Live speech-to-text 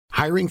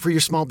Hiring for your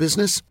small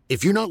business?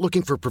 If you're not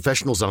looking for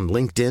professionals on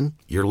LinkedIn,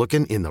 you're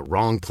looking in the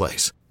wrong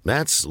place.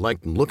 That's like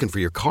looking for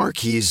your car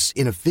keys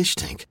in a fish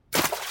tank.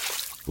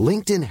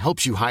 LinkedIn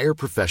helps you hire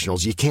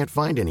professionals you can't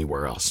find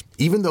anywhere else,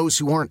 even those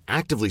who aren't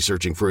actively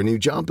searching for a new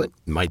job but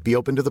might be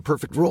open to the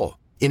perfect role.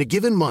 In a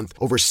given month,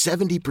 over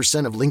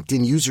 70% of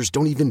LinkedIn users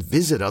don't even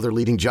visit other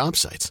leading job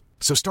sites.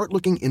 So start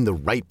looking in the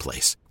right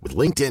place. With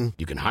LinkedIn,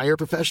 you can hire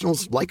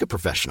professionals like a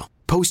professional.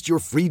 Post your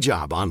free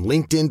job on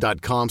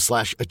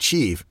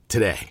linkedin.com/achieve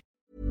today.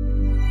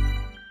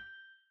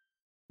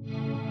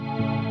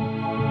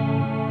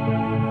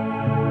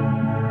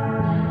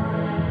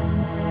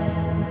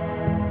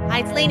 Hi,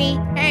 it's Lainey.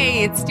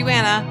 Hey, it's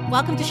Duana.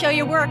 Welcome to Show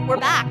Your Work. We're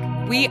back.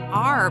 We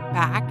are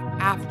back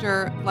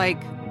after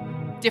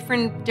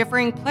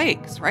differing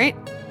plagues, right?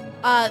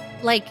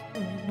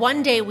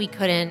 One day we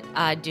couldn't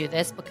do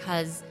this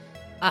because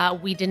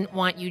we didn't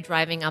want you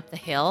driving up the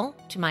hill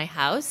to my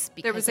house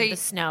because of the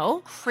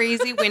snow.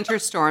 Crazy winter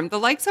storm, the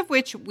likes of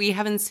which we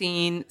haven't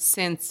seen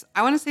since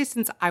I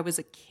was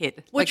a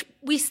kid. Which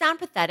we sound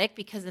pathetic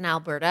because in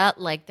Alberta,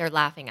 they're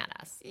laughing at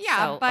us.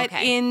 Yeah,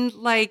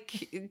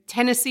 in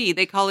Tennessee,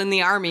 they call in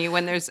the army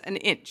when there's an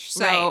inch.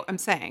 So right. I'm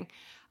saying.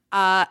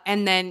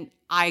 And then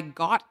I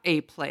got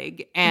a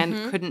plague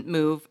and couldn't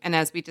move. And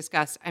as we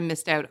discussed, I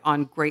missed out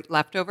on great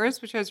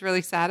leftovers, which I was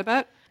really sad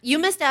about. You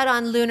missed out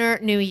on Lunar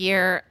New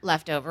Year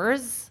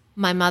leftovers,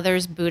 my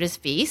mother's Buddhist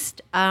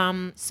feast.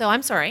 So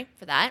I'm sorry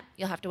for that.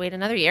 You'll have to wait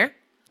another year.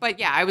 But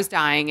yeah, I was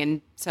dying.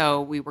 And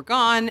so we were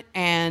gone.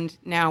 And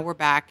now we're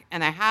back.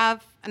 And I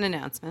have an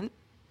announcement.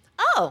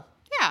 Oh.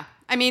 Yeah.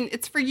 I mean,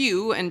 it's for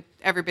you and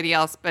everybody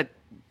else, but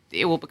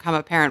it will become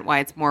apparent why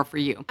it's more for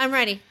you. I'm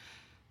ready.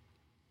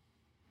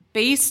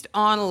 Based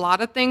on a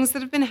lot of things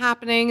that have been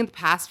happening in the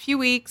past few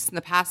weeks,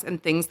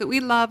 and things that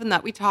we love and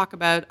that we talk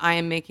about, I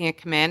am making a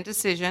command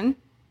decision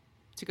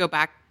to go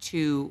back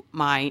to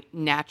my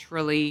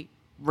naturally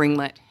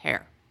ringlet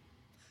hair.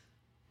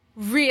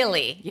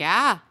 Really?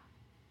 Yeah.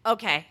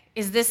 Okay.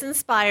 Is this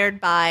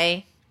inspired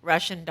by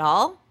Russian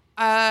Doll?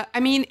 I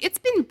mean, it's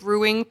been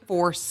brewing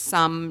for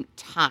some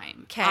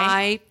time. Okay.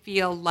 I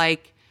feel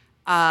like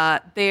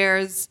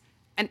there's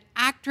an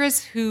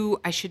actress who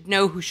I should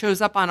know who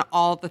shows up on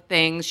all the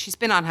things. She's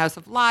been on House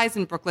of Lies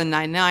and Brooklyn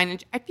Nine-Nine,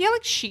 and I feel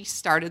like she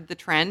started the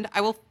trend.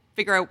 I will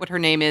figure out what her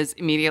name is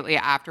immediately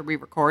after we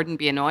record and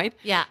be annoyed.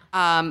 Yeah.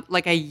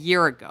 Like a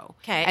year ago.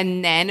 Okay.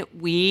 And then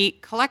we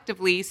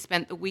collectively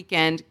spent the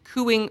weekend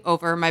cooing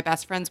over my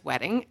best friend's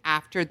wedding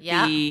after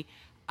the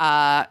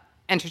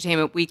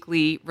Entertainment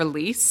Weekly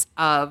release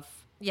of...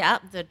 Yeah,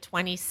 the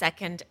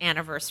 22nd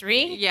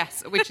anniversary.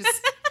 Yes, which is...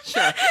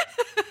 Sure.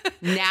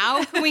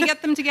 Now can we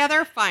get them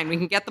together? Fine, we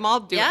can get them all.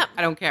 Do it.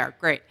 I don't care.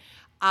 Great.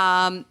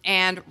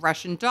 And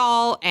Russian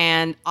Doll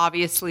and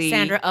obviously...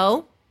 Sandra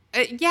Oh.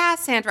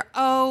 Sandra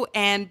Oh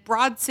and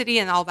Broad City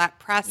and all that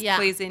press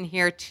plays in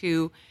here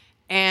too.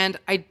 And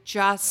I've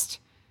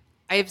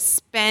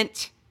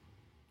spent,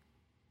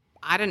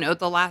 I don't know,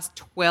 the last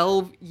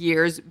 12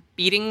 years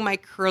beating my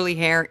curly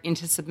hair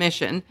into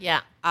submission.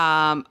 Yeah.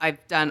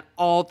 I've done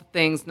all the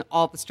things and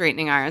all the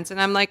straightening irons,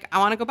 and I'm like, I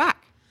want to go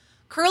back.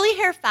 Curly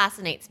hair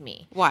fascinates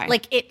me. Why?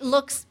 It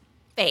looks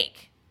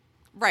fake.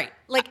 Right.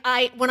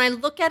 When I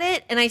look at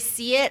it and I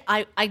see it,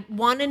 I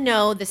want to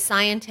know the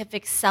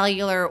scientific,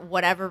 cellular,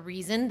 whatever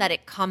reason that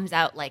it comes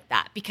out like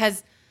that.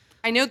 Because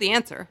I know the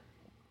answer.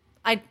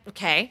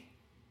 Okay.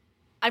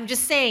 I'm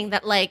just saying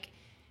that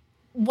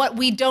what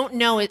we don't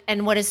know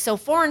and what is so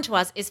foreign to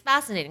us is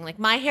fascinating.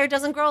 My hair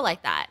doesn't grow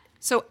like that.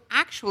 So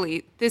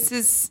actually, this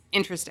is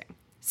interesting.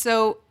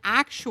 So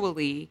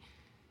actually,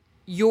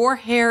 your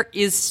hair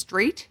is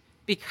straight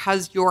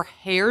because your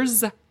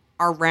hairs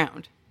are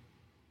round.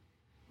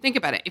 Think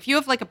about it. If you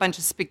have a bunch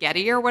of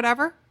spaghetti or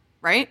whatever,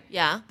 right?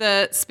 Yeah.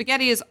 The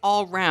spaghetti is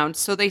all round,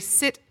 so they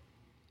sit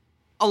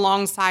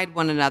alongside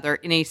one another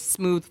in a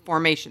smooth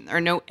formation. There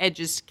are no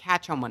edges to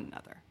catch on one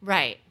another.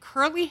 Right.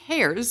 Curly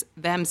hairs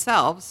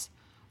themselves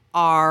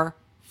are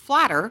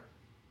flatter,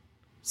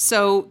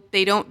 so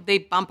they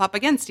bump up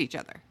against each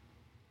other.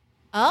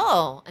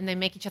 Oh, and they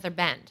make each other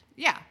bend.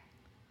 Yeah.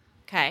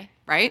 Okay.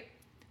 Right?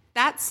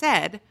 That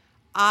said,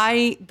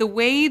 the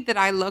way that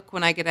I look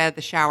when I get out of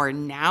the shower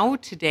now,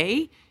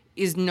 today,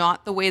 is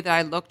not the way that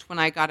I looked when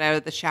I got out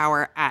of the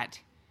shower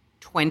at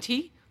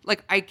 20.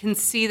 I can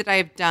see that I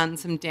have done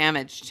some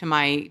damage to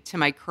my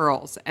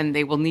curls, and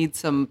they will need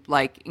some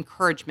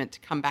encouragement to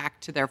come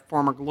back to their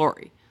former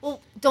glory.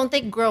 Well, don't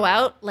they grow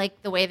out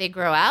the way they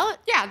grow out?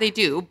 Yeah, they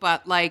do,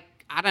 but I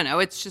don't know.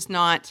 It's just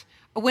not.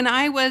 When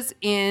I was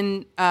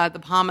in the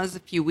Bahamas a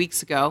few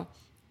weeks ago,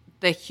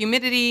 the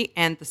humidity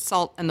and the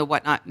salt and the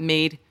whatnot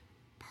made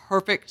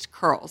perfect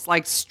curls,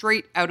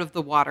 straight out of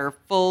the water,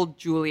 full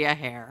Julia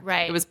hair.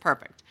 Right. It was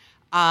perfect.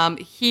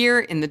 Here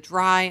in the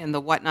dry and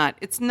the whatnot,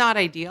 it's not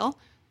ideal,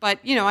 but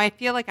I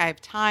feel like I have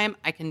time.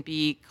 I can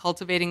be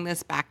cultivating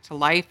this back to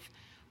life.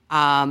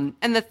 And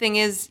the thing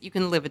is, you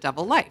can live a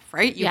double life,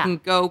 right? You can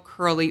go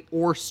curly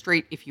or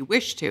straight if you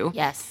wish to.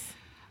 Yes.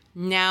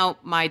 Now,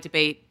 my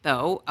debate,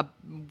 though,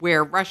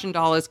 where Russian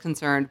Doll is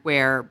concerned,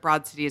 where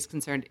Broad City is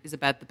concerned, is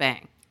about the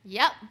bang.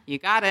 Yep. You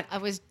got it.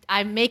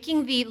 I'm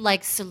making the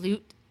like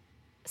salute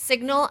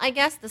signal, I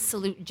guess, the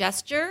salute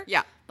gesture.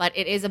 Yeah. But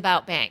it is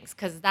about bangs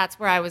because that's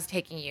where I was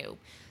taking you.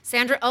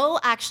 Sandra Oh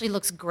actually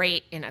looks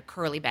great in a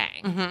curly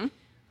bang.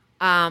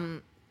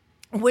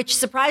 Which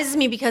surprises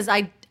me because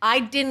I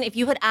didn't, if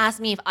you had asked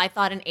me if I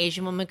thought an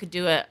Asian woman could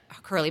do a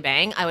curly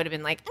bang, I would have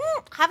been like,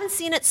 haven't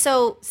seen it,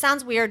 so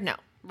sounds weird, no.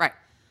 Right.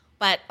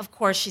 But of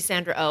course, she's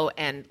Sandra Oh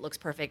and looks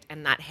perfect,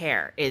 and that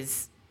hair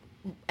is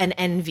an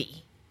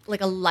envy,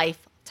 like a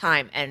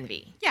lifetime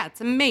envy. Yeah,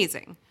 it's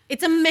amazing.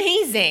 It's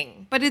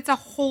amazing. But it's a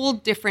whole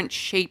different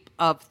shape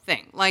of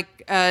thing.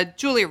 Like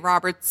Julia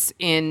Roberts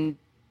in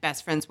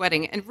Best Friend's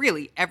Wedding, and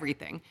really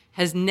everything,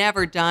 has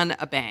never done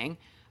a bang.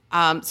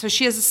 So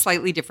she has a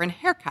slightly different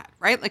haircut,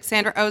 right? Like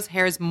Sandra Oh's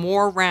hair is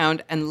more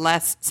round and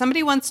less.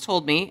 Somebody once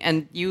told me,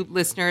 and you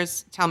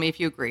listeners tell me if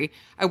you agree,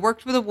 I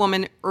worked with a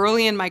woman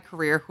early in my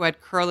career who had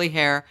curly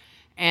hair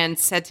and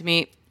said to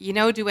me, you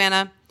know,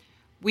 Duana,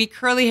 we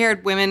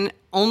curly-haired women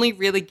only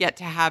really get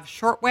to have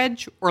short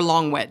wedge or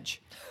long wedge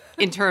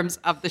in terms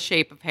of the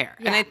shape of hair.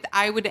 Yeah. And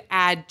I would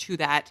add to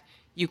that,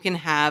 you can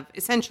have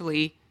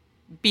essentially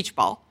beach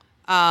ball,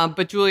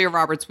 but Julia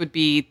Roberts would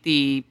be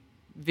the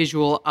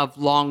visual of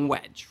long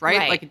wedge,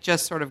 right? Like it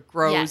just sort of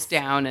grows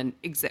down and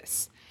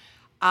exists.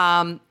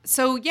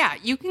 So yeah,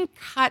 you can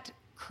cut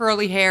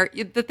curly hair.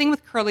 The thing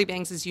with curly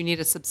bangs is you need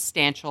a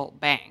substantial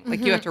bang. Like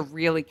you have to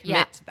really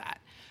commit to that.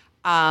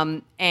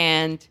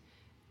 And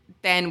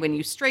then when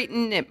you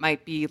straighten, it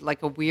might be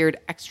like a weird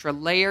extra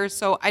layer.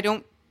 So I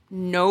don't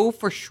know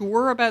for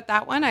sure about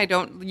that one.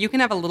 You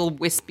can have a little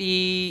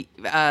wispy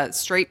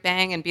straight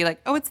bang and be like,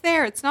 oh, it's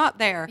there. It's not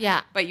there.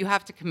 Yeah. But you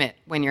have to commit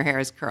when your hair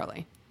is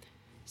curly.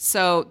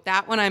 So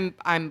that one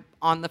I'm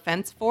on the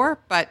fence for,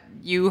 but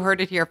you heard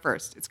it here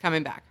first. It's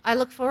coming back. I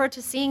look forward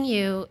to seeing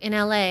you in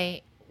LA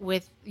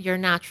with your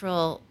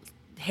natural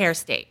hair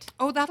state.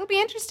 Oh, that'll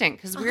be interesting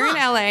because we're in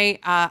LA.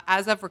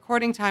 As of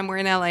recording time, we're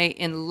in LA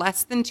in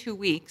less than 2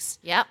 weeks.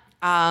 Yep.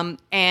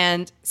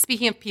 And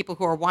speaking of people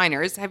who are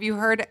whiners, have you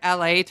heard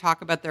LA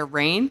talk about their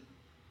rain?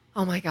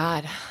 Oh my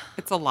God.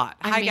 It's a lot.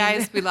 I Hi, mean-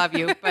 guys. We love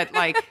you. But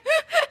like,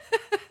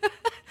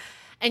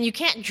 And you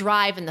can't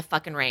drive in the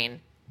fucking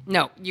rain.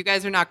 no, you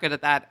guys are not good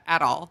at that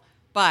at all.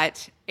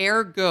 But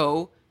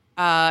ergo,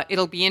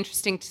 it'll be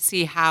interesting to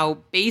see how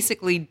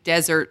basically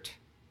desert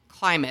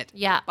climate,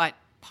 but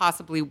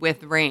possibly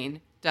with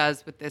rain,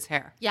 does with this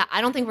hair. Yeah,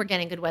 I don't think we're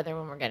getting good weather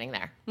when we're getting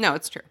there. No,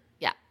 it's true.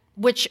 Yeah,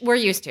 which we're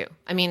used to.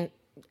 I mean,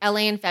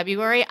 LA in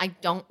February, I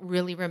don't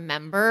really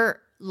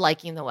remember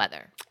liking the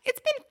weather. It's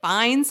been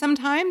fine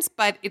sometimes,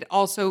 but it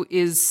also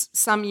is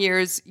some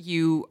years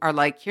you are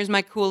like, here's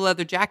my cool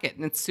leather jacket,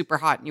 and it's super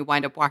hot, and you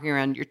wind up walking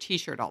around in your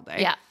t-shirt all day.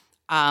 Yeah.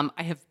 I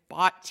have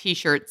bought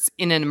t-shirts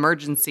in an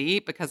emergency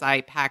because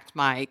I packed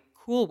my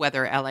cool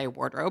weather LA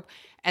wardrobe,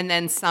 and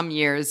then some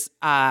years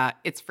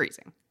it's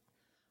freezing.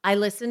 I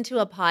listened to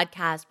a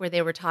podcast where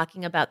they were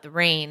talking about the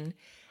rain,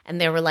 and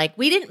they were like,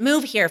 we didn't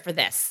move here for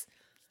this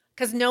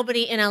because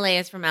nobody in LA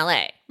is from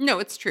LA. No,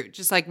 it's true.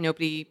 Just like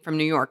nobody from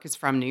New York is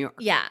from New York.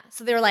 Yeah.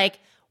 So they were like,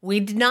 we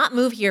did not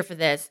move here for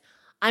this.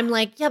 I'm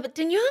like, yeah, but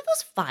didn't you have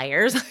those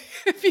fires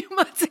a few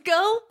months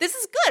ago? This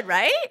is good,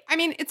 right? I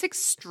mean, it's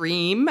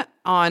extreme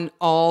on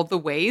all the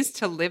ways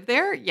to live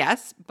there,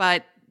 yes.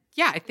 But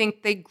yeah, I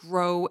think they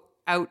grow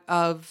out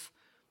of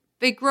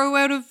they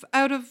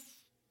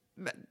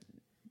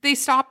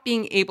stop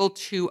being able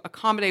to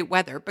accommodate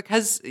weather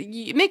because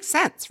it makes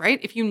sense, right?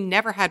 If you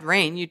never had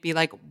rain, you'd be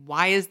like,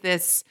 why is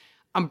this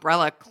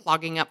umbrella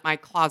clogging up my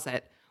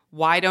closet?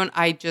 Why don't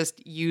I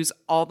just use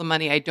all the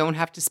money I don't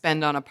have to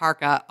spend on a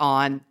parka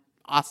on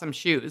awesome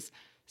shoes?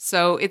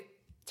 So it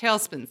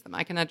tailspins them.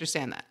 I can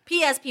understand that.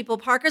 P.S. people,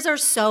 parkas are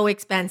so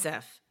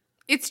expensive.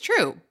 It's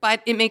true,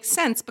 but it makes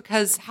sense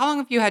because how long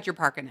have you had your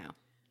parka now?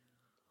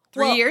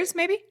 3 Well- years,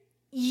 maybe?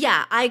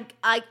 Yeah,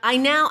 I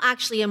now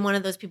actually am one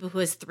of those people who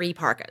has 3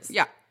 parkas.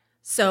 Yeah.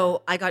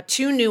 So I got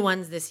 2 new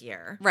ones this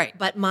year. Right.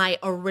 But my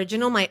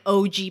original, my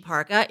OG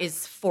parka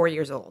is 4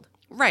 years old.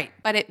 Right,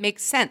 but it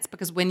makes sense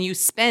because when you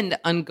spend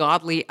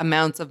ungodly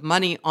amounts of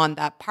money on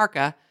that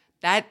parka,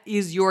 that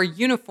is your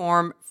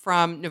uniform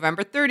from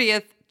November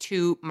 30th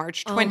to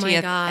March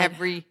 20th God.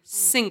 every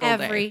single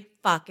day. Every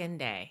fucking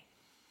day.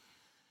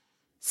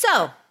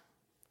 So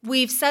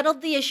we've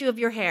settled the issue of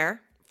your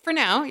hair. For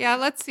now, yeah,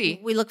 let's see.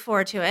 We look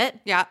forward to it.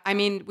 Yeah, I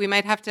mean, we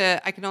might have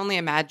to, I can only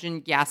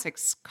imagine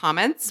Yasik's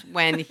comments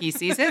when he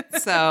sees it.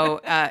 So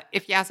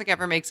if Yasik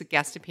ever makes a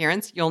guest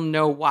appearance, you'll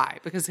know why,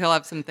 because he'll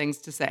have some things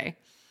to say.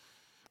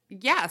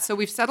 Yeah, so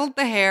we've settled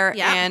the hair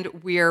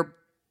and we're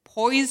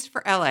poised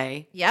for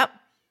LA. Yep.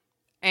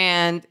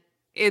 And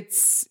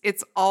it's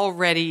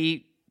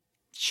already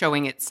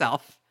showing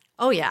itself.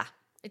 Oh, yeah.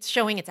 It's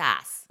showing its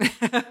ass.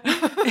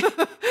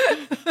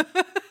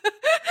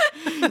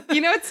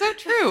 You know, it's so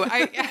true.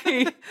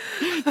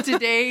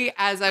 Today,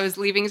 as I was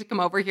leaving to come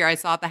over here, I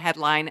saw the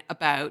headline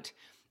about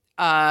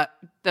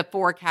the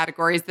 4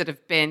 categories that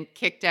have been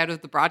kicked out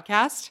of the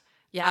broadcast.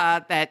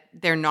 Yeah. That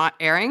they're not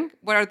airing.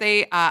 What are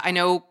they? I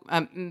know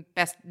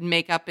best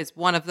makeup is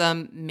one of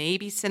them,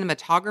 maybe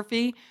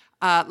cinematography.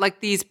 like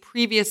these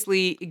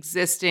previously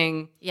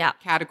existing Yeah.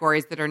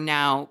 categories that are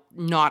now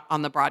not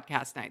on the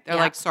broadcast night. They're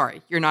Yeah. like,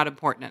 sorry, you're not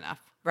important enough.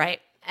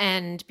 Right.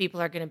 And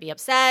people are going to be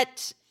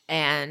upset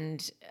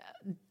and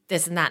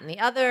this and that and the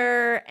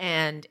other.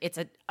 And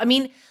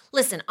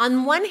listen,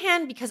 on one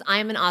hand, because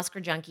I'm an Oscar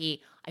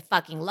junkie, I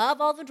fucking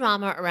love all the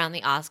drama around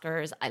the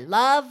Oscars. I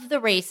love the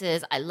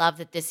races. I love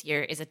that this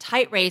year is a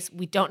tight race.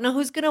 We don't know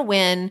who's going to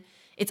win.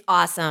 It's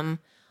awesome.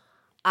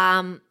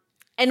 And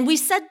we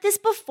said this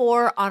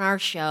before on our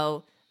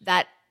show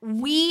that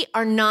we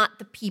are not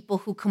the people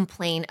who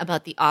complain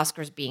about the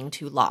Oscars being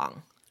too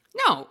long.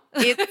 No,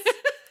 it's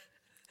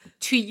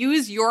to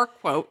use your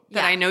quote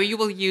that Yeah. I know you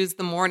will use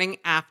the morning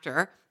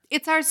after.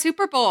 It's our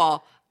Super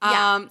Bowl.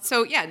 Yeah.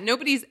 So yeah,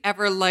 nobody's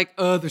ever like,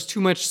 oh, there's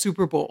too much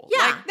Super Bowl.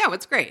 Yeah. Like, no,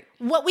 it's great.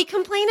 What we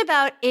complain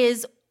about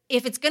is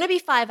if it's going to be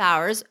 5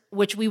 hours,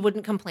 which we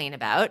wouldn't complain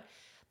about,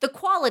 the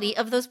quality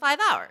of those 5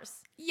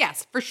 hours.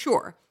 Yes, for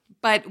sure.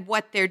 But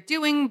what they're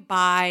doing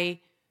by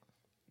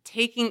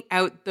taking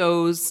out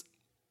those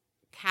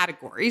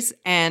categories,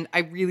 and I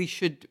really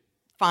should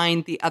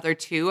find the other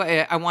two,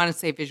 I want to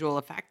say visual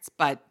effects,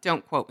 but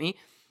don't quote me,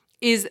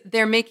 is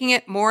they're making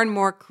it more and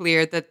more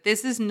clear that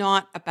this is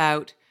not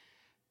about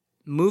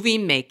movie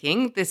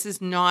making. This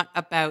is not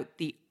about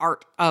the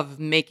art of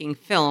making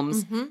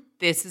films.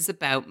 This is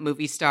about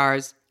movie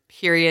stars,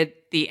 period,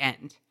 the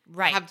end.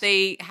 Right. Have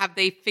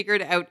they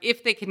figured out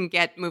if they can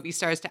get movie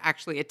stars to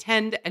actually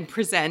attend and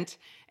present,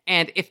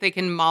 and if they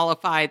can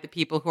mollify the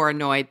people who are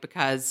annoyed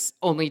because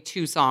only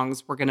 2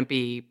 songs were going to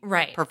be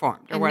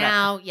performed or and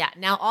whatever.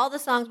 now all the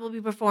songs will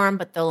be performed,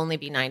 but they'll only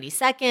be 90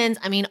 seconds.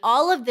 I mean,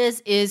 all of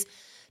this is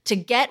to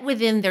get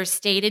within their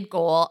stated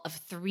goal of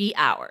 3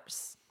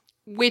 hours.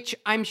 Which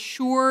I'm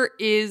sure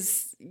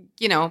is,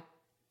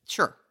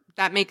 sure.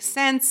 That makes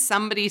sense.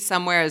 Somebody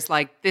somewhere is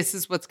like, this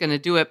is what's going to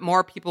do it.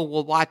 More people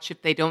will watch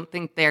if they don't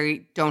think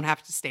they don't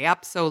have to stay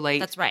up so late.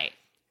 That's right.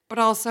 But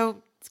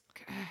also,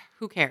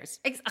 who cares?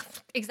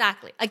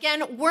 Exactly.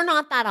 Again, we're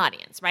not that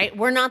audience, right?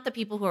 We're not the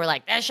people who are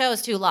like, that show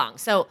is too long.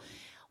 So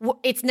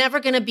it's never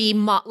going to be,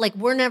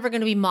 we're never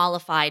going to be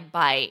mollified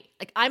by,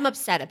 I'm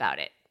upset about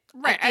it.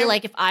 Right. I feel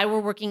like if I were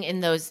working in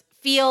those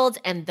fields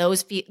and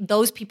those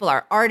people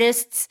are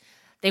artists,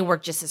 they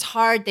work just as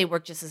hard, they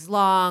work just as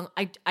long.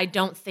 I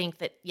don't think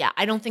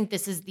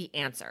this is the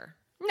answer.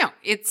 No,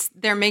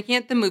 they're making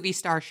it the movie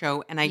star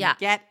show, and I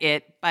get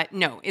it, but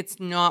no, it's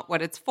not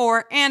what it's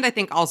for. And I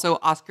think also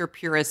Oscar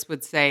purists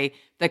would say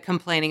that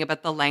complaining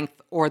about the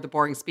length or the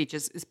boring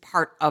speeches is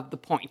part of the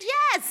point.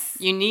 Yes.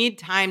 You need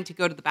time to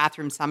go to the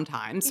bathroom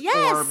sometimes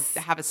Yes.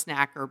 or have a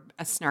snack or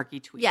a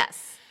snarky tweet.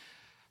 Yes.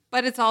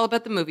 But it's all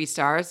about the movie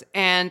stars.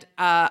 And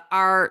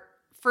our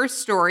first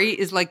story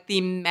is like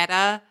the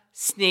meta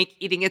snake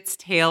eating its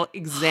tail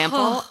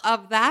example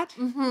of that.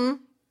 Mm-hmm.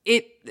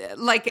 It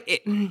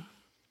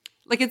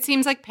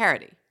seems like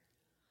parody.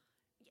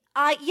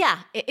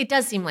 It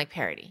does seem like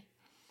parody.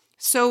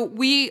 So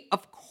we,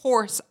 of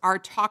course, are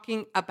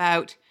talking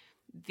about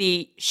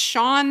the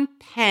Sean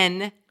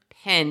Penn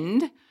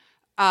penned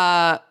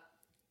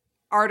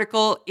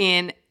article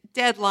in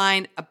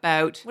Deadline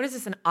about... What is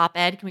this, an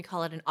op-ed? Can we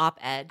call it an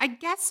op-ed? I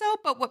guess so,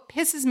 but what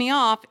pisses me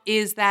off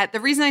is that the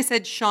reason I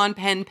said Sean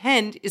Penn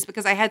penned is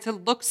because I had to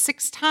look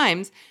 6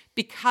 times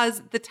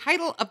because the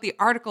title of the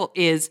article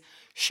is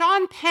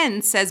Sean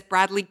Penn says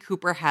Bradley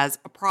Cooper has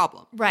a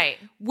problem. Right.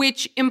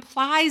 Which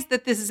implies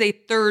that this is a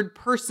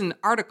third-person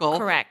article.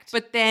 Correct.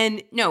 But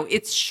then, no,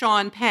 it's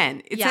Sean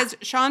Penn. It says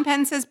Sean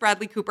Penn says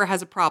Bradley Cooper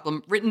has a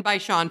problem, written by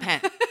Sean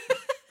Penn.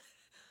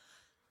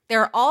 There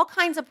are all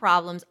kinds of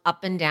problems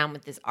up and down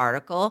with this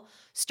article,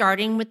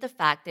 starting with the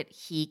fact that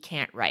he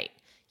can't write.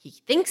 He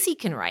thinks he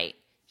can write.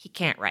 He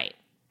can't write.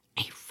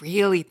 He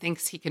really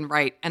thinks he can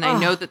write. And I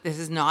know that this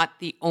is not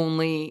the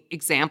only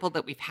example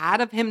that we've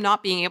had of him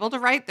not being able to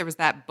write. There was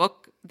that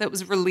book that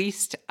was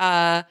released.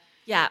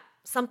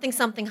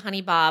 Something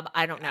Honey Bob.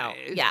 I don't know.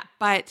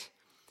 But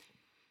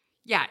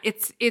yeah,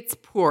 it's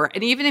poor.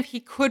 And even if he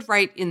could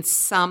write in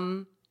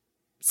some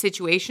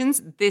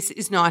situations, this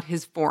is not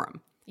his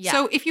forum. Yeah.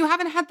 So if you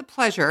haven't had the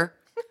pleasure...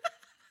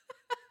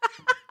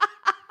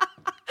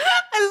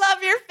 I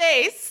love your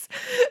face.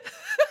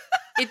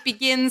 It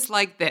begins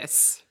like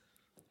this.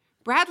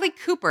 Bradley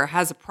Cooper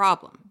has a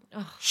problem.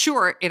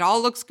 Sure, it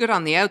all looks good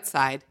on the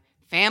outside.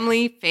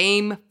 Family,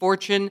 fame,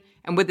 fortune,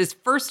 and with his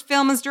first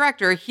film as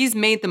director, he's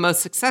made the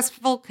most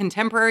successful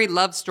contemporary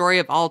love story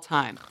of all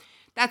time.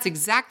 That's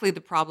exactly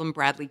the problem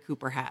Bradley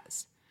Cooper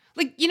has.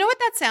 Like, you know what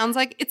that sounds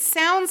like? It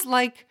sounds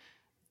like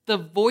the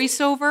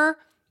voiceover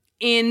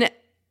in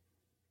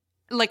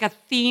like a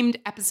themed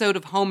episode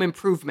of Home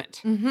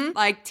Improvement. Mm-hmm.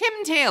 Like, Tim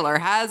Taylor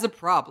has a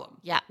problem.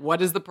 Yeah.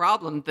 What is the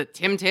problem that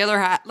Tim Taylor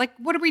has? Like,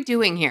 what are we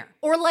doing here?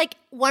 Or like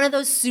one of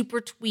those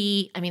super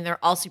twee, I mean, they're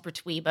all super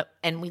twee,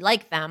 and we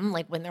like them,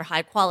 like when they're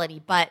high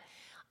quality, but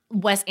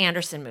Wes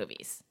Anderson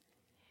movies.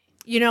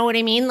 You know what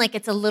I mean? Like,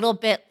 it's a little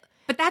bit...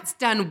 but that's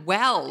done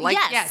well. Like,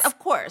 yes, of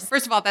course.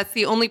 First of all, that's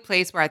the only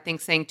place where I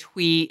think saying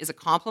twee is a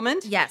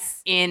compliment.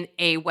 Yes. In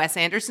a Wes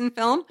Anderson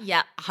film.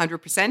 Yeah.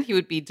 100%. He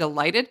would be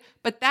delighted.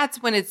 But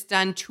that's when it's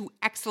done to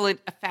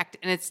excellent effect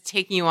and it's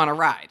taking you on a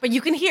ride. But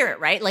you can hear it,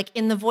 right? Like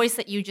in the voice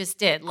that you just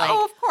did. Like,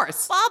 oh, of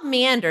course. Bob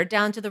meandered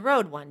down to the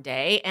road one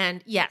day,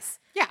 and yes.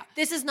 Yeah.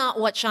 This is not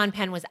what Sean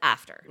Penn was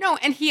after. No,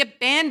 and he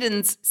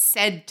abandons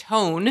said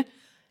tone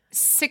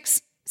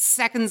 6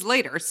 seconds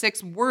later,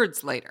 6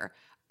 words later.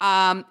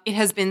 It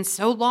has been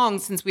so long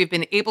since we've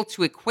been able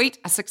to equate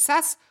a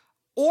success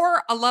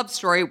or a love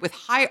story with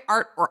high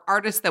art or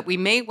artists that we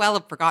may well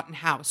have forgotten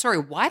how. Sorry,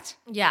 what?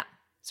 Yeah.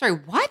 Sorry,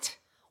 what?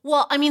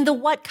 Well, I mean, the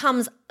what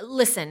comes,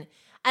 listen,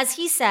 as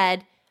he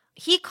said,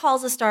 he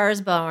calls A Star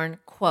is Born,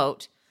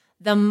 quote,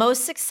 the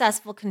most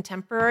successful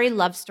contemporary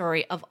love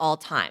story of all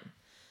time.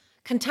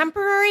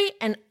 Contemporary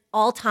and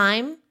all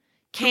time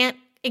can't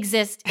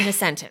exist in a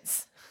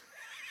sentence.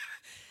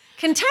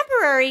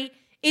 Contemporary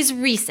is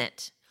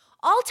recent.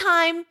 All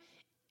time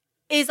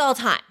is all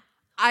time.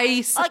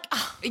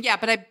 Yeah,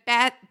 but I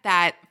bet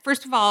that,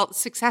 first of all,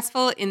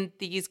 successful in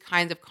these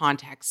kinds of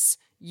contexts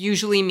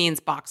usually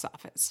means box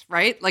office,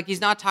 right? Like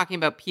he's not talking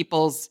about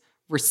people's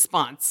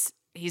response.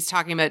 He's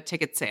talking about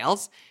ticket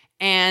sales.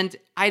 And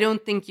I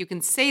don't think you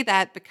can say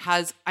that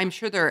because I'm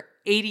sure there are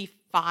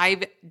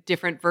 85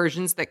 different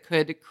versions that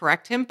could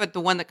correct him. But the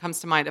one that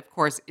comes to mind, of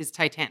course, is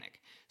Titanic.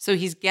 So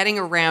he's getting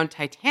around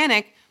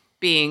Titanic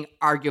being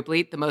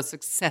arguably the most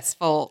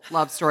successful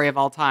love story of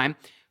all time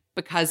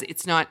because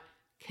it's not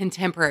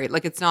contemporary,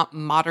 like it's not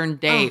modern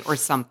day or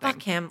something.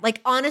 Fuck him. Like,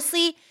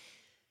 honestly,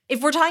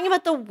 if we're talking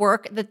about the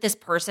work that this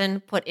person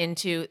put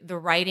into the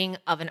writing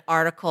of an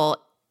article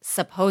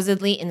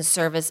supposedly in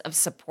service of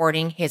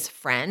supporting his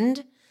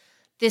friend,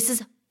 this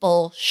is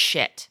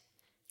bullshit.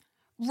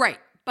 Right.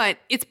 But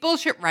it's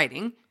bullshit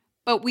writing.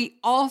 But we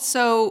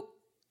also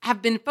have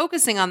been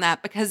focusing on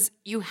that because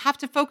you have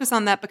to focus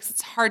on that because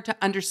it's hard to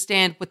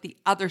understand what the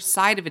other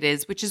side of it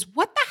is, which is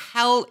what the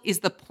hell is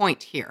the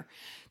point here?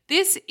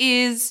 This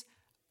is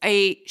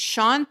a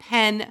Sean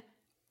Penn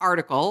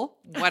article,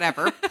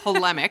 whatever,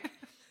 polemic,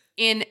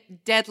 in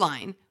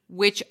Deadline,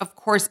 which, of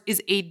course,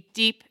 is a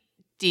deep,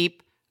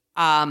 deep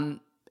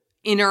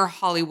inner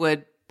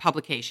Hollywood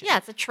publication. Yeah,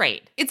 it's a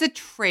trade. It's a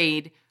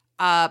trade.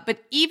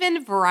 But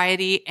even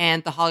Variety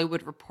and The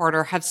Hollywood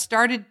Reporter have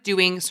started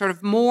doing sort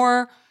of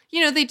more,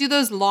 they do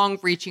those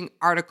long-reaching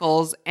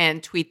articles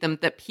and tweet them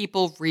that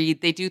people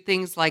read. They do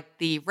things like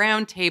the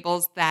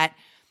roundtables that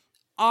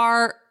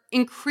are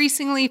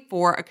increasingly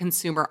for a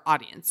consumer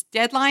audience.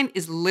 Deadline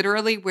is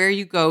literally where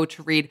you go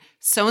to read,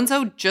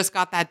 so-and-so just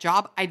got that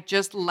job. I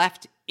just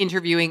left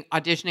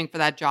auditioning for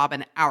that job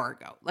an hour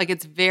ago. Like,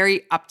 it's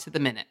very up to the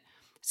minute.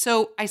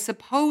 So I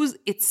suppose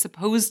it's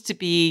supposed to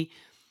be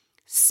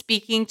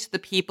speaking to the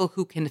people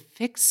who can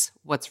fix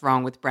what's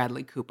wrong with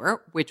Bradley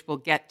Cooper, which we'll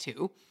get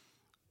to.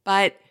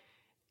 But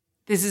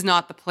this is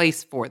not the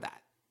place for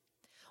that.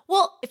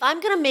 Well, if I'm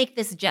going to make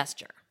this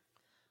gesture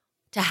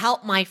to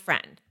help my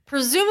friend,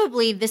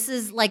 presumably this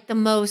is like the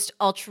most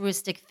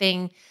altruistic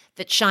thing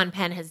that Sean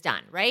Penn has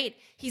done, right?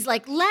 He's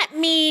like, let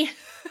me...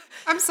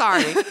 I'm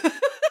sorry.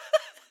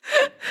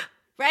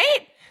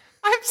 Right?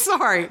 I'm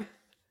sorry.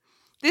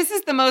 This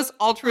is the most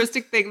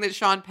altruistic thing that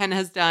Sean Penn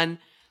has done.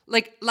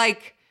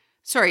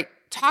 Sorry,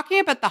 talking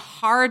about the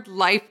hard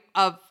life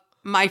of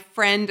my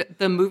friend,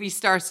 the movie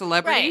star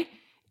celebrity, right,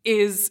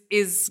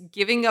 is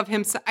giving of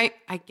himself. I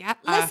get.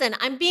 Listen,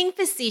 I'm being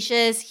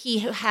facetious. He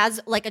has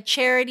like a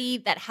charity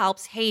that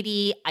helps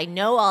Haiti. I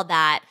know all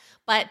that,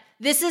 but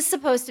this is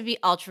supposed to be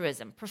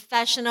altruism,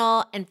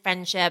 professional and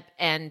friendship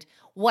and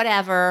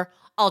whatever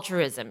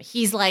altruism.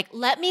 He's like,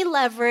 let me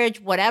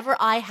leverage whatever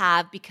I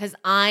have because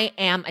I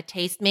am a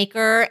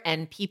tastemaker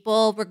and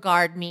people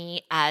regard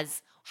me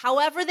as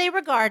however they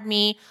regard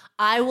me.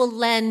 I will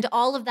lend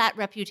all of that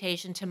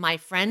reputation to my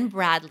friend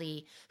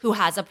Bradley, who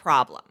has a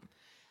problem.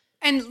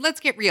 And let's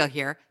get real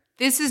here.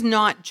 This is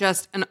not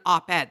just an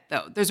op-ed,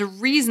 though. There's a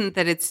reason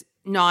that it's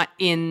not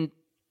in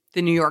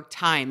the New York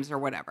Times or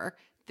whatever.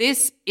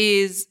 This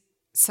is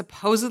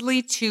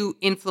supposedly to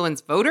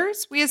influence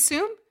voters, we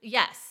assume?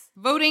 Yes.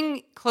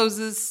 Voting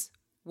closes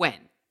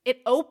when?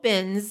 It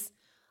opens,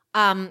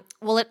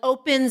 it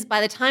opens,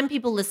 by the time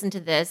people listen to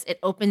this, it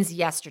opens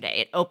yesterday.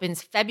 It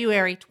opens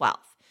February 12th.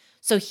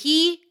 So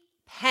he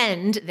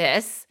penned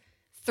this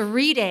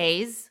 3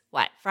 days,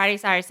 Friday,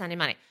 Saturday, Sunday,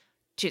 Monday.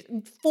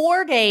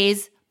 4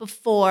 days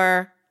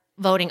before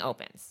voting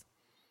opens.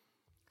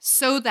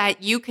 So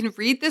that you can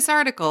read this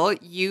article,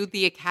 you,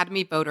 the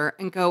Academy voter,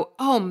 and go,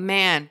 oh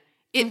man,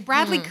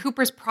 Bradley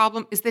Cooper's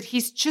problem is that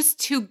he's just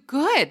too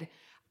good.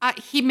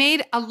 He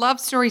made a love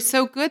story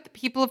so good that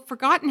people have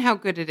forgotten how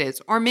good it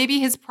is. Or maybe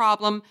his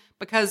problem,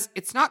 because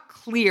it's not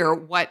clear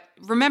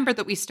remember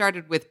that we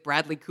started with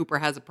Bradley Cooper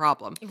has a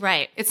problem.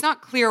 Right. It's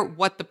not clear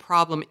what the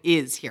problem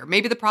is here.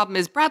 Maybe the problem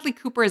is Bradley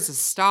Cooper is a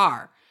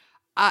star.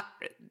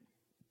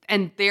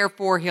 And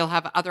therefore he'll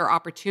have other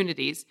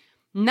opportunities.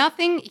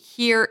 Nothing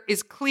here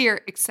is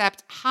clear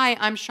except, hi,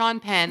 I'm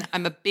Sean Penn.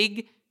 I'm a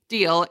big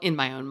deal in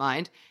my own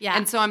mind. Yeah.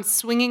 And so I'm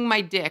swinging my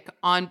dick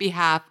on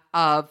behalf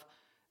of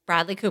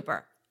Bradley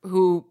Cooper.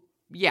 who,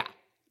 yeah.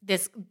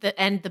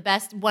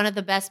 One of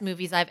the best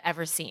movies I've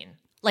ever seen.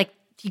 Like,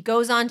 he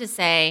goes on to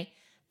say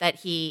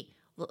that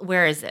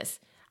where is this?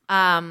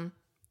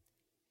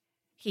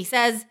 He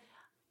says,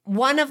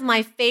 one of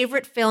my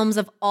favorite films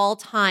of all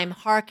time,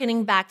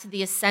 hearkening back to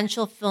the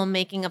essential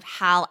filmmaking of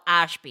Hal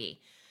Ashby.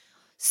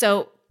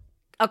 So,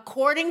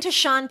 according to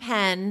Sean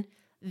Penn,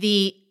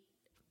 the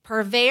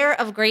purveyor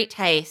of great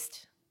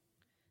taste,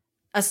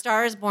 A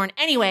Star is Born.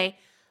 Anyway,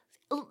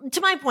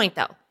 to my point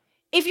though,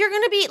 if you're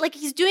going to be, like,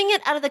 he's doing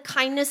it out of the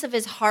kindness of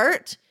his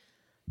heart,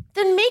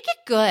 then make it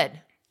good.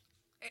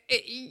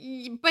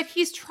 But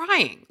he's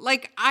trying.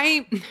 Like,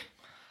 I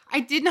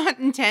did not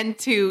intend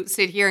to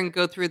sit here and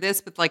go through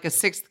this with like a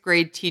 6th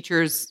grade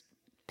teacher's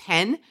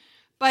pen,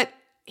 but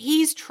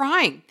he's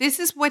trying. This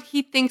is what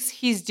he thinks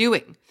he's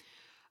doing.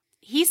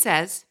 He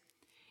says,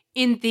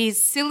 in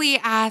these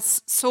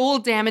silly-ass,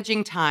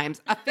 soul-damaging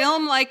times, a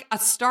film like A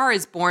Star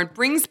is Born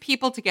brings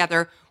people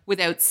together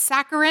without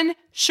saccharin,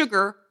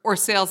 sugar, or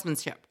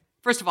salesmanship.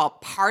 First of all,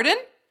 pardon?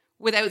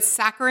 Without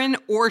saccharin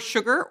or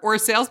sugar or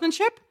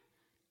salesmanship?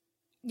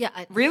 Yeah.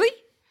 Really?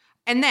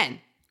 And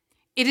then,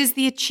 it is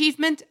the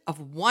achievement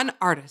of one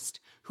artist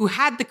who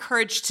had the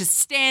courage to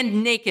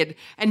stand naked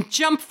and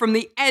jump from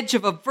the edge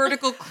of a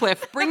vertical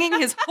cliff, bringing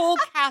his whole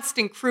cast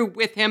and crew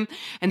with him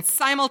and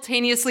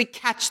simultaneously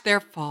catch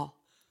their fall.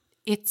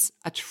 It's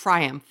a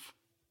triumph.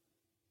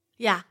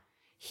 Yeah.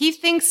 He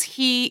thinks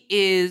he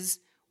is,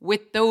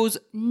 with those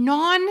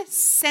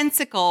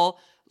nonsensical,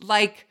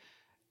 like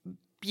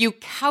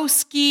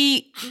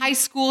Bukowski high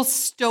school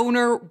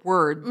stoner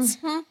words,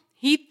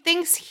 he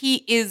thinks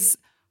he is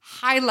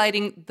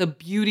highlighting the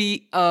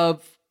beauty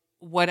of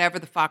whatever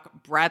the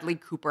fuck Bradley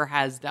Cooper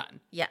has done.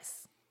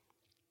 Yes.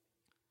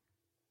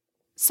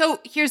 So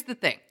here's the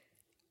thing.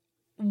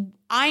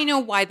 I know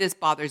why this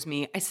bothers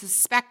me. I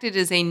suspect it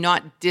is a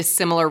not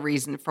dissimilar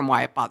reason from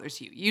why it bothers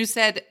you. You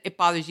said it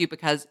bothers you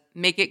because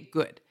make it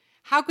good.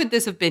 How could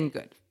this have been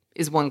good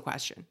is one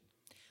question.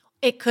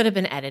 It could have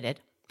been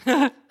edited.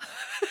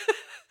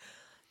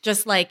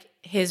 Just like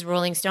his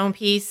Rolling Stone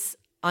piece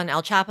on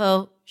El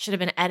Chapo should have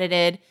been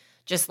edited.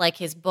 Just like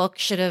his book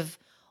should have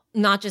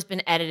not just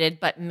been edited,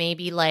 but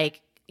maybe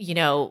like,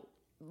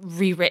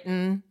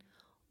 rewritten.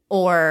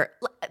 And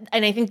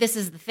I think this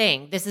is the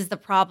thing. This is the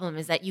problem,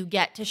 is that you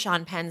get to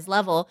Sean Penn's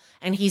level,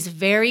 and he's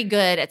very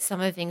good at some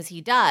of the things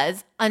he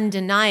does,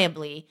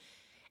 undeniably,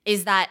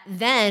 is that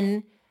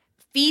then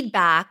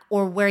feedback,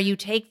 or where you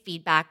take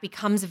feedback,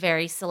 becomes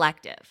very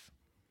selective.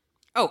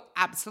 Oh,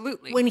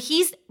 absolutely. When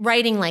he's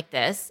writing like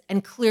this,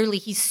 and clearly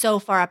he's so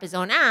far up his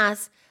own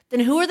ass,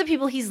 then who are the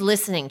people he's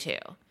listening to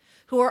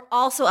who are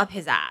also up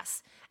his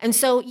ass? And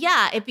so,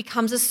 yeah, it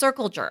becomes a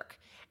circle jerk.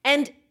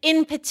 And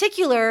in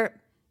particular,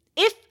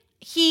 if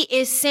he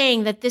is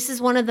saying that this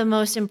is one of the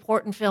most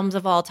important films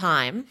of all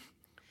time,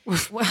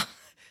 well,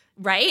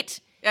 right?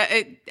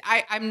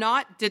 I'm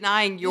not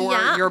denying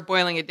you're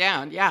boiling it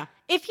down. Yeah.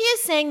 If he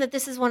is saying that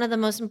this is one of the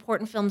most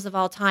important films of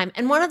all time,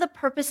 and one of the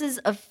purposes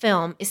of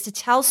film is to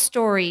tell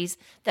stories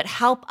that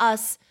help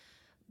us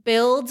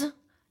build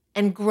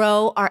and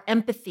grow our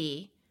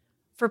empathy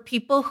for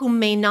people who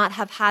may not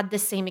have had the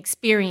same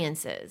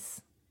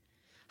experiences,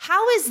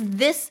 how is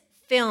this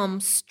film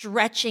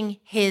stretching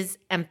his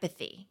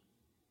empathy?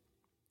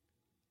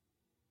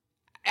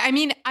 I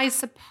mean, I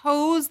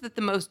suppose that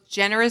the most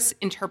generous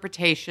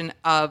interpretation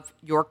of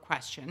your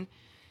question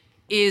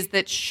is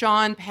that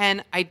Sean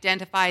Penn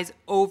identifies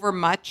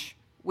overmuch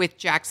with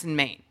Jackson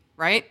Maine,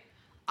 right?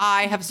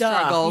 I have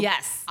struggled.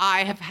 Yes.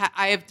 I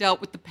have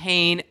dealt with the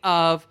pain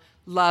of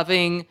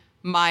loving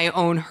my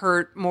own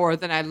hurt more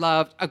than I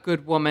loved a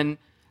good woman.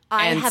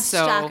 I have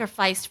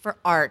sacrificed for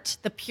art.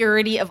 The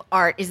purity of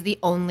art is the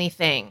only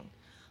thing.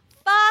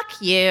 Fuck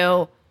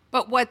you.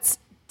 But what's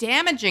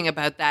damaging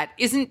about that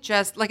isn't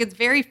just, like, it's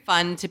very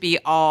fun to be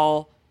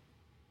all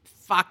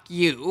fuck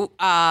you,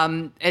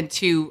 and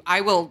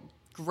I will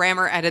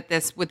grammar edit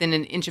this within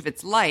an inch of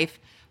its life.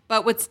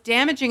 But what's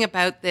damaging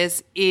about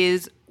this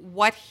is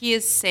what he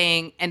is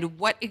saying and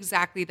what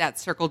exactly that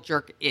circle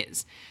jerk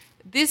is.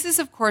 This is,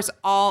 of course,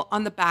 all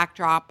on the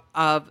backdrop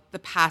of the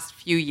past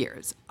few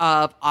years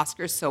of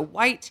Oscars So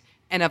White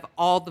and of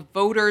all the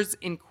voters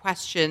in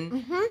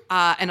question,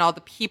 and all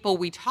the people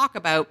we talk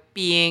about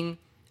being,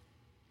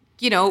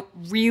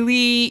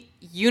 really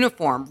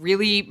uniform,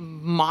 really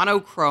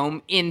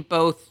monochrome in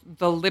both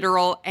the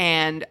literal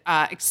and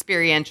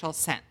experiential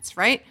sense,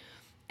 right?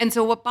 And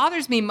so what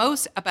bothers me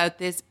most about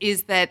this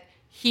is that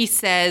he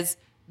says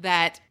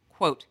that,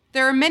 quote,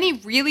 there are many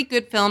really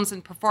good films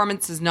and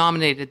performances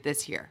nominated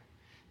this year.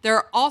 There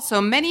are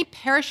also many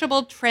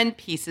perishable trend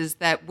pieces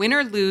that, win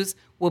or lose,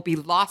 will be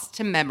lost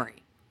to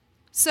memory.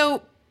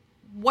 So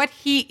what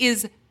he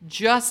is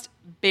just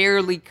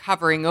barely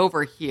covering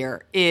over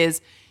here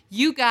is,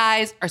 you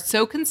guys are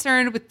so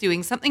concerned with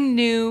doing something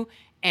new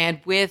and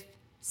with,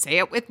 say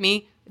it with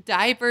me,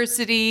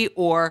 diversity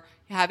or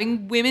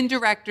having women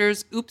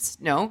directors. Oops,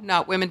 no,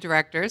 not women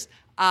directors.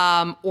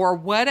 or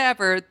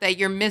whatever, that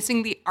you're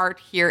missing the art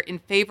here in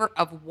favor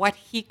of what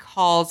he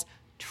calls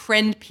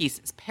trend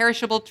pieces,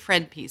 perishable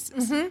trend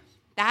pieces.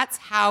 That's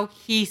how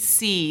he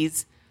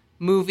sees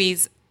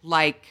movies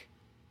like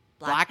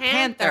Black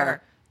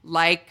Panther,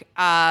 like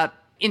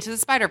Into the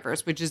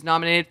Spider-Verse, which is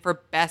nominated for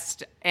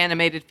Best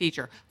Animated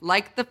Feature,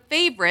 like The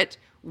Favorite,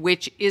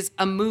 which is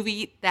a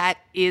movie that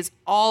is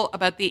all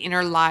about the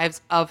inner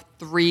lives of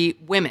 3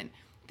 women.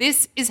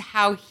 This is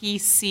how he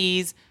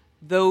sees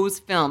those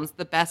films,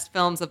 the best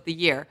films of the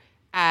year,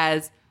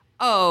 as,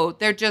 oh,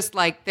 they're just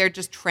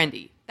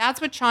trendy.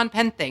 That's what Sean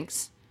Penn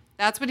thinks.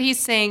 That's what he's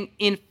saying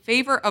in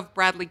favor of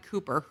Bradley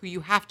Cooper, who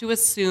you have to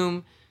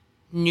assume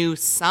knew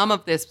some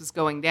of this was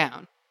going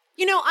down.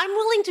 You know, I'm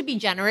willing to be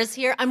generous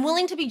here. I'm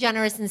willing to be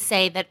generous and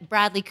say that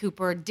Bradley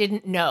Cooper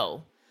didn't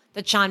know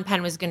that Sean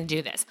Penn was going to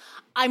do this.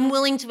 I'm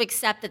willing to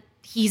accept that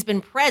he's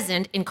been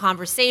present in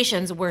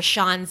conversations where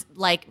Sean's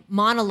like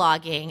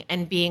monologuing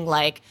and being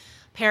like,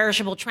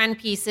 perishable trend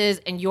pieces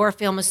and your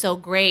film is so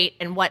great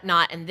and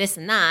whatnot and this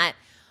and that.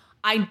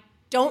 I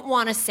don't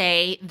want to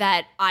say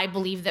that I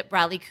believe that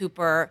Bradley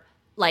Cooper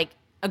like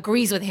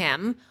agrees with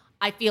him.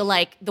 I feel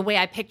like the way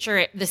I picture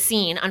it, the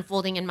scene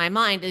unfolding in my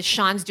mind is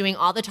Sean's doing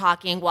all the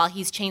talking while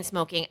he's chain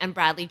smoking and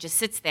Bradley just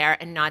sits there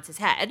and nods his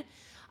head.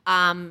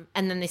 And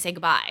then they say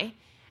goodbye.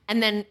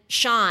 And then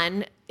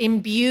Sean,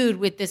 imbued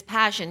with this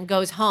passion,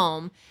 goes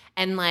home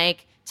and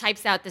like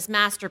types out this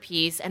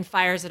masterpiece and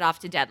fires it off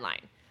to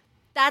deadline.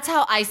 That's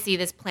how I see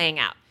this playing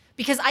out.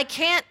 Because I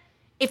can't,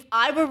 if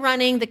I were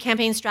running the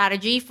campaign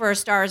strategy for A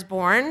Star is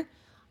Born,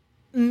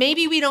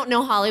 maybe we don't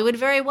know Hollywood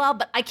very well,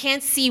 but I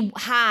can't see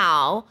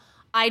how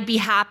I'd be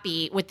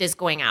happy with this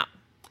going out.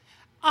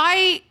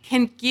 I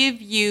can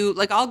give you,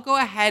 like, I'll go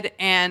ahead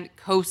and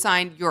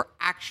co-sign your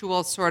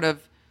actual sort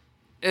of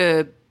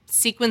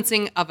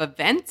sequencing of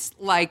events,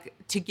 like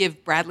to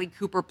give Bradley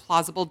Cooper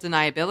plausible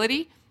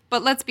deniability.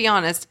 But let's be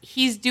honest,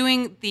 he's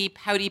doing the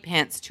Pouty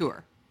Pants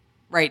tour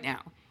right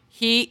now.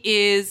 He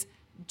is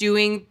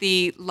doing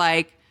the,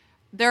 like,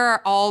 there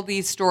are all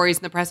these stories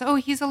in the press. Oh,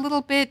 he's a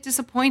little bit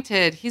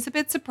disappointed. He's a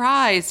bit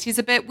surprised.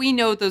 We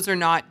know those are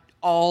not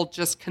all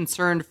just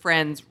concerned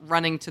friends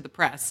running to the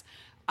press.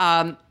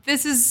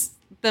 This is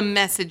the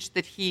message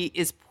that he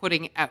is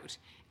putting out.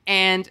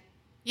 And,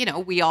 you know,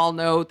 we all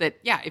know that,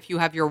 yeah, if you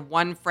have your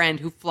one friend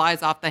who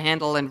flies off the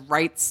handle and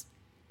writes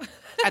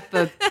at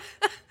the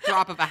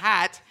drop of a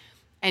hat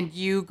and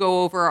you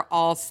go over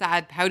all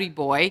sad pouty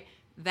boy,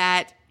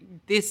 that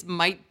this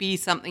might be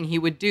something he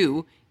would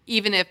do,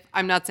 even if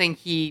I'm not saying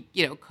he,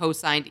 you know,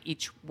 co-signed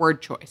each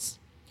word choice.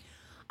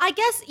 I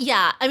guess,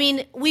 yeah. I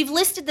mean, we've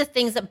listed the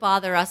things that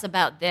bother us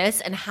about this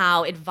and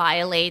how it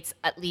violates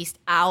at least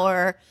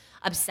our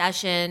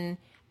obsession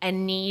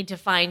and need to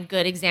find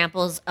good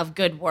examples of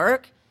good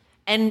work.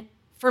 And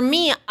for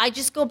me, I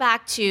just go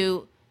back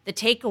to the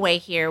takeaway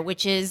here,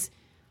 which is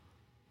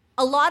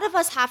a lot of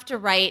us have to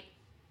write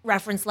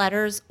reference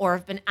letters or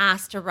have been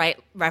asked to write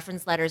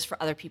reference letters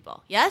for other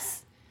people.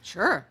 Yes?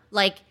 Sure.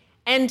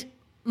 And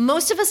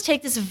most of us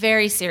take this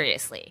very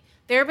seriously.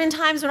 There have been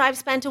times when I've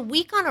spent a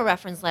week on a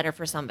reference letter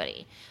for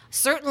somebody.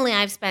 Certainly,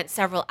 I've spent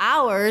several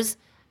hours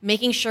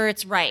making sure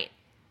it's right.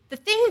 The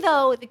thing,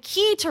 though, the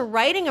key to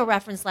writing a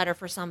reference letter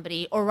for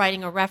somebody or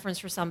writing a reference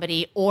for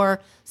somebody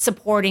or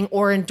supporting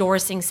or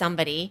endorsing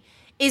somebody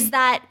is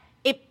that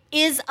it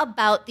is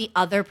about the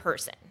other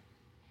person.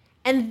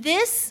 And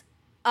this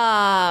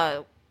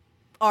article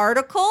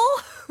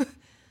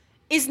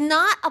is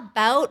not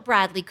about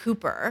Bradley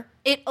Cooper.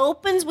 It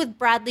opens with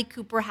Bradley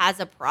Cooper has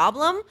a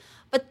problem,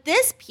 but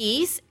this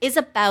piece is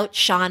about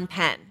Sean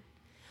Penn,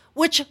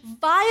 which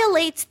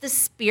violates the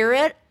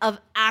spirit of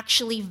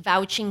actually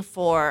vouching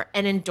for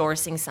and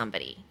endorsing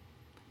somebody.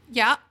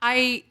 Yeah,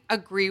 I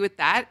agree with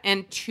that.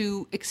 And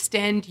to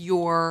extend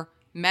your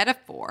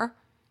metaphor,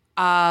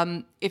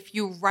 if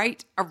you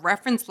write a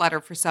reference letter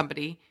for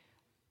somebody,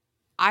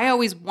 I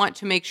always want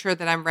to make sure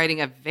that I'm writing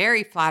a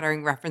very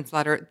flattering reference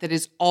letter that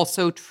is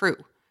also true,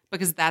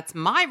 because that's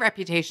my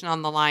reputation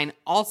on the line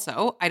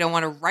also. I don't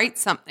want to write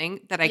something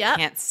that I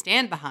can't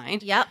stand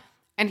behind. Yep.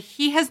 And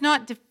he has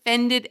not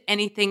defended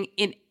anything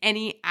in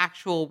any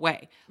actual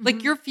way. Mm-hmm.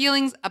 Like, your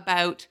feelings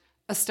about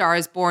A Star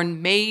is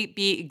Born may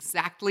be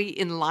exactly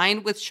in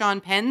line with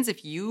Sean Penn's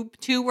if you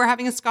two were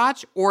having a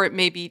scotch, or it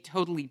may be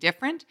totally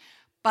different.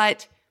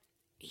 But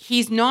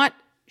he's not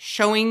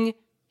showing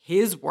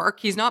his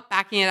work. He's not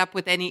backing it up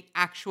with any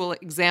actual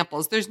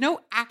examples. There's no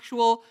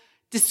actual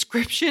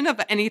description of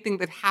anything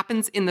that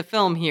happens in the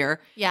film here.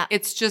 Yeah.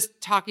 It's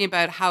just talking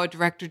about how a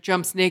director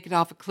jumps naked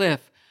off a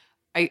cliff.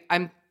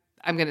 I'm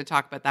going to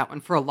talk about that one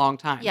for a long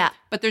time. Yeah.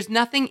 But there's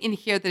nothing in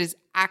here that is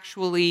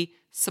actually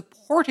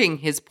supporting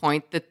his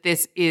point that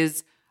this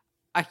is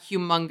a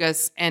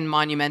humongous and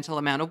monumental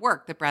amount of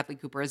work that Bradley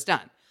Cooper has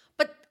done.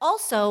 But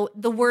also,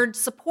 the word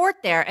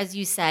support there, as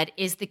you said,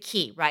 is the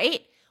key,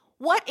 right?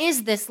 What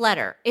is this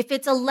letter? If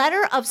it's a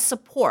letter of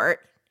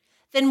support,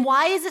 then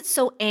why is it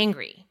so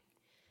angry?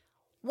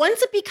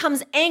 Once it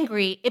becomes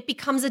angry, it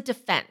becomes a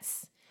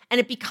defense. And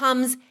it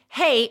becomes,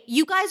 hey,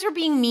 you guys are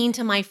being mean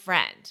to my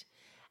friend.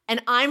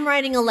 and I'm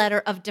writing a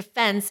letter of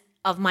defense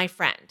of my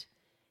friend.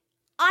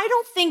 I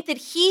don't think that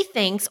he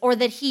thinks or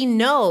that he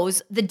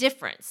knows the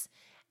difference.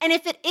 And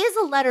if it is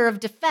a letter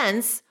of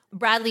defense,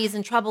 Bradley is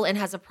in trouble and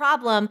has a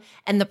problem,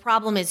 and the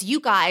problem is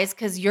you guys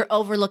because you're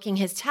overlooking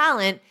his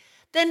talent,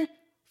 then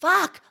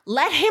fuck,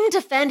 let him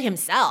defend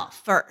himself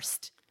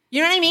first.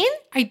 You know what I mean?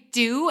 I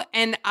do,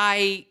 and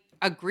I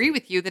agree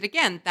with you that,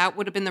 again, that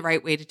would have been the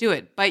right way to do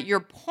it. But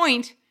your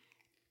point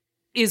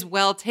is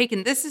well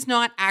taken. This is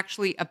not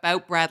actually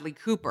about Bradley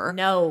Cooper.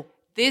 No.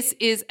 This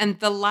is, and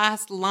the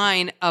last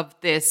line of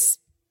this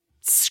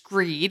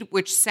screed,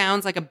 which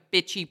sounds like a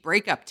bitchy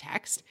breakup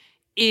text,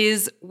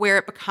 is where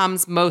it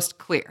becomes most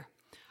clear.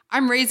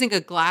 I'm raising a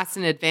glass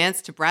in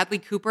advance to Bradley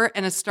Cooper,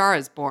 and a star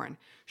is born.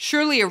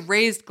 Surely a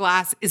raised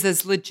glass is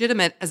as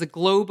legitimate as a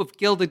globe of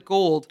gilded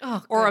gold,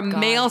 or a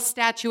male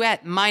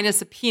statuette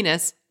minus a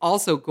penis,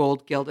 also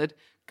gold gilded.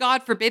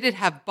 God forbid it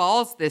have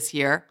balls this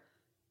year.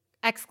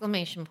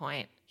 Exclamation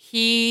point.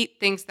 He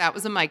thinks that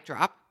was a mic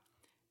drop.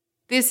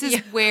 This is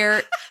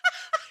where...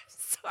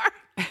 Sorry.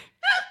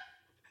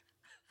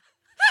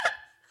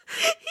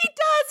 He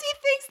does. He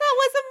thinks that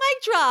was a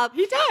mic drop.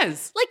 He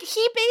does. Like,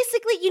 he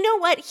basically, you know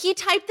what? He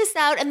typed this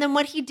out, and then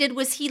what he did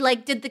was he,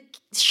 like, did the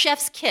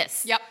chef's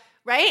kiss. Yep.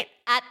 Right?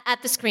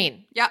 At the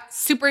screen. Yeah,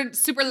 super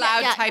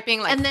loud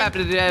typing, like... And then,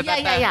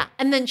 yeah.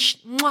 And then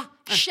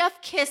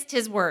chef kissed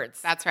his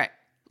words. That's right.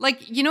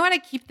 Like, you know what I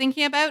keep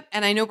thinking about?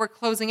 And I know we're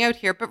closing out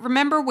here, but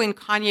remember when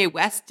Kanye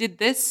West did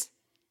this?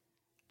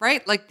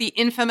 Right? Like the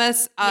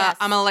infamous, yes.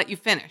 I'm going to let you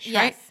finish, yes.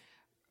 right?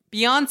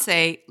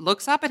 Beyonce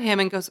looks up at him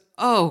and goes,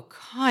 oh,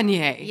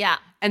 Kanye. Yeah.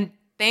 And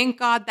thank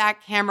God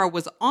that camera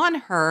was on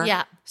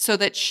her so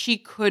that she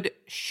could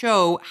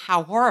show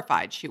how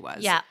horrified she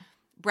was. Yeah.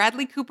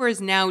 Bradley Cooper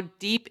is now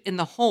deep in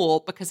the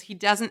hole because he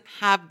doesn't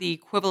have the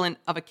equivalent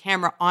of a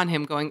camera on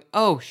him going,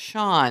 oh,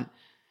 Sean.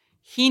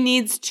 He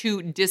needs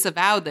to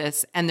disavow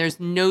this, and there's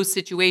no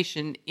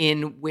situation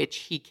in which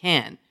he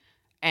can.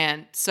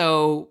 And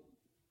so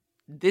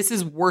this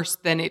is worse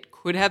than it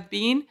could have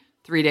been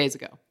 3 days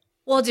ago.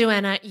 Well,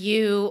 Joanna,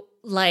 you,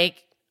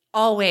 like,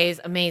 always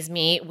amaze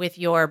me with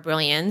your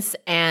brilliance.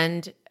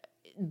 And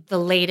the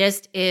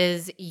latest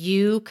is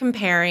you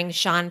comparing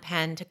Sean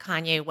Penn to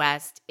Kanye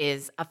West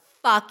is a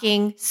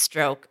fucking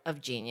stroke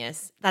of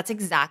genius. That's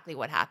exactly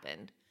what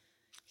happened.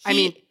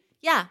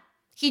 Yeah.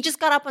 He just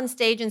got up on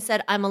stage and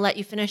said, I'm going to let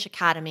you finish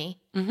Academy.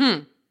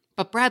 Mm-hmm.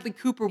 But Bradley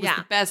Cooper was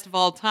the best of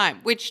all time,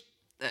 which,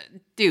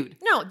 dude.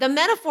 No, the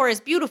metaphor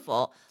is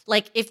beautiful.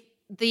 Like, if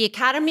the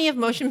Academy of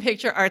Motion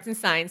Picture Arts and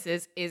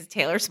Sciences is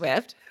Taylor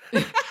Swift.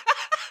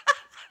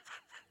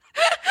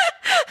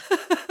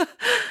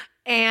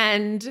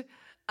 And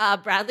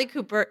Bradley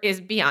Cooper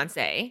is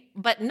Beyonce,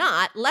 but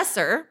not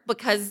lesser,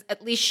 because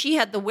at least she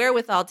had the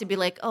wherewithal to be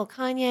like, oh,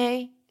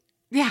 Kanye.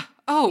 Yeah.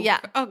 Oh, yeah.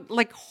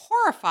 Like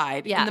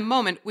horrified in the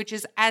moment, which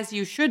is as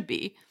you should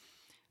be.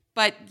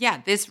 But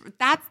yeah,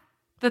 that's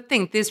the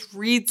thing. This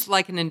reads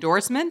like an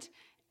endorsement.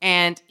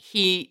 And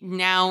he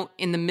now,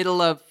 in the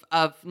middle of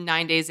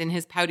 9 days in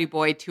his Pouty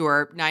Boy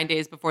tour, 9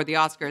 days before the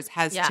Oscars,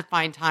 has to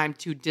find time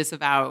to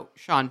disavow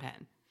Sean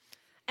Penn.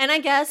 And I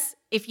guess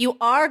if you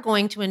are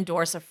going to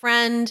endorse a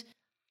friend,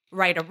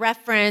 write a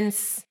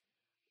reference,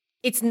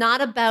 it's not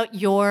about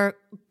your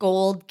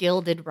gold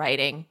gilded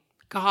writing.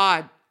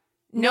 God,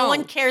 no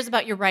one cares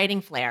about your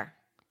writing flair.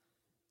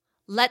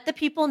 Let the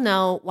people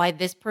know why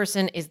this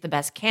person is the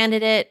best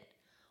candidate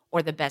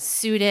or the best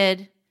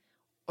suited,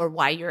 or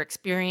why your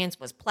experience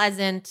was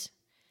pleasant.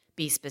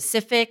 Be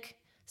specific,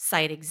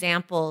 cite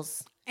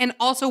examples. And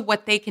also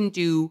what they can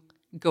do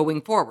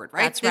going forward,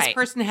 right? That's right. This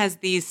person has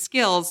these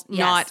skills,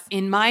 not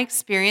in my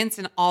experience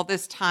in all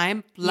this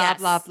time, blah,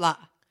 blah, blah.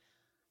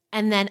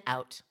 And then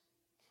out.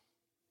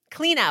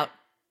 Clean out.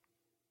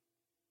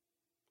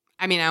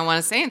 I mean, I don't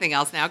want to say anything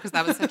else now because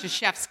that was such a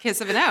chef's kiss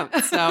of an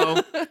out.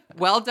 So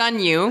well done,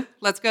 you.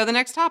 Let's go to the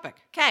next topic.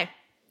 Okay.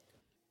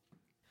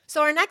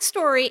 So our next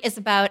story is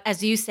about,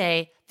 as you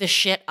say, the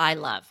shit I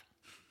love,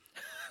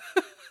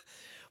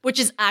 which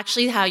is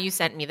actually how you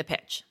sent me the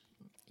pitch.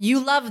 You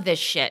love this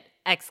shit,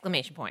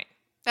 exclamation point.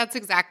 That's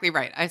exactly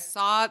right. I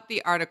saw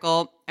the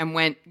article and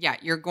went, yeah,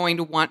 you're going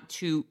to want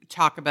to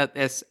talk about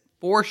this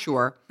for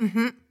sure.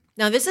 Mm-hmm.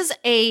 Now, this is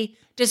a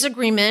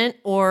disagreement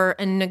or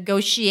a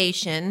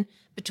negotiation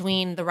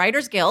between the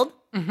Writers Guild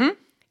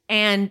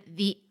and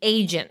the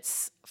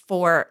agents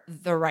for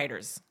the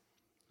writers.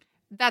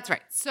 That's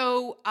right.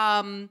 So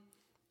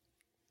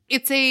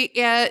it's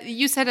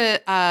you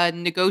said a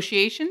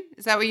negotiation.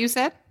 Is that what you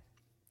said?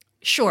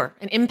 Sure.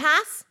 An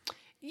impasse?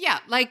 Yeah.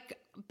 Like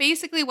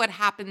basically what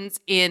happens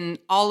in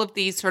all of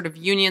these sort of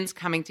unions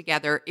coming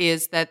together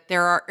is that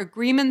there are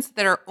agreements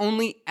that are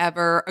only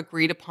ever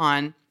agreed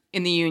upon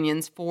in the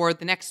unions for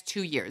the next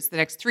 2 years, the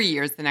next 3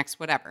 years, the next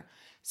whatever.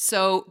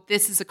 So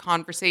this is a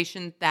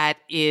conversation that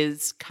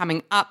is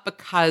coming up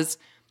because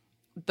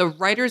the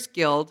Writers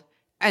Guild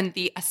and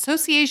the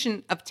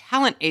Association of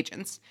Talent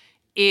Agents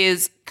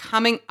is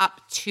coming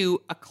up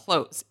to a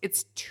close.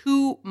 It's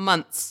 2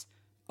 months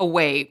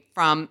away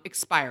from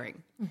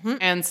expiring. Mm-hmm.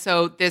 And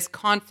so this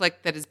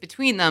conflict that is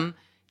between them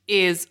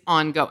is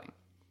ongoing.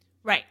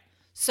 Right.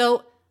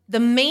 So the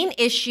main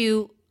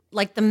issue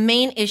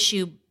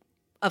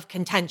of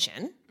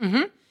contention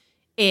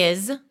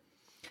is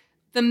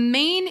The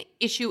main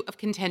issue of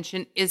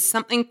contention is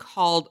something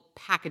called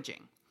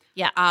packaging.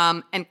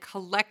 And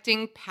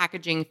collecting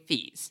packaging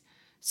fees.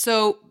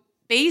 So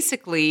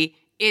basically,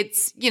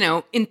 it's,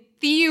 in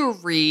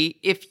theory,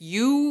 if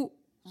you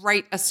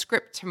write a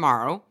script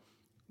tomorrow,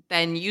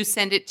 then you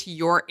send it to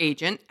your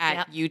agent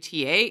at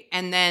UTA,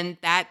 and then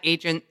that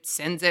agent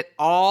sends it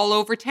all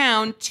over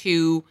town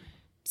to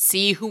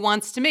see who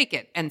wants to make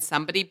it. And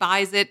somebody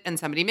buys it and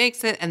somebody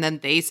makes it, and then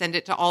they send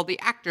it to all the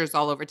actors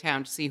all over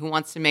town to see who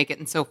wants to make it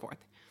and so forth.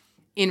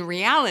 In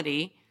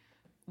reality,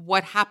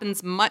 what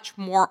happens much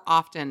more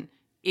often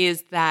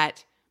is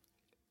that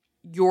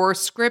your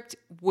script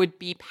would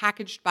be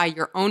packaged by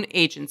your own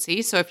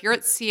agency. So if you're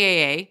at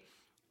CAA,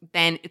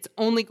 then it's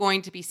only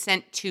going to be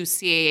sent to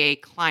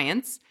CAA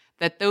clients,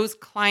 that those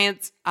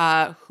clients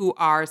who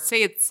are,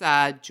 say it's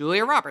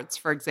Julia Roberts,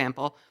 for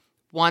example,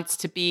 wants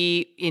to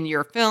be in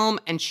your film,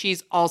 and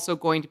she's also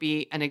going to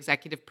be an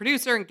executive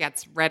producer and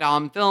gets Red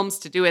Alum Films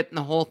to do it and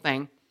the whole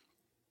thing.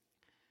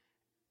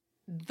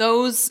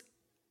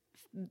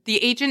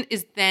 The agent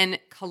is then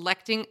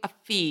collecting a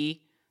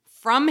fee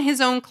from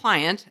his own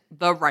client,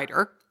 the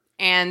writer,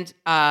 and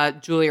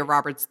Julia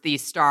Roberts, the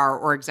star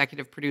or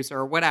executive producer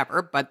or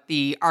whatever. But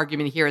the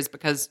argument here is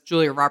because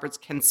Julia Roberts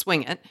can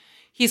swing it.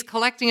 He's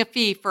collecting a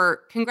fee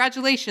for,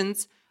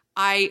 congratulations,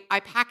 I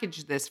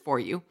packaged this for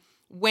you.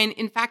 When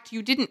in fact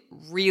you didn't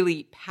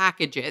really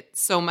package it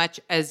so much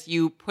as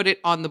you put it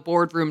on the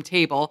boardroom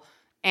table.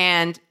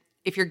 And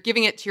if you're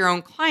giving it to your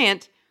own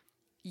client,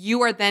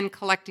 you are then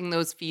collecting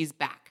those fees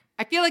back.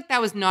 I feel like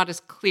that was not as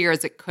clear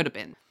as it could have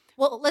been.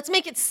 Well, let's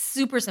make it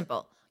super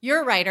simple.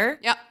 You're a writer.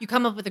 Yep. You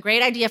come up with a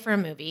great idea for a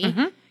movie.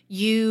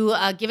 You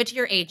give it to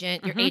your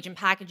agent. Your agent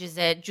packages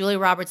it. Julia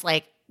Roberts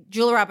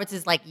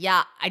is like,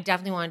 yeah, I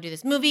definitely want to do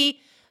this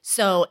movie.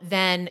 So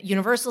then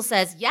Universal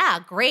says, yeah,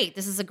 great.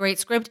 This is a great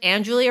script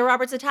and Julia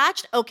Roberts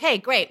attached. Okay,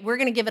 great. We're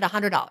going to give it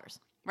 $100.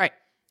 Right.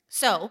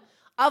 So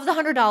of the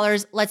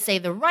 $100, let's say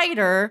the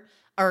writer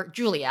or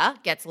Julia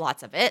gets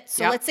lots of it.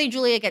 So let's say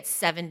Julia gets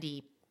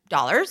 $70.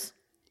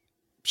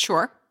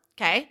 Sure.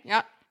 Okay.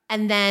 Yeah.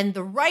 And then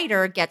the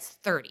writer gets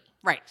 $30.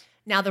 Right.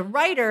 Now the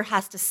writer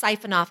has to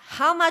siphon off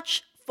how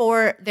much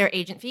for their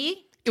agent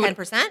fee?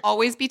 10%?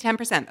 Always be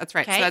 10%. That's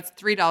right. Okay. So that's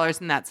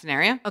 $3 in that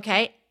scenario.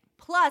 Okay.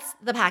 Plus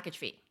the package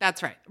fee.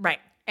 That's right. Right.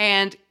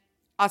 And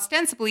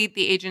ostensibly,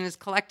 the agent is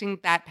collecting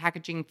that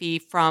packaging fee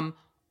from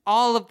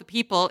all of the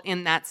people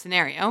in that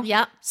scenario.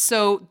 Yep.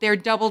 So they're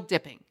double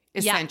dipping,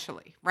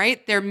 essentially,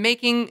 right? They're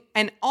making,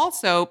 and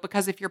also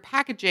because if you're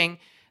packaging,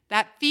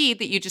 that fee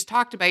that you just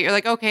talked about, you're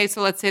like, okay,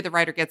 so let's say the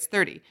writer gets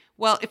 30.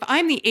 Well, if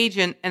I'm the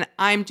agent and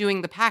I'm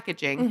doing the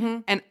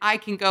packaging and I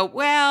can go,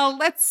 well,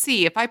 let's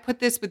see, if I put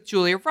this with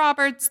Julia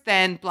Roberts,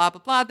 then blah,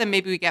 blah, blah, then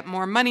maybe we get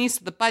more money.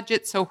 So the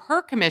budget, so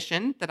her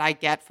commission that I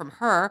get from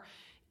her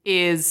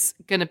is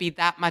going to be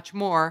that much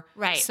more.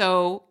 Right.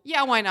 So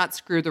yeah, why not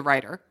screw the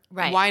writer?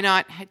 Right. Why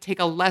not take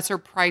a lesser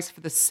price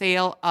for the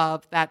sale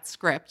of that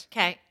script?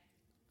 Okay.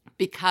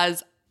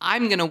 Because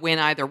I'm going to win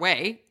either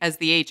way as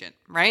the agent,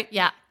 right?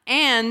 Yeah.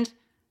 And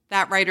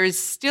that writer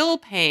is still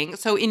paying.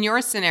 So in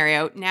your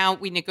scenario, now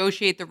we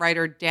negotiate the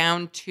writer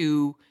down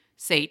to,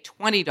 say,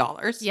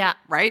 $20. Yeah.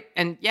 Right?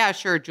 And yeah,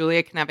 sure,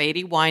 Julia can have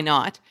 80. Why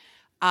not?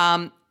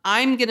 I'm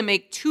going to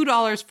make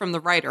 $2 from the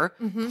writer,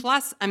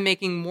 plus I'm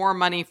making more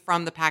money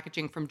from the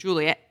packaging from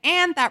Julia.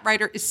 And that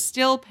writer is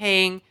still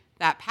paying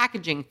that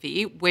packaging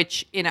fee,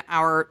 which in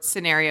our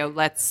scenario,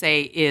 let's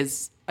say,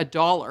 is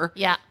 $1.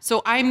 Yeah.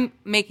 So I'm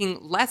making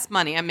less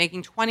money. I'm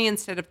making 20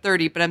 instead of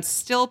 30, but I'm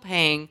still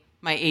paying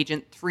my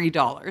agent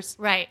 $3.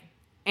 Right.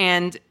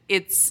 And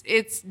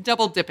it's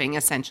double dipping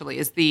essentially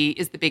is the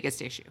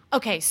biggest issue.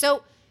 Okay,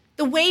 so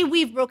the way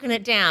we've broken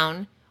it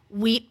down,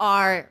 we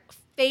are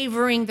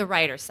favoring the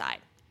writer side.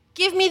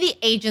 Give me the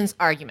agent's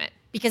argument,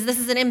 because this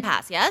is an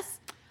impasse, yes?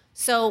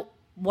 So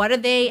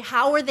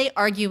how are they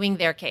arguing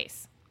their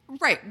case?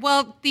 Right.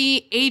 Well,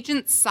 the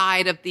agent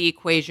side of the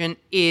equation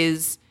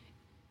is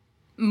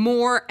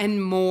more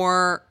and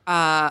more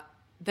that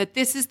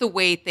this is the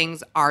way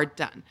things are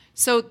done.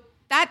 So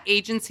that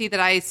agency that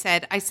I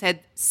said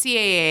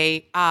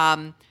CAA,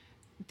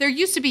 there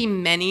used to be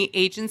many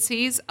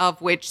agencies,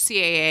 of which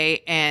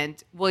CAA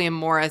and William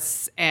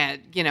Morris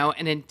and,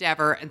 and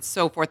Endeavor and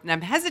so forth. And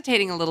I'm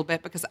hesitating a little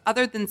bit because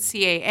other than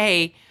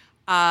CAA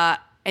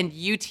and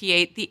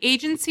UTA, the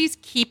agencies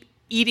keep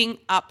eating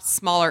up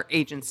smaller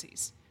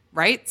agencies,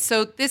 right?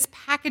 So this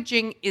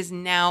packaging is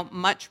now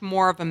much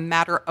more of a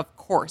matter of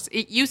course.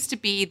 It used to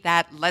be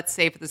that, let's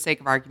say for the sake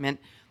of argument,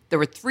 there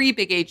were 3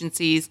 big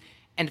agencies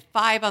and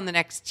 5 on the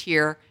next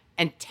tier,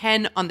 and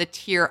 10 on the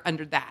tier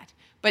under that.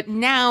 But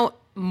now,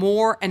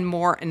 more and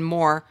more and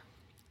more,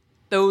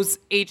 those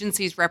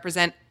agencies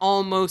represent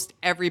almost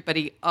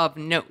everybody of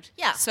note.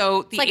 Yeah.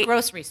 So it's like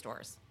grocery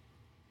stores.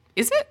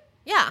 Is it?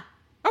 Yeah.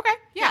 Okay.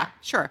 Yeah,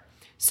 sure.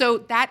 So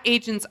that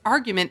agent's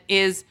argument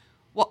is,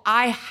 well,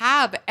 I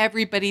have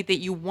everybody that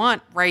you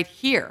want right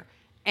here.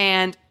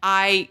 and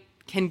I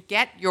can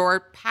get your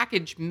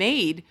package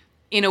made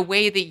in a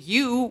way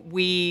that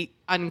we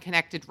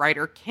unconnected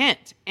writer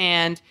can't.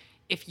 And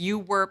if you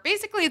were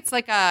basically, it's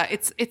like a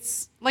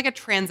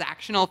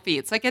transactional fee.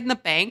 It's like in the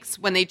banks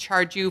when they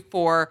charge you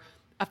for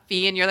a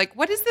fee and you're like,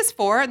 what is this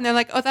for? And they're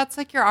like, oh, that's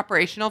like your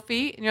operational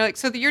fee. And you're like,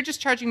 so you're just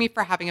charging me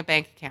for having a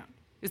bank account.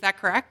 Is that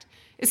correct?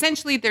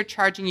 Essentially, they're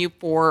charging you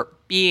for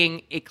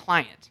being a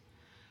client.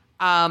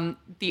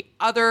 The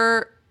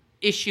other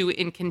issue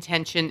in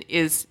contention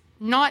is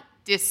not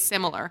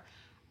dissimilar.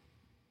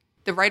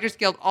 The Writers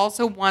Guild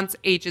also wants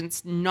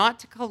agents not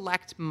to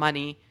collect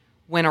money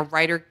when a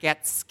writer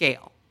gets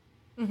scale.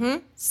 Mm-hmm.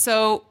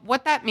 So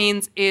what that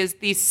means is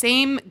these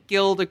same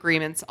guild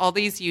agreements, all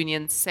these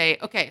unions say,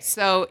 okay,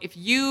 so if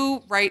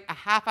you write a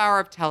half hour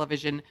of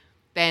television,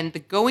 then the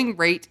going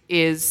rate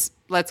is,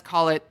 let's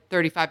call it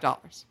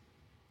 $35.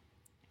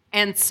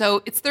 And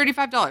so it's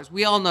 $35.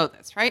 We all know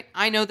this, right?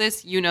 I know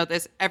this, you know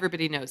this,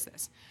 everybody knows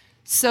this.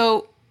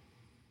 So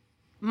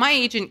my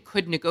agent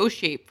could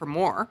negotiate for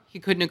more. He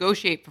could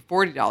negotiate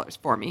for $40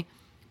 for me.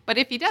 But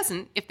if he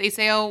doesn't, if they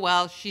say, oh,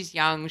 well, she's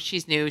young,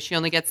 she's new, she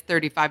only gets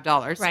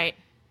 $35. Right.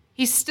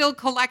 He's still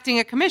collecting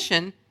a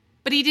commission,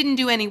 but he didn't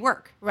do any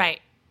work.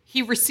 Right.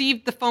 He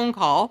received the phone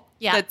call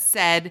that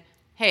said,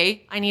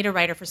 hey, I need a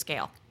writer for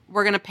scale.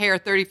 We're going to pay her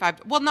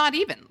 $35. Well, not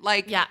even.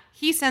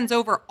 He sends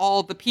over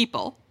all the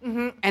people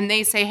and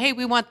they say, hey,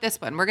 we want this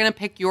one. We're going to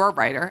pick your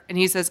writer. And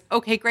he says,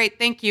 okay, great.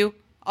 Thank you.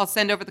 I'll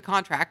send over the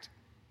contract.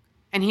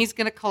 And he's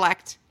going to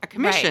collect a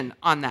commission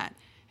on that.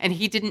 And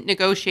he didn't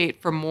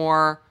negotiate for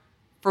more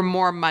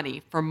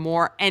money, for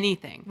more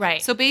anything. Right.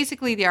 So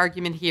basically the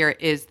argument here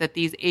is that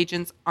these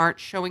agents aren't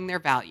showing their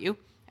value.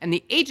 And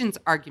the agent's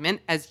argument,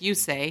 as you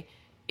say,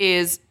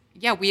 is,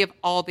 yeah, we have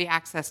all the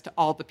access to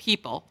all the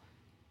people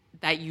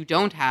that you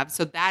don't have.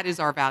 So that is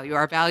our value.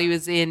 Our value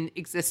is in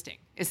existing,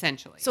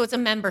 essentially. So it's a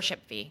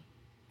membership fee.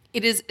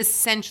 It is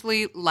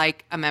essentially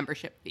like a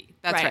membership fee.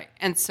 That's right.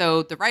 And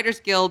so the Writers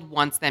Guild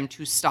wants them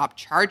to stop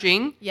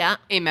charging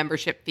a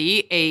membership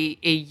fee,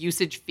 a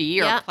usage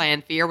fee or a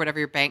plan fee or whatever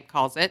your bank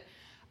calls it.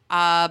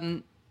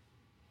 And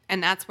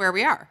that's where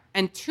we are.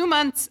 And 2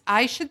 months,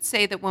 I should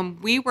say that when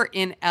we were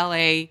in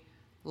LA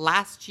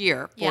last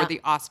year for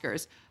the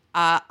Oscars,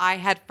 I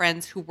had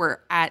friends who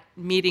were at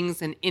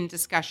meetings and in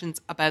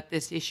discussions about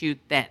this issue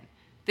then.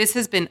 This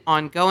has been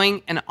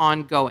ongoing and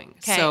ongoing.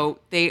 Okay. So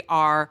they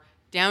are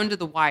down to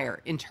the wire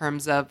in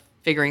terms of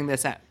figuring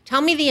this out. Tell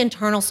me the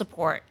internal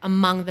support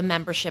among the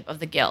membership of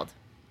the Guild.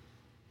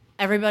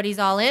 Everybody's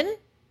all in?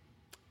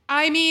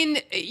 I mean,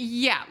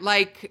 yeah,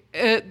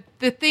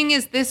 the thing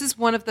is, this is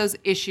one of those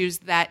issues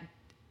that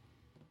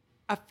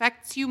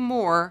affects you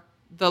more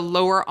the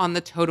lower on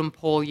the totem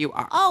pole you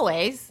are.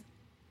 Always.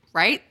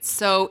 Right?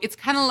 So it's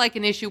kind of like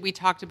an issue we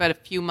talked about a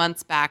few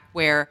months back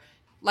where,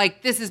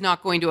 this is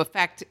not going to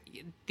affect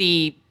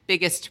the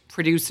biggest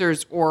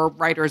producers or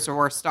writers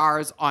or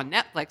stars on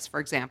Netflix, for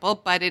example,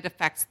 but it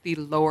affects the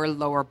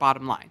lower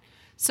bottom line.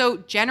 So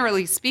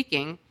generally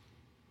speaking,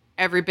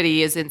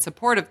 everybody is in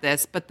support of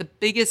this, but the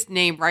biggest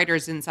name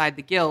writers inside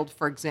the Guild,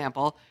 for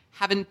example,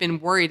 haven't been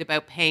worried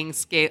about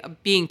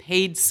being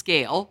paid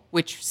scale,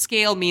 which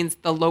scale means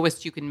the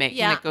lowest you can make,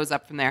 and it goes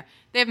up from there.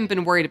 They haven't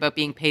been worried about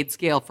being paid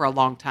scale for a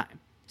long time.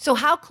 So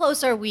how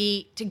close are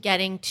we to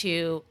getting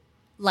to,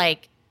 a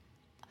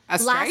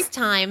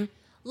strike?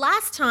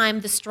 Last time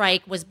the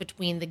strike was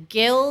between the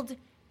Guild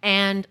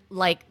and,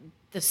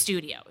 the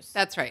studios.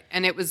 That's right.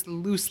 And it was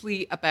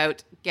loosely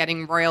about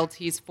getting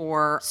royalties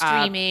for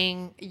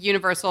streaming,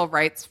 universal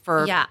rights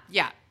for,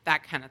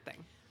 that kind of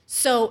thing.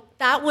 So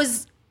that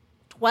was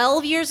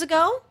 12 years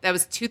ago? That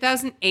was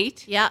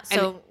 2008. Yeah,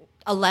 so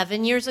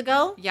 11 years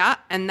ago? Yeah,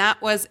 and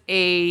that was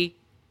a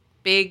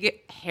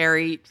big,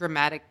 hairy,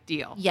 dramatic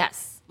deal.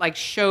 Yes.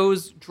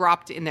 Shows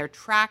dropped in their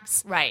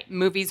tracks. Right.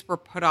 Movies were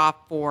put off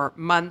for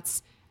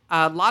months.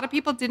 A lot of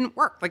people didn't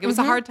work. It was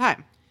a hard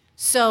time.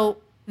 So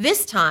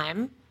this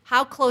time,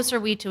 how close are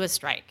we to a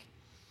strike?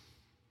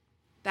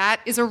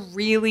 That is a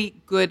really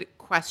good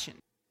question.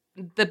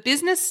 The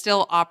business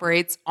still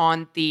operates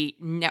on the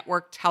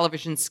network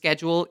television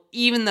schedule,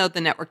 even though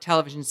the network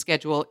television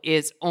schedule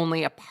is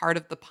only a part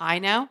of the pie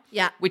now.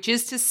 Yeah. Which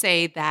is to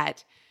say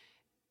that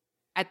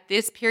at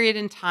this period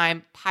in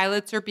time,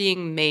 pilots are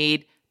being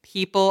made.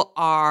 People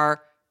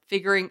are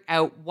figuring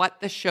out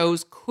what the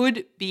shows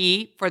could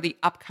be for the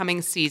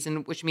upcoming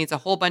season, which means a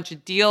whole bunch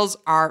of deals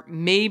are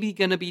maybe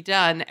going to be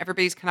done.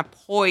 Everybody's kind of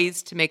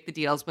poised to make the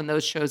deals when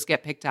those shows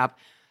get picked up,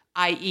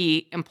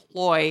 i.e.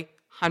 employ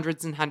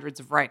hundreds and hundreds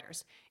of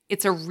writers.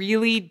 It's a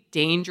really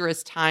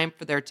dangerous time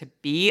for there to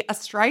be a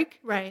strike.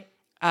 Right.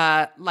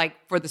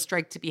 For the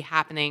strike to be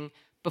happening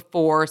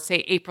before, say,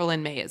 April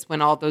and May is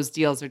when all those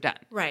deals are done.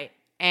 Right.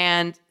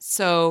 And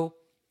so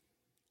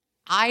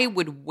I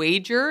would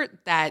wager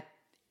that,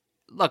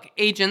 look,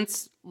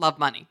 agents love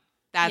money.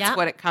 That's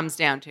what it comes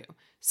down to.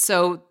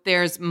 So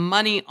there's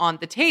money on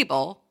the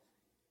table.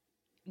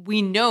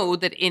 We know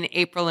that in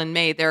April and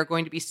May, there are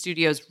going to be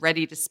studios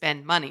ready to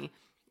spend money.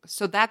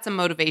 So that's a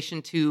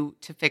motivation to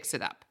fix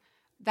it up.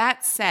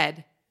 That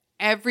said,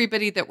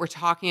 everybody that we're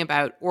talking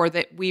about or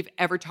that we've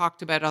ever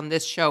talked about on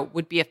this show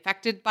would be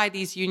affected by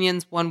these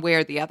unions one way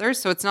or the other.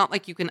 So it's not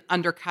like you can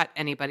undercut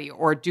anybody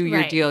or do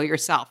your deal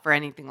yourself or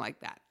anything like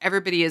that.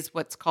 Everybody is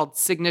what's called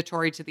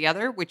signatory to the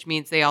other, which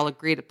means they all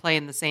agree to play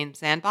in the same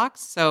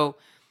sandbox. So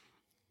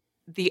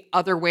the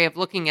other way of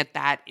looking at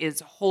that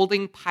is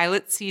holding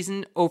pilot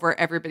season over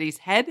everybody's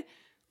head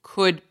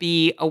could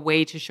be a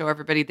way to show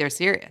everybody they're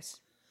serious.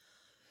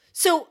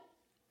 So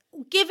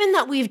given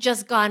that we've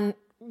just gone,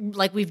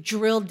 like we've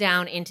drilled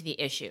down into the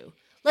issue,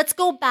 let's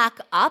go back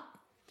up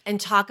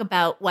and talk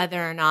about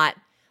whether or not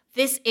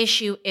this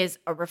issue is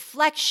a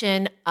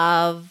reflection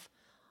of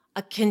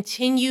a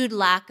continued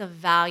lack of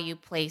value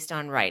placed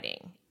on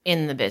writing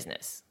in the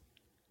business.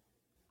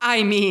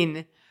 I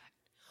mean,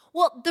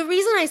 well, the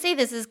reason I say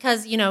this is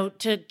because,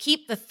 to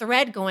keep the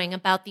thread going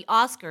about the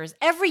Oscars,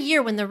 every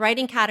year when the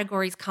writing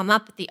categories come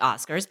up at the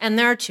Oscars, and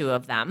there are two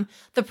of them,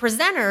 the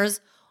presenters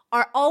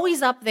are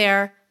always up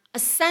there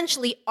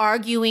essentially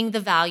arguing the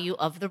value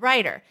of the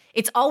writer.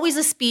 It's always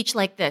a speech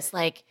like this,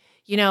 and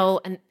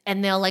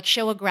they'll like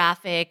show a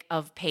graphic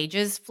of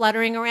pages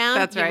fluttering around.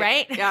 That's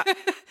right. Yeah.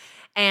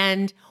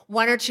 And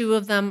one or two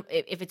of them,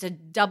 if it's a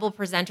double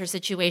presenter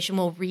situation,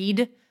 will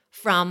read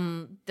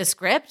from the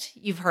script.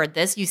 You've heard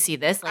this, you see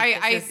this.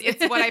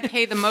 It's what I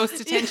pay the most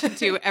attention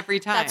to every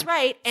time. That's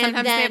right. And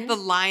sometimes then, they have the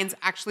lines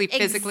actually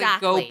physically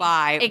go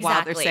by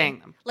while they're saying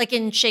them. Like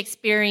in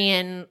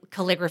Shakespearean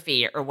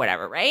calligraphy or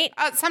whatever, right?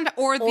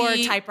 Or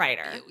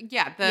typewriter.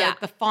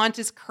 The font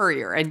is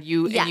Courier and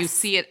you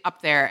see it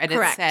up there and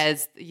Correct. It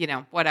says,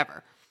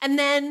 whatever. And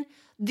then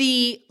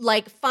the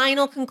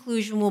final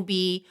conclusion will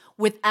be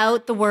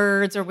without the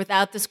words or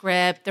without the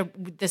script,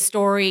 the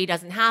story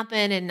doesn't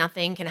happen and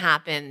nothing can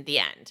happen. The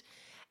end.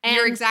 And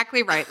you're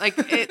exactly right.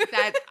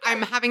 That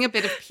I'm having a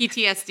bit of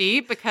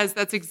PTSD because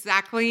that's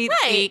exactly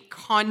the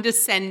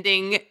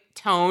condescending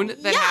tone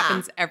that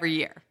happens every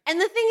year.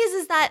 And the thing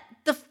is that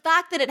the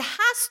fact that it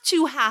has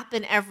to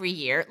happen every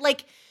year,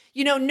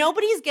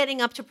 nobody's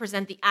getting up to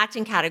present the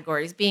acting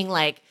categories being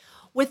like,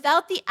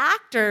 without the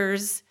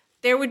actors,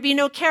 there would be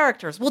no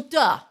characters. Well,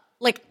 duh.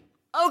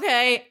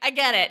 Okay, I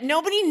get it.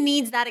 Nobody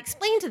needs that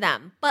explained to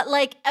them. But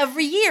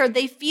every year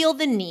they feel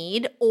the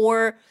need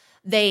or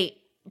they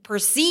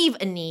perceive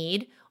a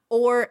need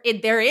or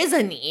there is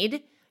a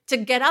need to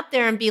get up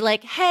there and be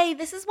like, hey,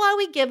 this is why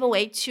we give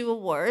away 2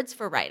 awards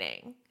for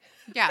writing.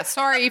 Yeah,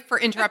 sorry for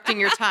interrupting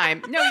your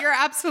time. No, you're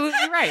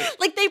absolutely right.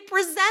 They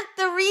present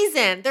the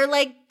reason.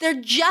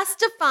 They're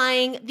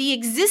justifying the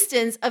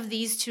existence of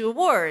these 2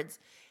 awards.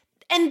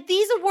 And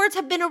these awards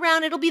have been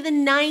around. It'll be the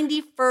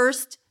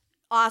 91st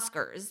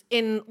Oscars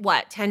in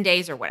 10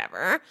 days or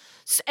whatever.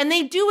 And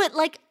they do it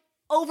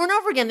over and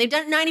over again. They've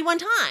done it 91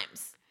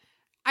 times.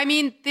 I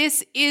mean,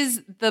 this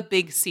is the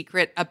big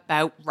secret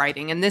about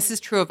writing. And this is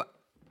true of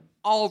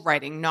all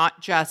writing,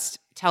 not just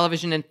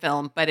television and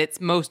film, but it's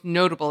most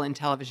notable in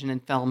television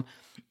and film.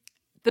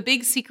 The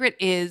big secret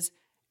is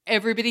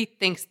everybody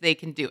thinks they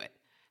can do it.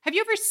 Have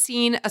you ever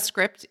seen a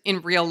script in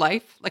real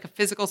life, like a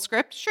physical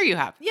script? Sure you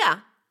have.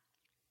 Yeah.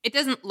 It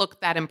doesn't look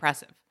that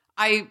impressive.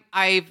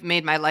 I've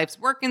made my life's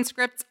work in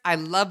scripts. I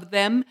love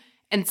them.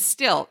 And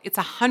still, it's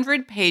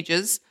 100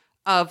 pages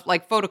of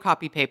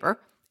photocopy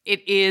paper.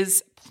 It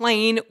is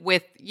plain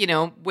with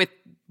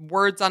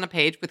words on a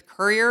page with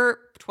Courier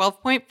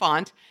 12-point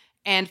font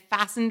and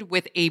fastened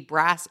with a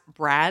brass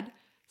brad,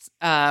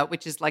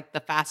 which is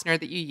the fastener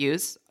that you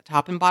use,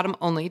 top and bottom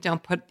only.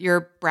 Don't put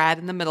your brad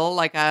in the middle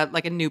like a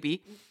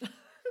newbie.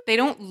 They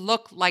don't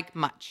look like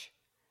much.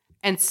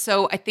 And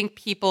so I think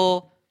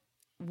people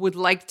would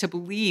like to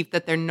believe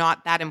that they're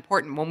not that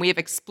important. When we have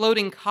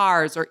exploding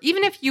cars, or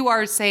even if you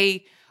are,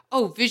 say,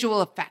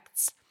 visual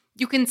effects,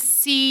 you can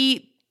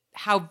see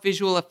how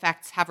visual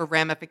effects have a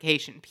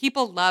ramification.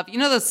 People love,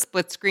 those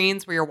split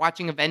screens where you're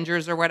watching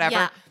Avengers or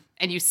whatever,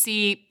 and you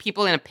see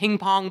people in a ping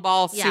pong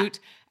ball suit,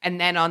 and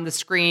then on the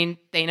screen,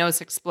 Thanos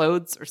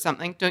explodes or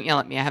something. Don't yell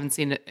at me. I haven't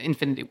seen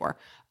Infinity War.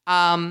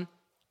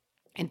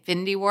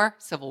 Infinity War?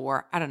 Civil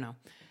War? I don't know.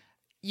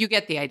 You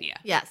get the idea.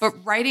 Yes.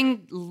 But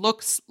writing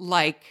looks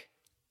like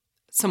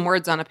some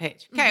words on a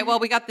page. Okay, well,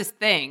 we got this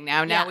thing.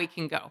 Now we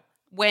can go.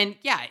 When,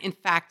 in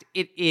fact,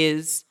 it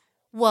is...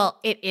 Well,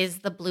 it is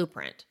the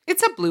blueprint.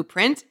 It's a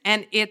blueprint,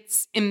 and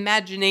it's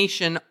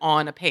imagination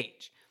on a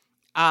page.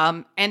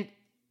 And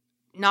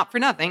not for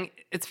nothing,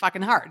 it's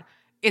fucking hard.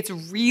 It's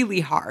really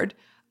hard.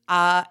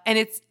 And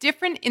it's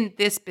different in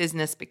this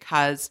business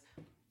because,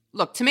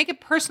 look, to make it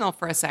personal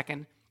for a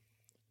second,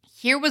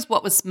 here was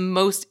what was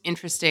most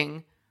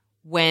interesting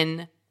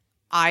when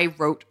I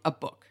wrote a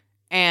book.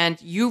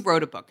 And you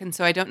wrote a book, and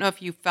so I don't know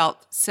if you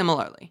felt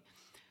similarly.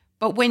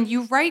 But when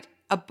you write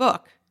a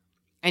book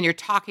and you're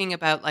talking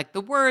about the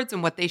words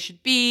and what they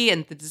should be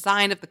and the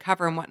design of the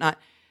cover and whatnot,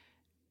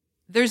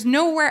 there's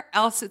nowhere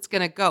else it's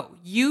going to go.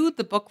 You,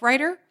 the book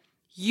writer,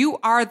 you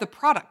are the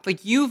product.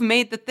 You've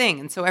made the thing.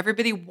 And so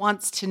everybody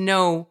wants to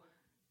know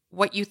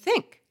what you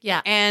think.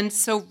 Yeah. And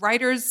so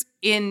writers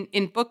in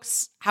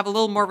books have a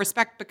little more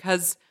respect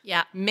because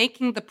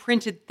making the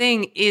printed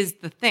thing is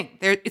the thing.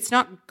 It's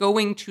not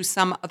going to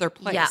some other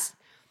place.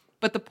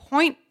 But the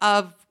point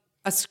of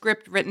a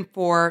script written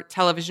for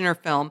television or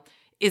film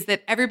is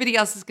that everybody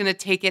else is going to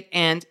take it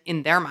and,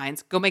 in their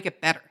minds, go make it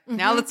better.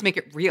 Now let's make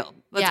it real.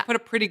 Let's put a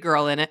pretty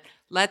girl in it.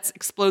 Let's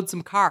explode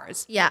some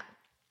cars. Yeah.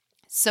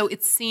 So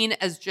it's seen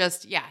as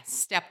just,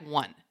 step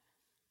one.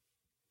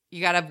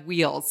 You got to have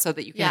wheels so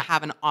that you can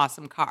have an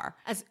awesome car.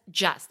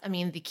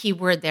 The key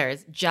word there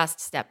is just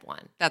step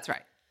one. That's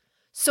right.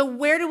 So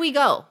where do we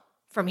go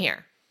from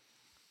here?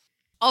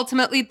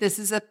 Ultimately, this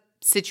is a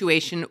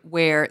situation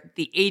where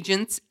the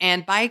agents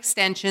and by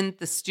extension,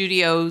 the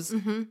studios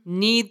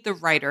need the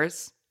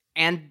writers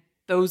and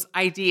those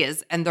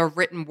ideas and the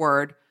written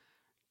word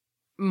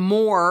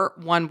more,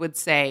 one would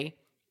say,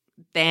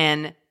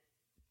 than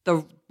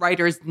the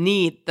writers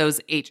need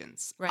those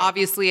agents. Right.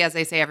 Obviously, as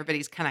I say,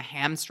 everybody's kind of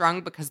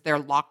hamstrung because they're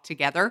locked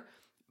together,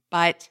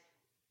 but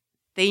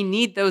they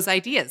need those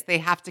ideas. They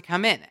have to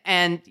come in.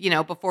 And,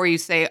 before you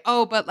say,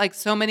 oh, but like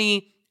so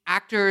many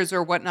actors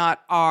or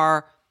whatnot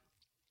are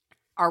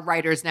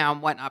writers now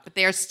and whatnot, but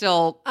they're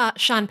still...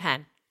 Sean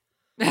Penn.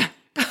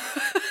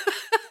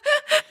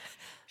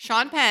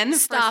 Sean Penn,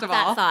 Stop first of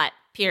all. that thought,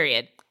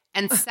 period.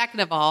 And second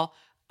of all,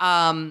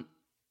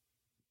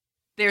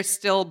 they're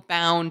still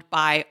bound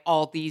by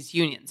all these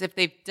unions if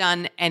they've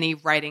done any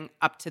writing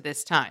up to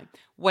this time.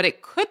 What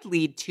it could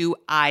lead to,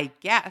 I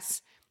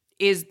guess,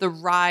 is the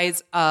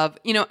rise of,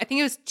 I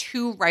think it was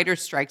 2 writer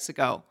strikes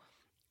ago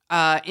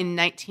in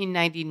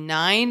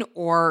 1999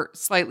 or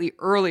slightly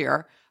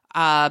earlier.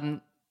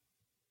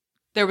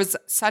 There was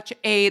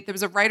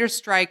a writer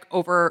strike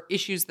over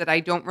issues that I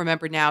don't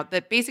remember now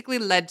that basically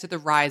led to the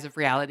rise of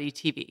reality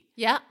TV.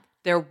 Yeah.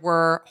 There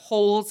were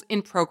holes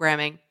in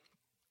programming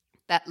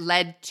that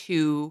led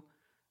to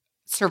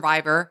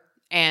Survivor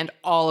and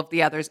all of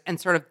the others and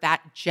sort of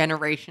that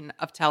generation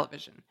of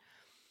television.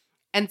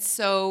 And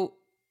so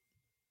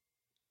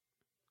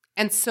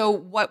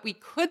what we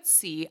could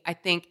see, I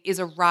think, is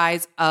a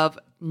rise of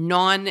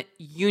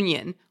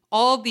non-union.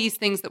 All these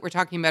things that we're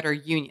talking about are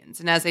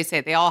unions. And as I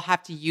say, they all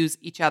have to use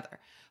each other.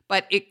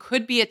 But it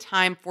could be a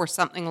time for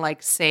something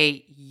like,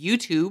 say,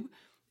 YouTube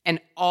and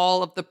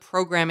all of the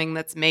programming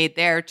that's made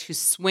there to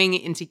swing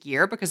into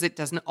gear because it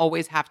doesn't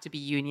always have to be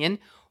union,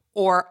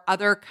 or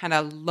other kind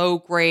of low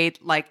grade.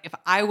 Like if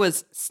I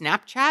was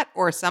Snapchat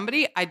or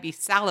somebody, I'd be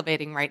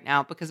salivating right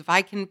now because if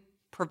I can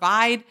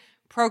provide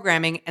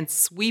programming and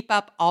sweep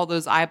up all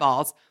those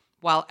eyeballs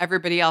while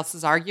everybody else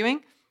is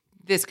arguing,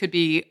 this could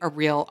be a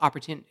real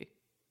opportunity.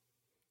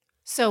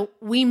 So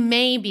we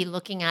may be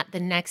looking at the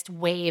next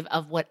wave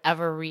of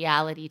whatever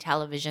reality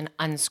television,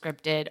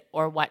 unscripted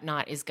or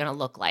whatnot, is going to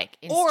look like.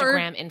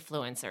 Instagram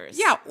influencers.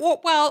 Yeah,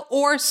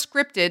 or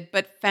scripted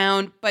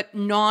but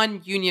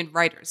non-union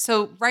writers.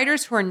 So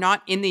writers who are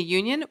not in the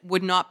union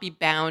would not be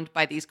bound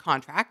by these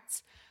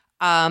contracts.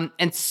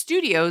 And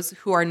studios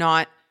who are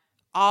not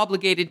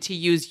obligated to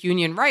use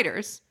union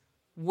writers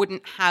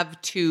wouldn't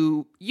have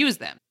to use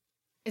them.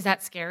 Is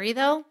that scary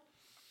though?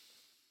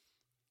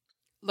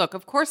 Look,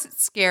 of course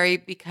it's scary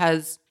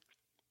because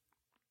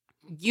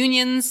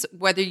unions,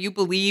 whether you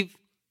believe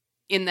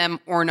in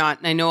them or not,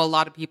 and I know a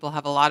lot of people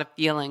have a lot of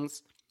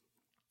feelings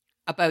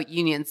about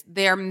unions,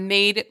 they're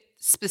made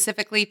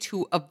specifically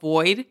to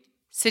avoid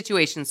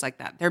situations like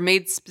that. They're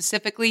made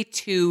specifically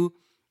to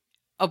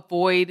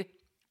avoid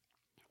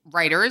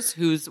writers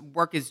whose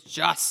work is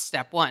just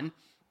step one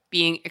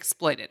being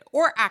exploited,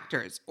 or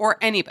actors, or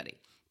anybody.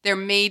 They're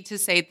made to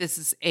say this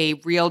is a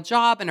real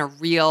job and a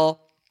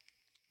real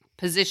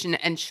position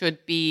and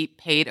should be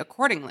paid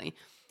accordingly.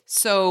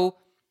 So,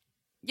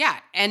 yeah,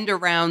 end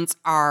arounds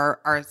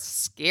are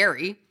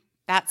scary.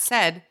 That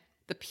said,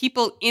 the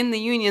people in the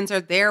unions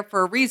are there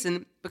for a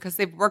reason because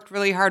they've worked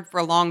really hard for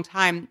a long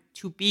time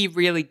to be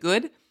really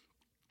good.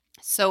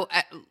 So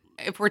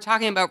if we're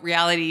talking about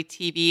reality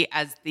TV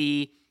as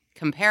the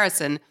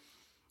comparison,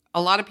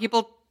 a lot of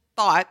people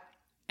thought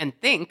and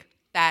think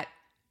that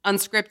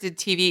unscripted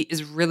TV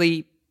is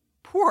really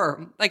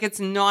poor. Like it's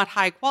not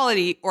high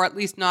quality, or at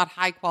least not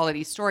high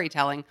quality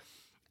storytelling.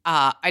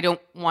 I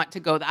don't want to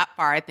go that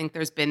far. I think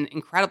there's been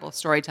incredible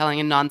storytelling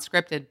in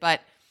non-scripted,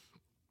 but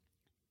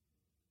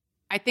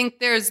I think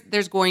there's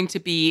going to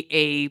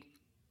be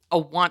a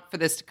want for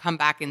this to come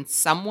back in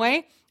some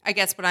way. I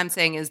guess what I'm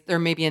saying is there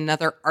may be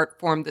another art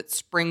form that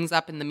springs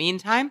up in the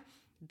meantime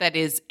that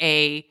is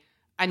a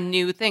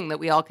new thing that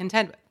we all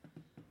contend with.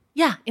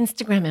 Yeah,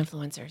 Instagram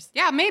influencers.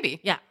 Yeah, maybe.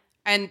 Yeah.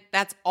 And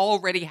that's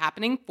already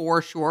happening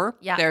for sure.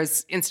 Yeah.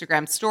 There's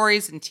Instagram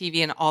stories and TV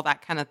and all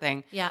that kind of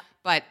thing. Yeah.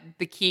 But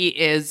the key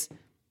is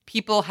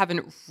people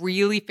haven't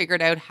really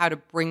figured out how to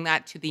bring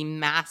that to the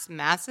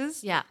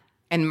masses Yeah.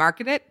 and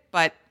market it.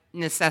 But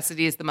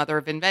necessity is the mother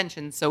of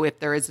invention. So if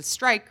there is a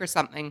strike or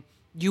something,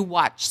 you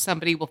watch.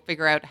 Somebody will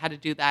figure out how to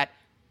do that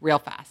real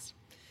fast.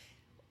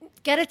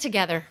 Get it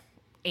together,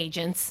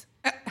 agents.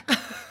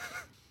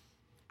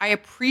 I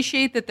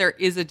appreciate that there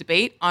is a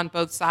debate on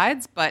both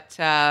sides, but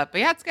yeah,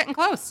 it's getting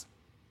close.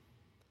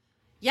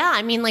 Yeah,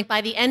 I mean, like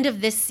by the end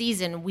of this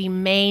season, we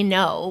may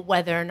know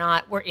whether or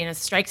not we're in a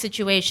strike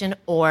situation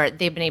or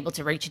they've been able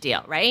to reach a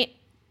deal, right?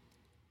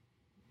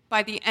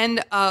 By the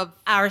end of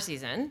Our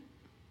season.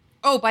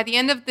 Oh, by the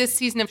end of this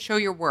season of Show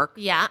Your Work,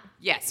 Yeah.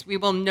 yes, we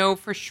will know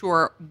for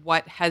sure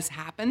what has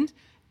happened.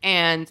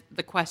 And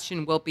the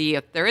question will be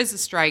if there is a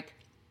strike,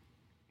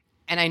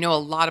 and I know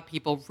a lot of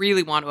people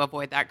really want to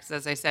avoid that because,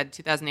 as I said,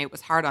 2008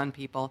 was hard on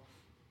people.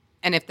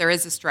 And if there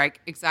is a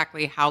strike,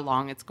 exactly how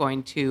long it's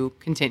going to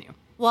continue.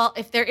 Well,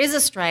 if there is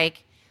a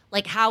strike,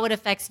 like how it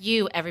affects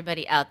you,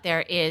 everybody out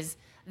there, is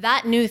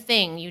that new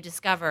thing you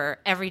discover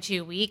every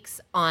 2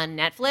 weeks on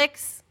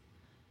Netflix,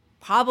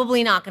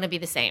 probably not going to be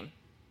the same.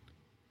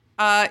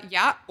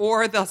 Yeah,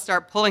 or they'll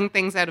start pulling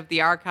things out of the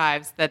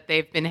archives that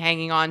they've been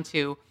hanging on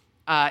to.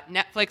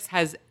 Netflix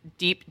has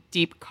deep,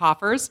 deep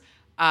coffers.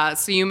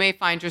 So you may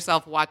find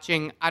yourself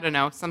watching, I don't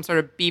know, some sort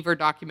of beaver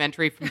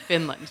documentary from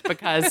Finland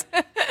because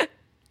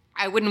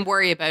I wouldn't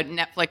worry about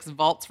Netflix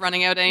vaults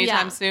running out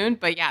anytime soon.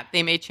 But yeah,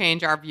 they may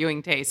change our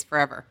viewing taste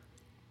forever.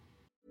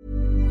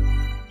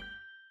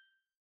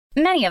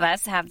 Many of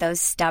us have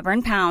those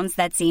stubborn pounds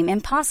that seem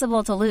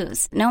impossible to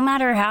lose, no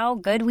matter how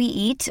good we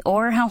eat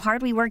or how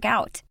hard we work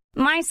out.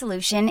 My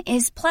solution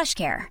is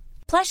PlushCare.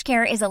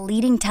 PlushCare is a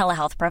leading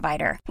telehealth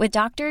provider with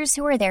doctors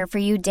who are there for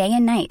you day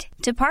and night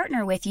to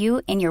partner with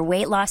you in your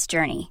weight loss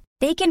journey.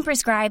 They can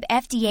prescribe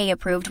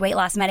FDA-approved weight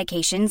loss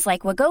medications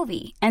like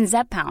Wegovy and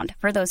Zepbound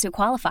for those who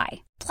qualify.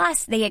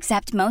 Plus, they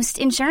accept most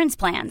insurance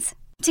plans.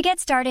 To get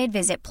started,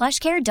 visit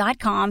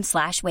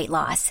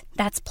plushcare.com/weightloss.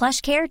 That's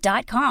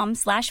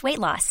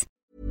plushcare.com/weightloss.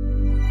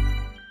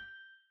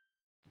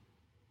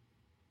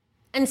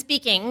 And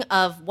speaking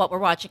of what we're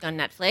watching on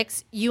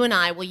Netflix, you and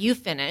I, well, you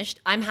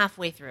finished. I'm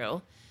halfway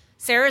through.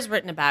 Sarah's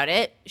written about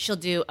it. She'll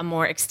do a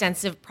more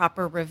extensive,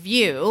 proper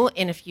review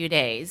in a few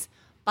days.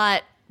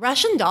 But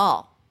Russian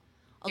Doll.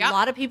 A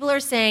lot of people are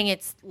saying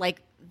it's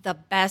like the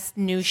best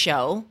new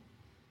show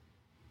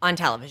on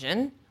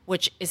television,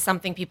 which is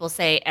something people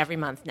say every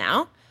month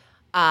now.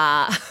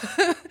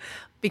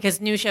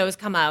 Because new shows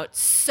come out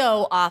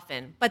so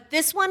often. But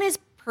this one is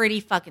pretty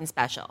fucking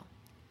special.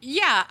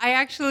 Yeah,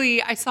 I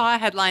saw a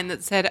headline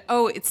that said,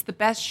 oh, it's the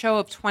best show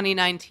of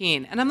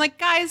 2019. And I'm like,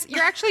 guys,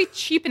 you're actually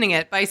cheapening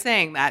it by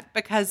saying that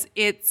because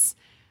it's,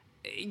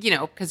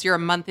 because you're a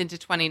month into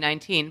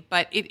 2019,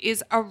 but it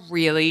is a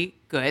really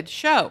good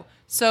show.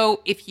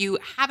 So if you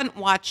haven't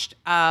watched,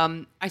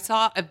 I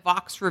saw a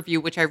Vox review,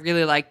 which I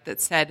really liked,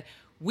 that said,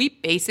 we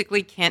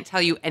basically can't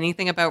tell you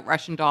anything about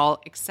Russian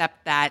Doll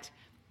except that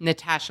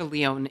Natasha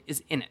Lyonne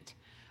is in it.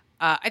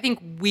 I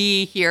think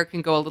we here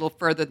can go a little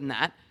further than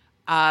that.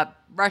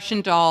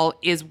 Russian Doll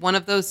is one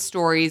of those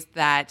stories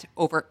that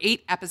over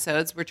 8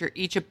 episodes, which are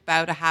each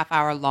about a half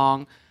hour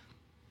long,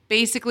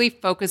 basically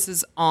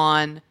focuses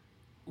on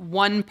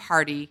one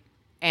party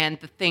and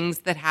the things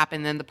that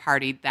happen in the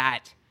party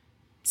that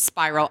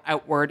spiral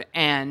outward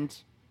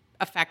and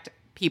affect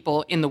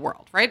people in the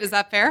world, right? Is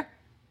that fair?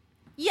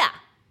 Yeah.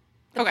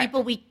 The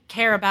people we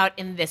care about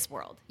in this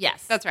world.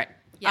 Yes. That's right.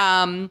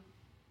 Yeah.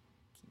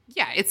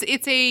 It's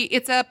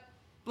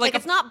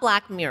it's not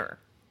Black Mirror.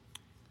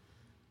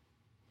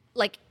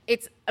 What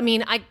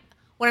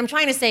I'm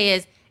trying to say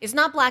is it's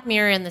not Black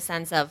Mirror in the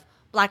sense of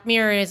Black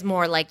Mirror is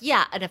more like,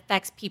 it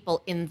affects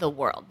people in the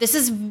world. This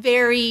is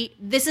very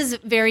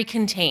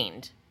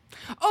contained.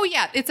 Oh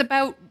yeah, it's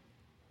about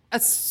a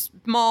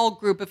small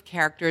group of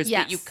characters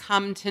that you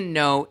come to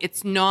know.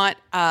 It's not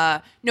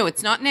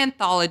it's not an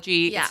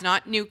anthology. Yeah. It's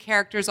not new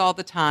characters all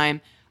the time.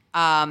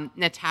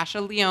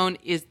 Natasha Lyonne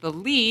is the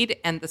lead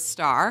and the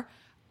star.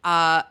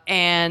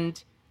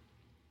 And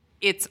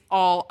it's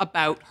all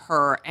about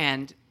her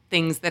and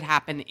things that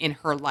happen in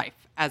her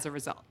life as a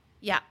result.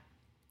 Yeah.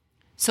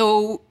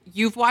 So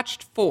you've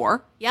watched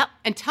 4. Yep.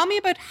 And tell me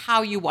about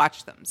how you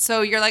watched them.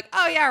 So you're like,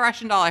 oh yeah,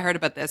 Russian Doll, I heard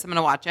about this. I'm going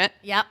to watch it.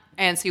 Yep.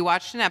 And so you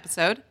watched an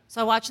episode.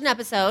 So I watched an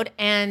episode,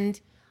 and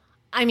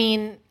I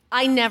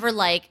never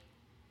like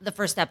the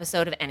first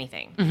episode of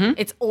anything.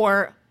 Mm-hmm.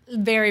 Or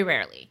very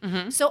rarely.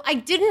 Mm-hmm. So I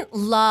didn't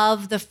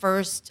love the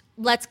first,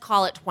 let's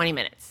call it 20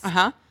 minutes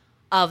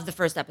of the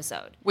first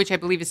episode. Which I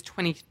believe is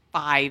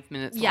 25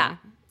 minutes long. Yeah.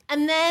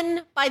 And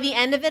then by the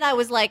end of it, I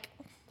was like,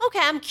 okay,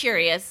 I'm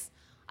curious.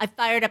 I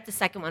fired up the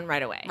second one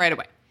right away. Right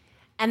away.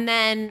 And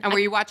then... And were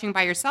you watching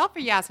by yourself or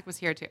Jacek was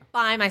here too?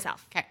 By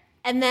myself. Okay.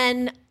 And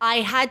then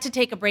I had to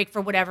take a break for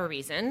whatever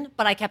reason,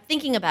 but I kept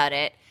thinking about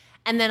it.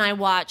 And then I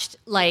watched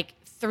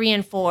 3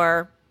 and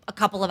 4 a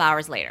couple of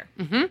hours later.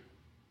 Mm-hmm.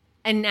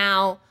 And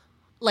now,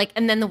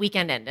 and then the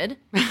weekend ended.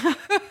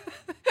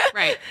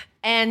 Right.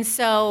 And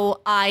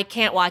so I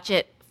can't watch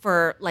it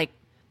for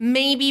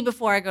maybe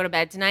before I go to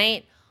bed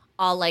tonight.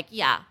 I'll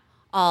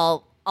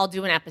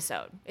do an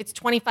episode. It's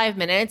 25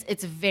 minutes.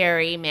 It's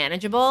very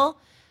manageable.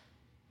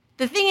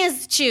 The thing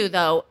is, too,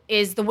 though,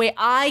 is the way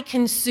I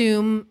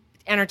consume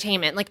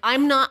entertainment.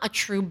 I'm not a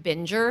true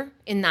binger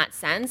in that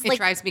sense. It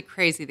drives me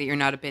crazy that you're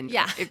not a binger.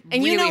 Yeah.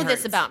 And you know hurts.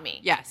 this about me.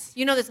 Yes.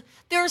 You know this.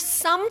 There are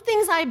some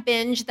things I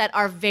binge that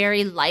are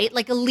very light,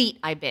 like Elite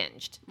I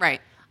binged.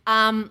 Right.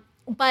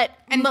 But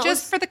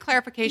just for the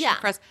clarification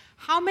for us,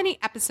 how many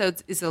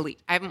episodes is Elite?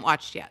 I haven't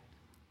watched yet.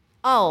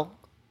 Oh,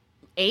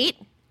 8?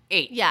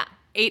 8. Yeah.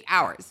 8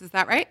 hours. Is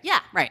that right? Yeah.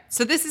 Right.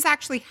 So this is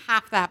actually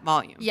half that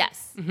volume.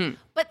 Yes. Mm-hmm.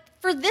 But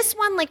for this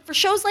one, like for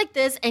shows like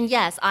this, and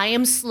yes, I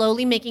am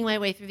slowly making my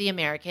way through The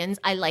Americans.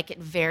 I like it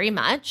very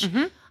much.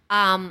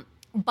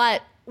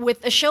 But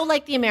with a show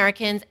like The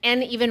Americans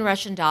and even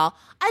Russian Doll,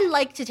 I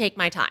like to take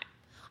my time.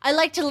 I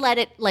like to let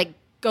it like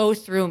go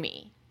through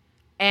me.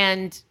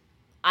 And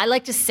I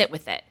like to sit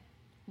with it.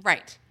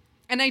 Right.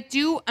 And I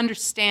do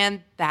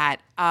understand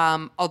that,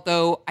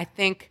 although I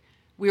think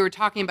we were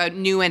talking about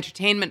new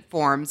entertainment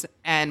forms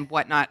and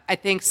whatnot, I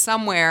think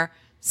somewhere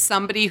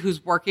somebody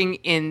who's working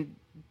in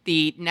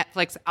the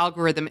Netflix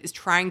algorithm is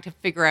trying to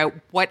figure out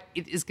what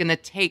it is going to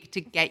take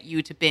to get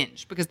you to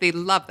binge, because they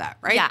love that,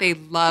 right? Yeah. They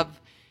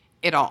love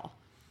it all.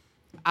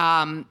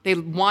 They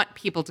want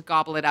people to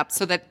gobble it up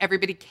so that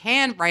everybody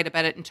can write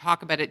about it and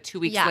talk about it 2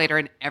 weeks later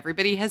and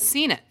everybody has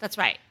seen it. That's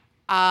right.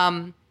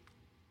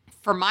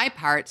 For my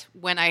part,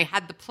 when I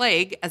had the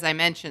plague, as I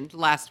mentioned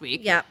last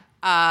week, Yeah.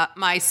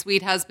 My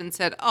sweet husband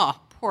said, "Oh,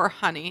 poor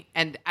honey."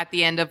 And at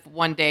the end of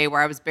one day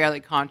where I was barely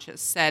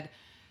conscious, said,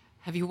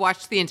 "Have you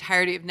watched the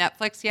entirety of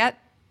Netflix yet?"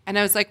 And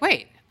I was like,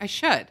 "Wait, I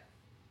should."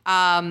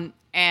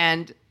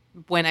 And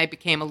when I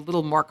became a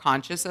little more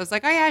conscious, I was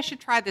like, "Oh yeah, I should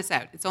try this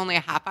out. It's only a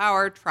half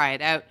hour, try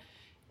it out."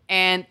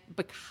 And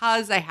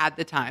because I had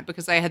the time,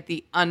 because I had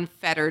the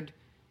unfettered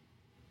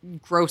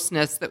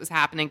grossness that was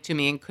happening to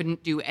me and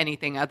couldn't do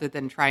anything other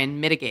than try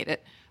and mitigate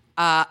it,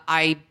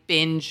 I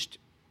binged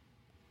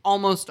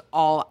almost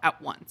all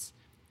at once.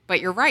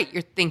 But you're right,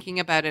 you're thinking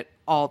about it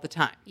all the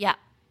time. Yeah.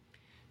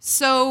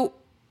 So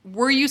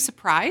were you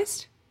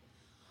surprised?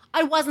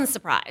 I wasn't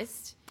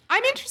surprised.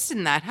 I'm interested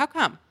in that. How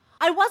come?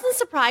 I wasn't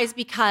surprised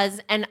because,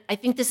 and I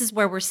think this is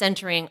where we're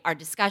centering our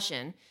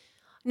discussion,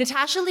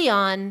 Natasha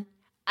Lyonne,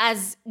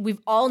 as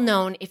we've all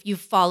known if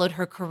you've followed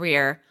her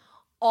career,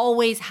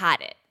 always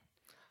had it.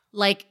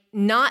 Like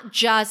not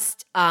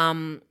just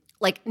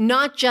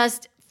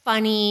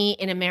funny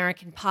in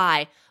American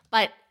Pie,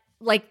 but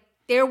like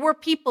there were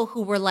people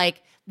who were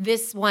like,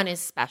 this one is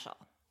special.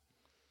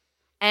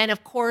 And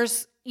of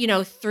course, you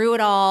know, through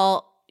it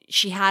all,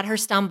 she had her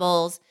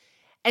stumbles.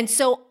 And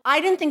so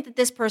I didn't think that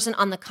this person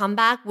on the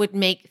comeback would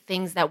make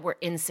things that were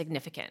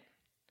insignificant.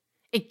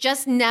 It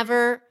just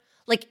never,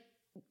 like,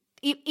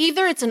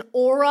 either it's an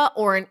aura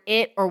or an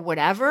it or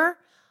whatever.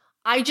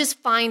 I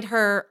just found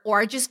her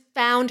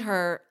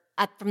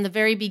from the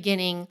very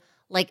beginning,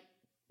 like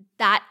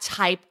that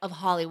type of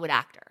Hollywood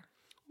actor.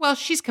 Well,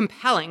 she's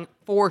compelling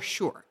for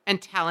sure and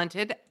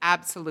talented,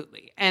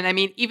 absolutely. And I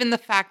mean, even the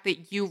fact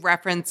that you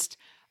referenced,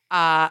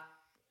 what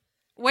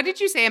did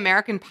you say,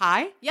 American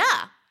Pie?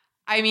 Yeah.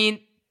 I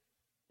mean,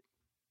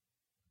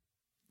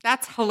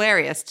 that's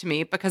hilarious to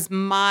me because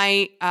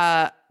my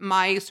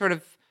sort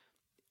of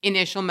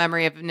initial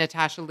memory of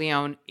Natasha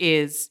Lyonne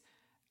is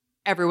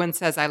Everyone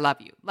Says I Love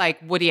You, like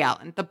Woody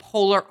Allen, the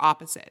polar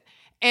opposite.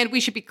 And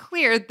we should be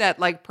clear that,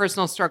 like,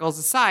 personal struggles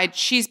aside,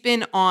 she's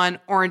been on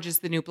Orange is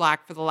the New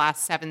Black for the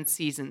last 7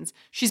 seasons.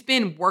 She's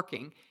been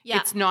working. Yeah.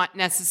 It's not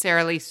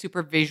necessarily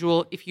super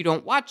visual if you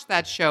don't watch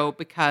that show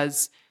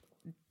because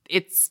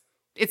it's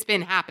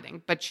been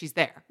happening, but she's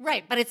there.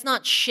 Right, but it's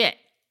not shit.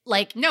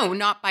 Like, no,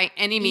 not by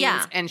any means.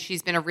 Yeah. And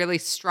she's been a really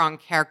strong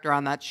character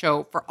on that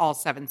show for all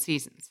 7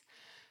 seasons.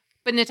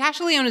 But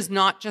Natasha Lyonne is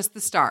not just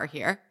the star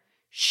here.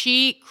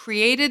 She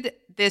created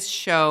this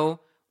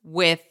show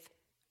with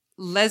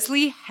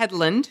Leslie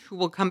Headland, who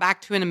we'll come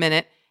back to in a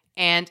minute,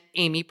 and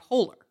Amy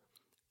Poehler.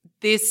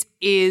 This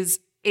is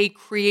a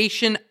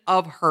creation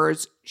of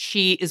hers.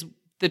 She is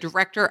the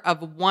director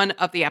of one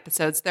of the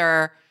episodes. There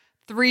are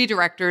 3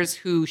 directors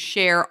who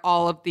share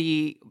all of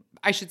the,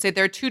 I should say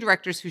there are 2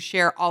 directors who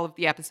share all of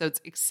the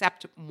episodes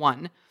except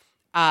one,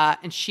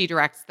 and she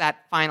directs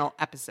that final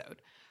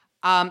episode.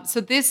 So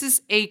this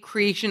is a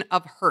creation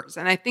of hers,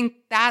 and I think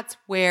that's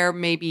where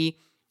maybe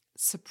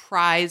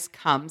surprise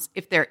comes,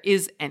 if there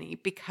is any,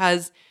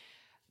 because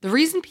the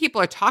reason people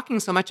are talking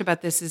so much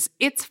about this is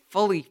it's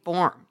fully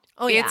formed.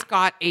 Oh, yeah. It's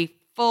got a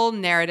full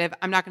narrative.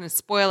 I'm not going to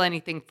spoil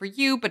anything for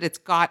you, but it's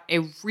got a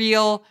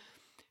real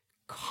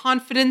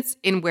confidence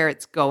in where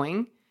it's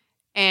going.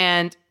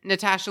 And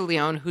Natasha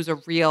Lyonne, who's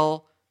a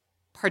real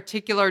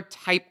particular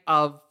type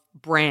of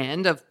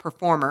brand of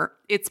performer,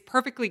 it's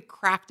perfectly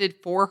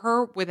crafted for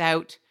her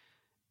without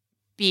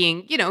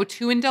being, you know,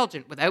 too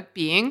indulgent, without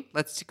being,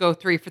 let's go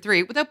 3 for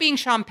 3, without being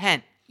Sean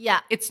Penn.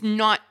 yeah. It's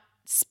not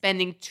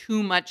spending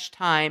too much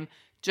time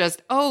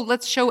just, oh,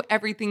 let's show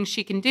everything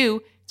she can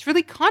do. It's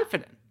really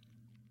confident.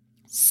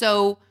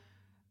 So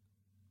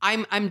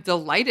I'm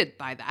delighted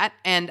by that.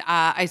 And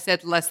I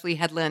said Leslie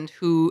Headland,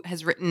 who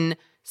has written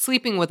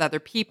Sleeping with Other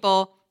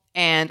People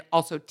and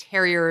also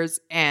Terriers,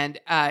 and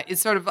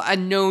is sort of a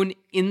known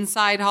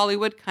inside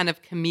Hollywood kind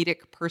of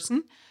comedic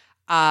person,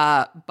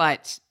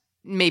 but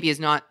maybe is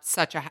not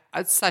such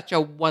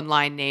a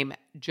one-line name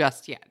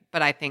just yet.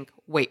 But I think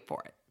wait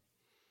for it.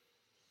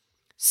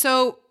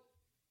 So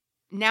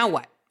now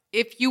what?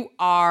 If you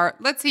are,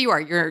 let's say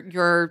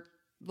you're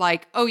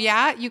like, oh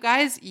yeah, you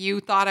guys, you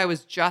thought I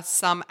was just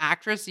some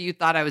actress. You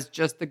thought I was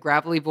just the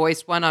gravelly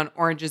voiced one on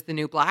Orange is the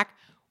New Black.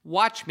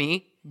 Watch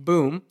me.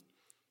 Boom.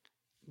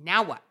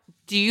 Now what?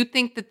 Do you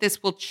think that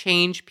this will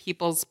change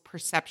people's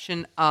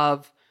perception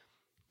of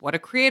what a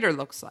creator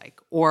looks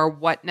like or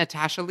what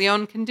Natasha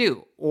Lyonne can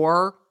do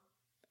or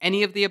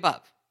any of the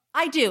above.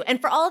 I do. And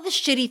for all the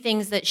shitty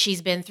things that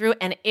she's been through,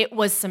 and it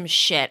was some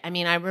shit. I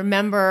mean, I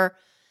remember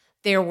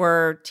there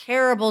were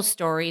terrible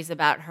stories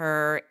about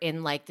her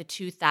in like the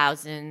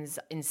 2000s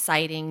in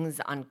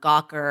sightings on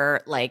Gawker,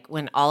 like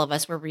when all of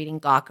us were reading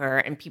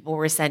Gawker and people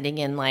were sending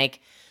in like,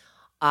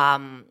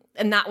 and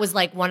that was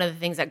like one of the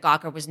things that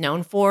Gawker was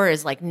known for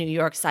is like New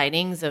York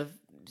sightings of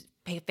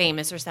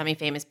famous or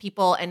semi-famous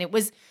people. And it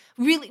was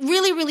really,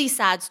 really, really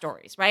sad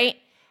stories, right?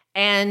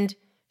 And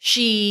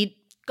she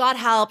got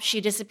help.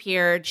 She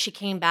disappeared. She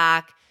came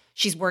back.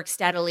 She's worked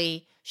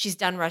steadily. She's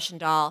done Russian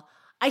Doll.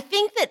 I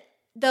think that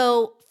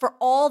though, for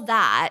all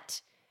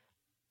that,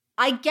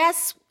 I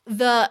guess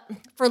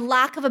for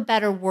lack of a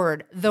better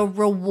word, the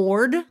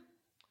reward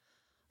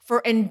for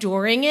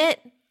enduring it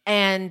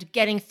and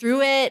getting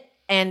through it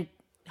and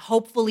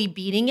hopefully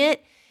beating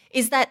it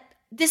is that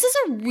this is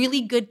a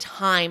really good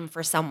time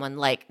for someone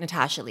like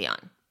Natasha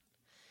Lyonne.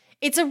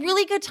 It's a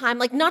really good time,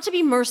 like not to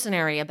be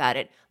mercenary about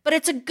it, but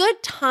it's a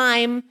good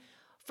time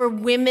for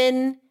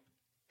women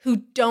who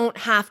don't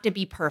have to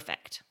be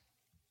perfect.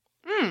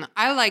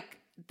 I like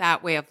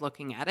that way of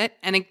looking at it.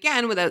 And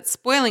again, without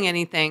spoiling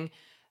anything,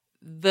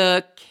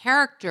 the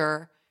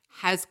character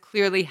has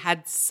clearly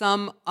had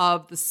some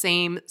of the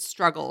same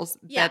struggles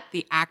that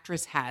the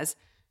actress has.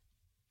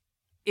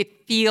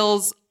 It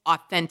feels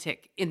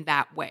authentic in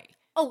that way.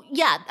 Oh,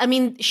 yeah. I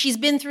mean, she's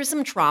been through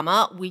some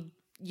trauma.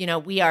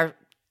 We are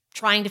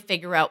trying to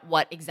figure out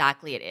what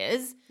exactly it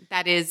is.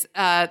 That is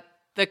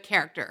the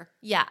character.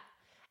 Yeah.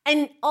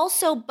 And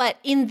also, but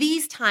in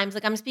these times,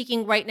 like I'm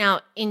speaking right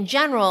now in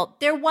general,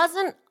 there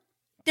wasn't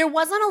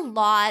a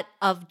lot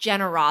of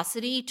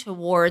generosity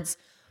towards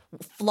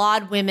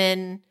flawed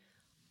women,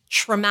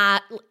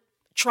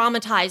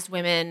 traumatized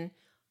women,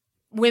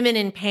 women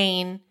in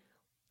pain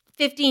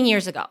 15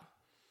 years ago.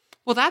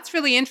 Well, that's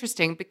really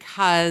interesting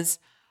because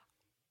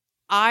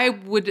I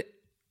would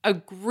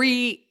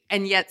agree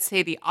and yet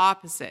say the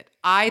opposite.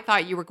 I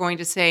thought you were going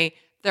to say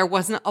there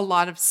wasn't a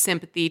lot of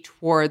sympathy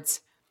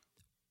towards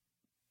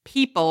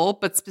people,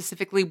 but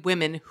specifically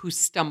women who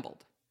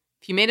stumbled.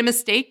 If you made a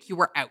mistake, you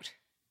were out,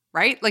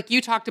 right? Like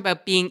you talked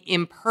about being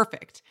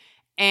imperfect.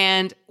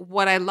 And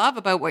what I love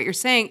about what you're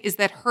saying is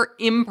that her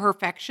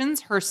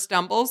imperfections, her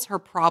stumbles, her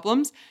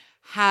problems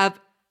have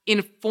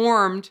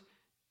informed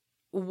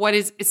what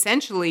is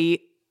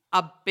essentially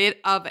a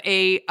bit of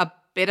a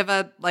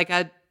like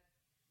a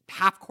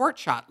half court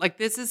shot. Like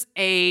this is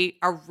a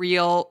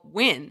real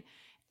win.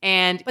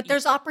 But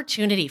there's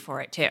opportunity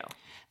for it too.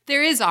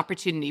 There is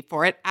opportunity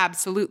for it,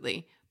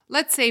 absolutely.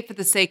 Let's say for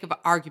the sake of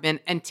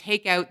argument and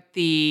take out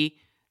the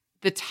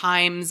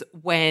times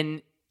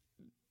when,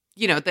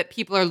 that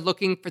people are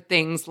looking for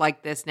things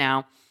like this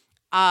now.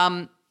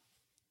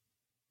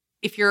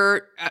 If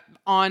you're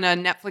on a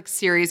Netflix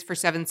series for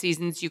 7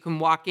 seasons, you can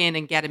walk in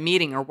and get a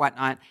meeting or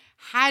whatnot.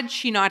 Had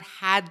she not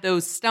had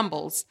those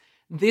stumbles,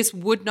 this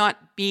would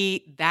not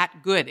be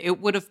that good. It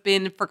would have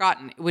been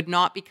forgotten. It would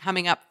not be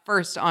coming up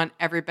first on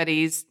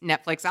everybody's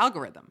Netflix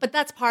algorithm. But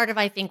that's part of,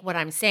 I think, what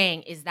I'm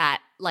saying is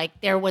that,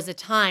 like, there was a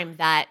time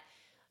that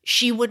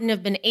she wouldn't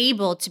have been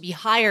able to be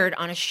hired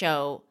on a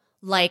show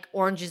like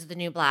Orange is the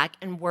New Black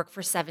and work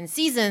for 7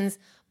 seasons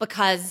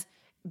because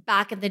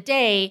back in the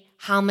day,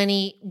 how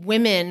many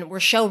women were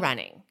show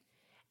running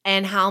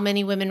and how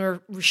many women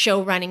were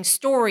show running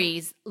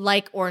stories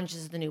like Orange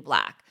is the New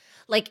Black.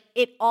 Like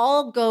it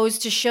all goes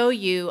to show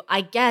you,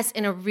 I guess,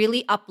 in a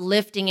really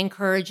uplifting,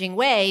 encouraging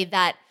way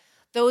that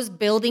those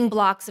building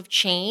blocks of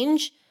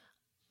change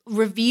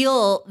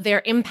reveal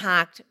their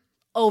impact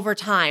over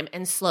time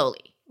and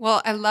slowly.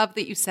 Well, I love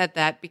that you said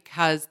that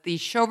because the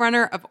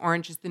showrunner of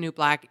Orange is the New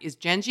Black is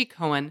Jenji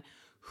Kohan,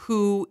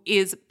 who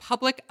is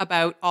public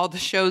about all the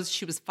shows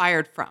she was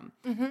fired from,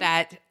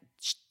 that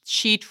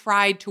she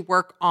tried to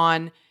work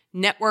on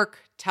network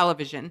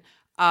television.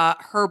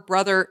 Her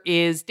brother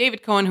is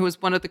David Kohan, who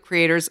is one of the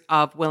creators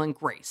of Will and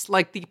Grace,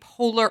 like the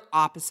polar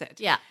opposite.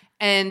 Yeah.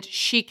 And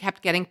she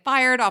kept getting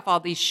fired off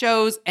all these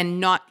shows and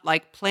not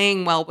like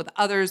playing well with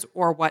others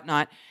or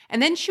whatnot.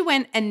 And then she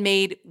went and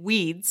made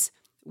Weeds,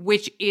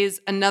 which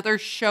is another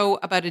show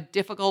about a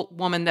difficult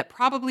woman that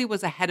probably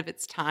was ahead of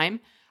its time.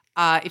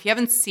 If you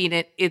haven't seen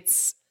it,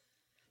 it's...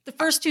 The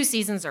first 2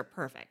 seasons are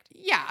perfect.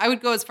 Yeah, I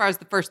would go as far as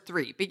the first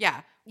 3. But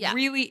yeah.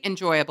 Really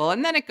enjoyable.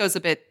 And then it goes a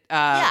bit,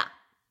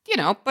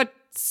 but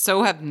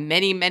so have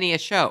many, many a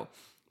show.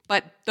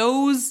 But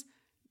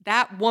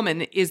that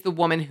woman is the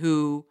woman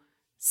who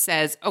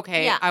says,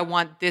 okay, I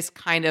want this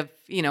kind of,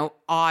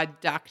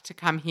 odd duck to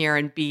come here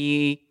and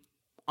be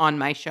on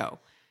my show.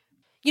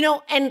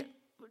 And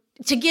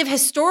to give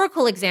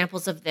historical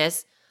examples of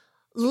this,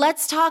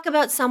 let's talk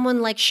about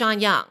someone like Sean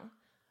Young,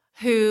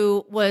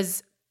 who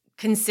was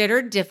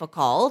considered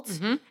difficult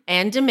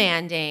and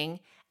demanding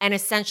and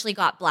essentially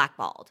got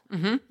blackballed.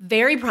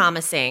 Very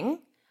promising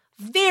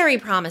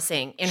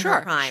in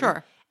her prime.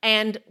 Sure.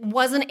 And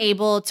wasn't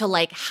able to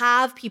like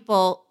have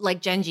people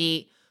like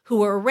Jenji who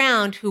were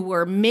around, who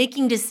were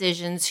making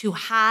decisions, who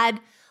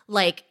had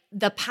like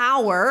the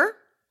power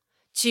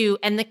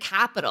and the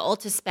capital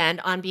to spend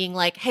on being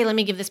like, hey, let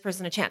me give this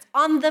person a chance.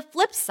 On the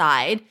flip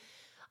side,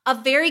 a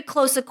very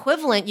close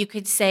equivalent, you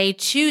could say,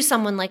 to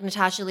someone like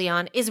Natasha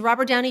Lyonne is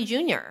Robert Downey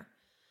Jr.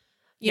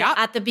 You know,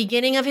 at the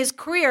beginning of his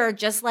career,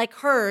 just like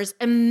hers,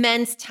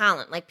 immense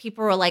talent. Like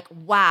people were like,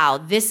 wow,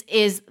 this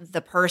is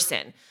the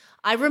person.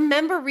 I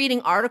remember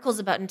reading articles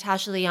about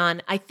Natasha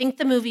Lyonne. I think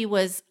the movie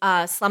was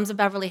Slums of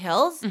Beverly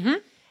Hills. Mm-hmm.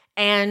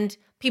 And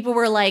people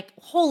were like,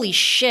 holy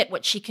shit,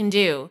 what she can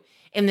do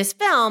in this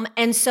film.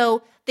 And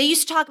so they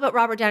used to talk about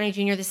Robert Downey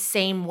Jr. the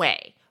same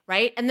way,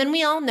 right? And then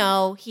we all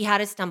know he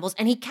had his stumbles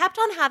and he kept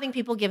on having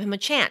people give him a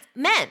chance.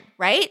 Men,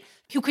 right?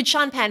 Who could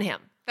Sean Penn him.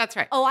 That's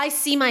right. Oh, I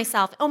see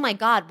myself. Oh my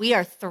God, we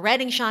are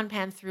threading Sean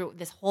Penn through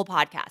this whole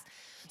podcast.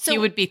 So he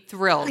would be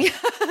thrilled.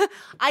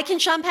 I can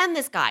Sean Penn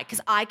this guy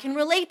because I can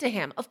relate to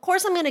him. Of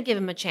course I'm going to give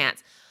him a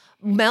chance.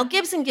 Mel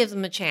Gibson gives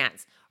him a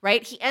chance,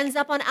 right? He ends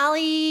up on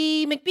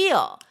Ally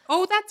McBeal.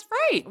 Oh, that's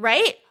right.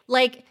 Right?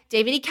 Like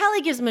David E.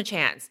 Kelley gives him a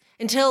chance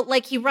until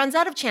like he runs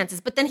out of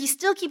chances, but then he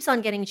still keeps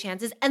on getting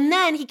chances. And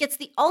then he gets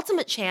the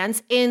ultimate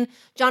chance in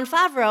Jon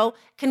Favreau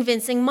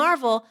convincing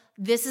Marvel,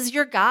 this is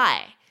your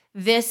guy.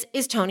 This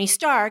is Tony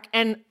Stark.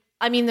 And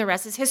I mean, the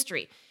rest is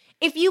history.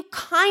 If you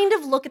kind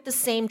of look at the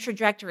same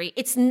trajectory,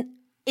 it's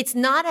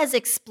not as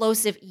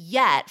explosive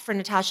yet for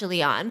Natasha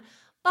Lyonne,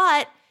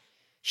 but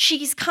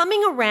she's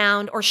coming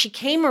around, or she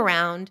came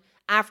around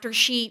after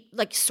she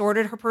like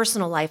sorted her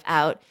personal life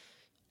out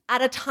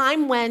at a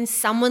time when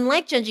someone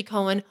like Jenji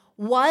Kohan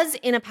was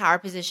in a power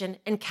position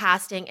and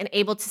casting and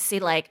able to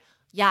see like,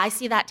 yeah, I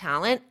see that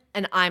talent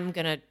and I'm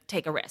going to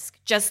take a risk.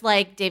 Just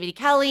like David E.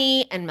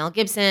 Kelley and Mel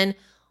Gibson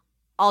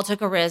all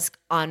took a risk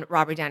on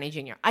Robert Downey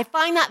Jr. I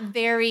find that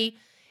very,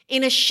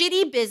 in a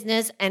shitty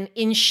business and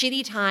in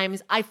shitty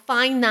times, I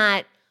find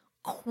that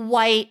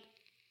quite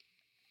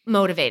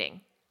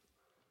motivating.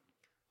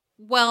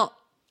 Well,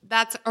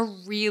 that's a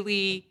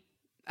really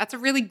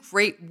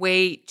great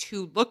way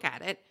to look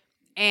at it.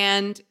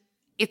 And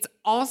it's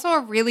also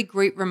a really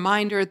great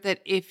reminder that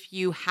if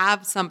you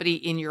have somebody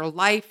in your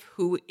life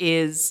who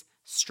is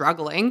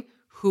struggling,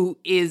 who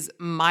is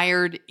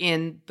mired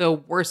in the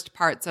worst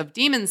parts of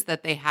demons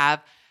that they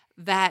have,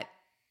 that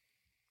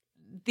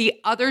the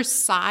other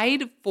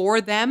side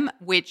for them,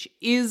 which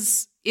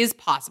is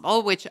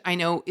possible, which I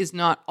know is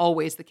not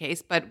always the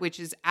case, but which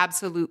is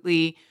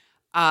absolutely,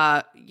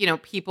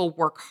 people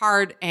work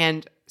hard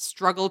and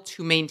struggle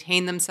to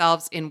maintain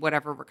themselves in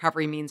whatever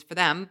recovery means for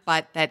them,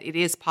 but that it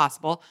is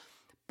possible,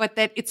 but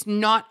that it's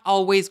not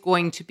always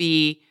going to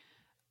be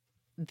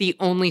the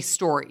only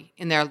story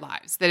in their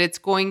lives, that it's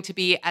going to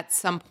be at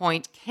some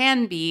point,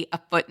 can be a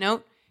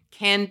footnote,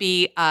 can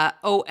be,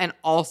 and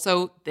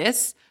also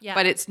this,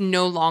 but it's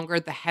no longer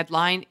the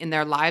headline in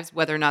their lives,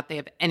 whether or not they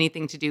have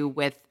anything to do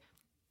with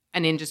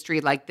an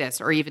industry like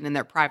this or even in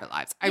their private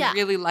lives. I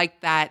really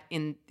like that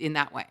in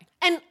that way.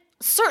 And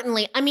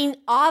certainly, I mean,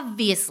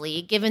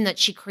 obviously, given that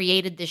she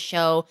created this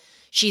show,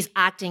 she's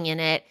acting in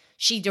it,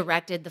 she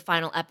directed the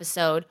final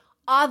episode,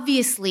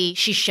 obviously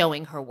she's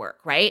showing her work,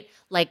 right?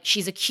 Like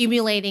she's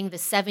accumulating the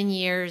 7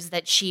 years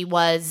that she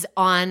was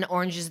on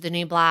Orange is the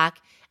New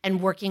Black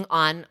and working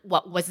on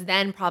what was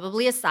then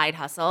probably a side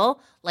hustle,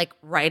 like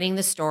writing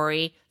the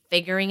story,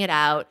 figuring it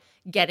out,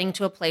 getting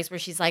to a place where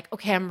she's like,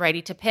 okay, I'm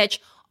ready to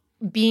pitch,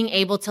 being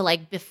able to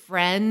like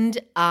befriend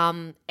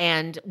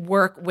and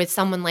work with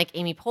someone like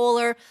Amy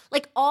Poehler.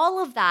 Like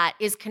all of that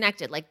is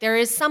connected. Like there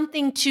is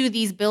something to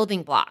these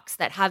building blocks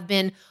that have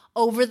been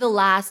over the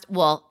last,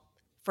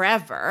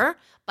 forever,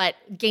 but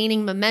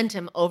gaining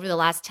momentum over the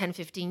last 10,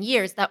 15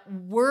 years that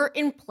were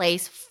in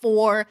place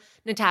for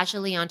Natasha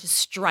Lyonne to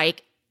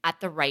strike at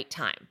the right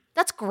time.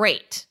 That's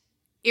great.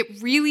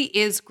 It really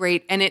is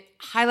great. And it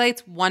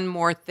highlights one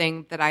more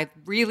thing that I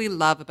really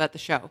love about the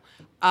show.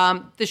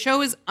 The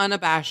show is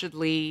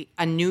unabashedly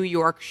a New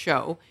York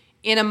show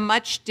in a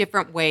much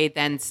different way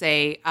than,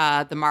 say,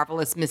 The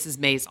Marvelous Mrs.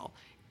 Maisel.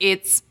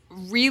 It's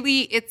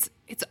really, it's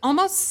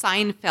almost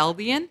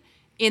Seinfeldian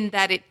in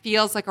that it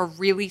feels like a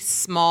really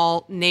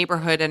small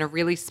neighborhood and a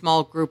really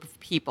small group of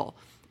people.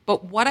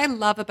 But what I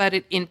love about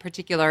it in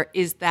particular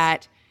is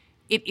that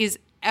it is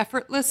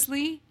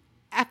effortlessly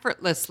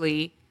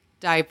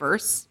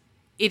diverse.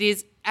 It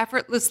is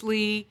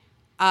effortlessly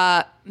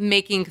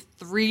making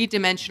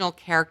three-dimensional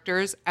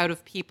characters out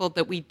of people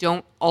that we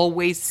don't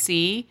always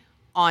see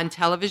on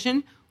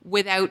television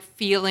without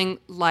feeling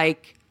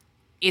like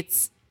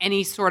it's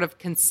any sort of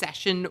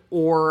concession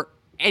or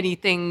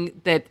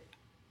anything that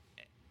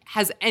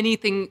has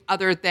anything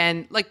other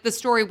than, like, the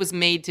story was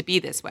made to be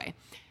this way.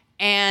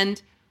 And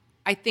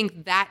I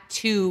think that,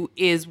 too,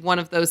 is one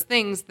of those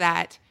things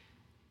that,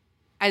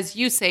 as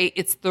you say,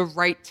 it's the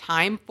right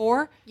time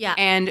for. Yeah.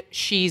 And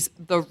she's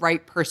the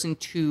right person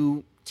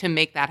to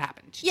make that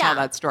happen, to tell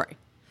that story.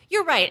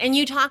 You're right. And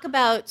you talk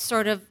about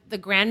sort of the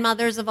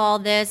grandmothers of all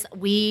this,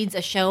 Weeds,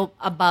 a show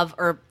above,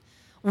 or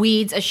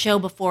Weeds, a show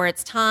before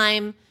its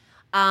time.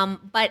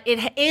 But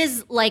it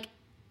is like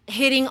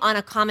hitting on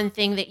a common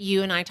thing that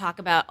you and I talk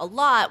about a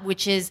lot,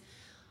 which is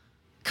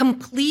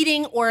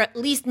completing or at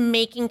least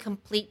making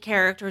complete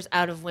characters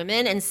out of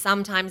women, and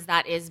sometimes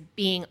that is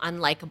being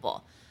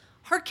unlikable.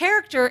 Her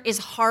character is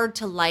hard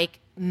to like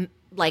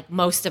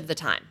most of the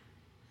time.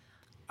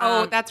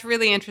 Oh, that's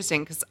really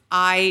interesting because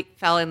I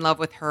fell in love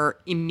with her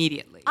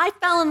immediately. I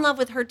fell in love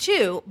with her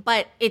too,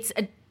 but it's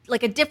a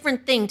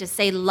different thing to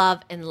say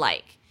love and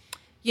like.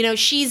 You know,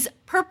 she's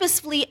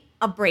purposefully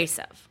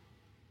abrasive.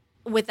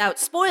 Without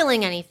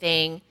spoiling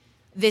anything,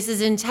 this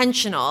is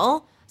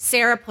intentional.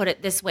 Sarah put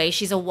it this way,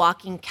 she's a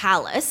walking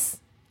callus.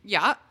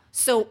 Yeah.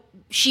 So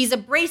she's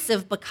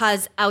abrasive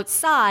because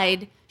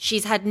outside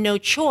she's had no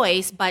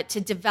choice but to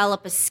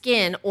develop a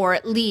skin, or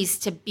at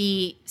least to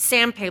be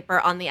sandpaper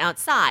on the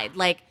outside.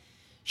 Like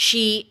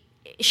she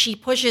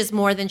pushes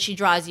more than she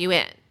draws you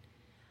in.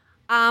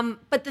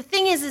 But the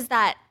thing is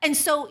that, and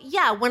so,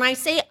 yeah, when I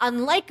say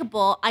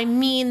unlikable, I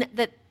mean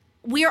that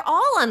we're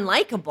all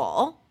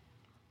unlikable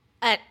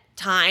at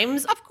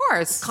times. Of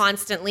course.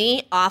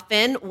 Constantly,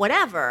 often,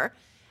 whatever.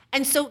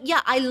 And so,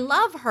 yeah, I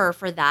love her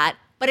for that,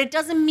 but it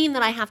doesn't mean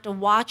that I have to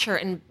watch her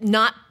and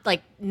not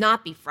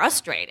be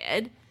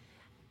frustrated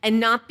and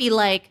not be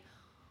like,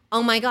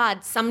 oh my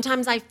God,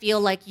 sometimes I feel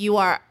like you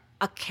are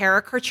a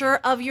caricature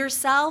of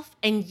yourself,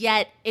 and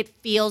yet it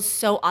feels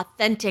so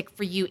authentic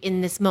for you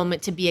in this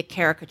moment to be a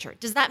caricature.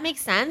 Does that make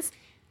sense?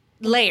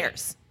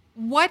 Layers.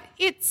 What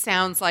it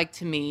sounds like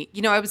to me,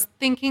 you know, I was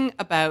thinking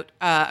about,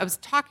 I was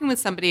talking with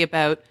somebody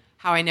about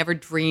how I never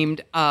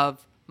dreamed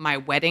of my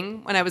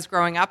wedding when I was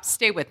growing up.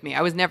 Stay with me.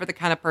 I was never the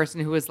kind of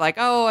person who was like,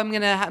 oh, I'm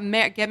going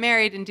to get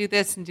married and do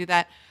this and do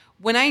that.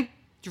 When I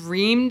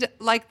dreamed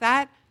like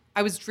that,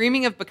 I was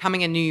dreaming of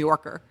becoming a New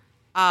Yorker.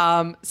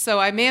 So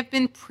I may have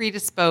been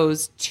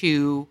predisposed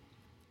to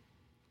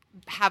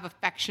have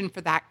affection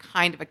for that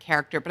kind of a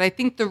character. But I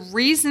think the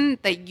reason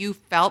that you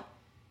felt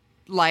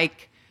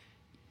like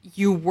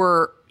you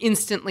were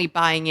instantly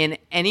buying in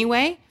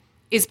anyway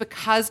is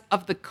because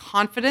of the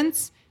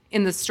confidence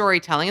in the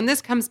storytelling. And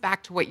this comes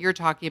back to what you're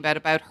talking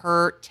about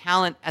her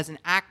talent as an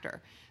actor,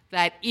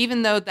 that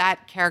even though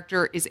that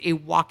character is a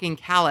walking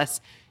callus,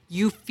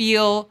 you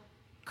feel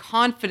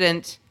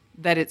confident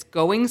that it's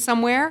going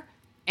somewhere.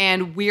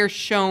 And we're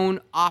shown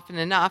often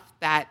enough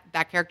that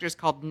that character is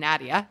called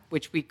Nadia,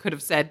 which we could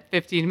have said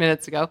 15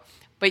 minutes ago,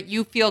 but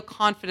you feel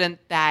confident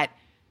that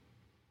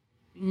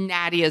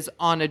Nadia's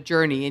on a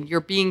journey and you're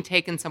being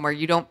taken somewhere.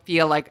 You don't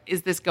feel like,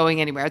 is this going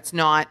anywhere? It's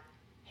not,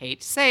 hate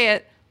to say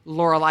it,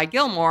 Lorelai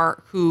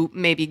Gilmore, who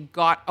maybe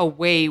got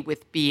away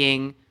with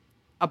being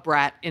a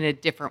brat in a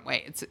different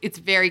way. It's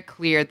very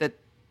clear that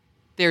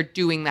they're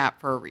doing that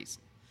for a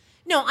reason.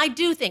 No, I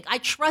do think, I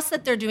trust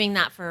that they're doing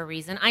that for a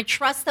reason. I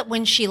trust that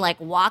when she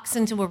walks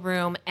into a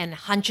room and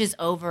hunches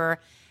over,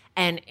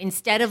 and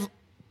instead of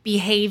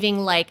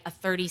behaving like a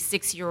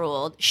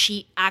 36-year-old,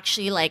 she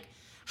actually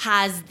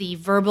has the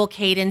verbal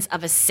cadence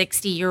of a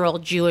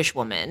 60-year-old Jewish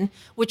woman,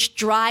 which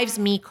drives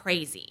me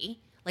crazy.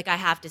 I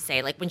have to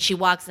say, when she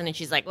walks in and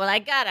she's like, well, I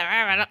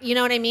gotta, you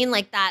know what I mean?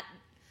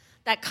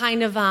 That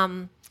kind of,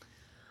 I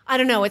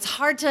don't know. It's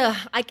hard to,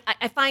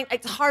 I find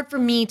it's hard for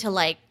me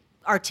to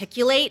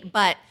articulate,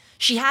 but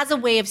she has a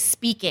way of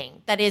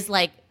speaking that is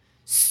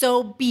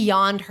so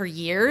beyond her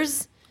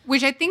years.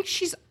 Which I think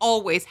she's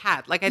always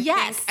had.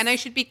 Yes. Think, and I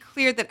should be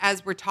clear that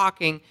as we're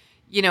talking,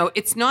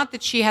 it's not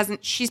that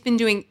she's been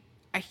doing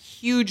a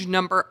huge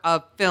number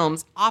of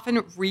films,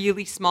 often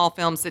really small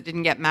films that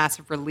didn't get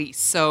massive release.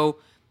 So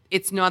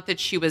it's not that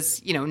she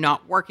was,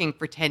 not working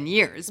for 10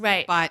 years.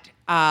 Right. But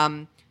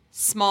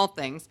small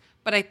things.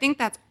 But I think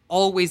that's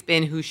always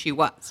been who she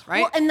was,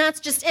 right? Well, and that's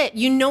just it.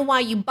 You know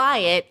why you buy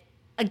it.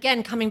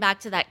 Again, coming back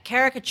to that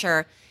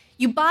caricature,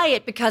 you buy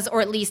it because, or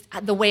at least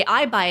the way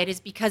I buy it is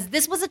because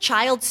this was a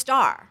child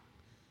star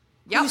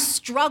who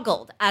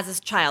struggled as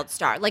a child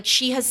star.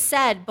 She has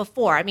said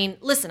before, I mean,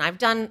 listen, I've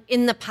done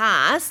in the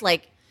past,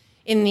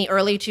 in the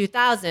early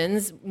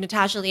 2000s,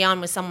 Natasha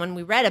Lyonne was someone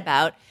we read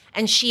about,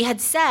 and she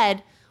had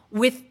said,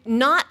 with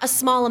not a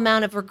small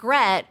amount of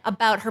regret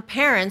about her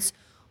parents,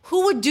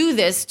 who would do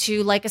this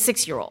to a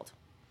 6-year-old?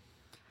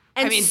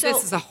 And I mean,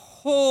 this is a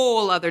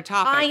whole other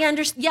topic. I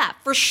understand. Yeah,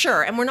 for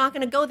sure. And we're not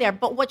going to go there.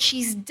 But what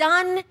she's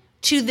done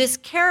to this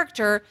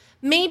character,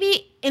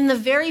 maybe in the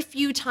very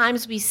few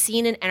times we've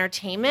seen in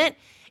entertainment,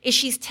 is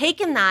she's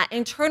taken that,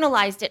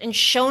 internalized it, and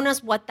shown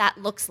us what that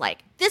looks like.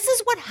 This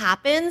is what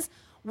happens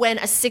when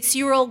a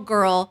 6-year-old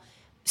girl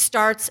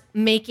starts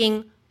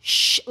making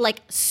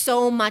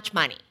so much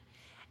money.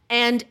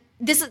 And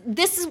this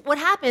is what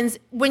happens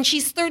when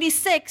she's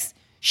 36,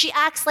 she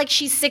acts like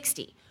she's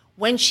 60.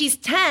 When she's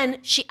 10,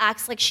 she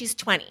acts like she's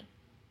 20.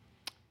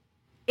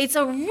 It's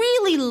a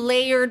really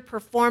layered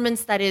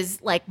performance that is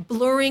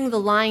blurring the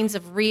lines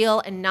of real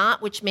and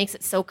not, which makes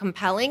it so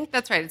compelling.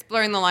 That's right. It's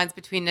blurring the lines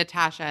between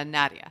Natasha and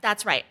Nadia.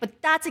 That's right.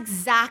 But that's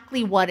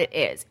exactly what it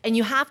is. And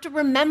you have to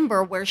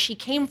remember where she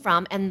came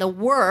from and the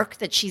work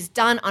that she's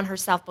done on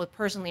herself, both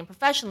personally and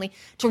professionally,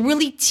 to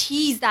really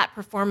tease that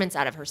performance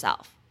out of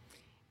herself.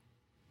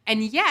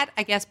 And yet,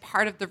 I guess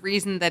part of the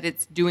reason that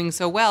it's doing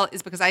so well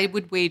is because I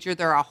would wager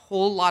there are a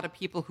whole lot of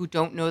people who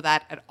don't know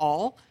that at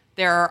all,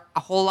 There are a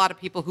whole lot of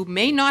people who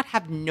may not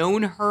have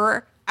known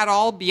her at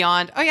all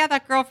beyond, oh yeah,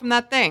 that girl from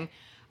that thing,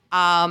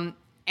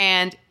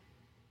 and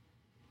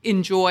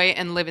enjoy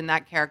and live in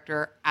that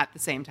character at the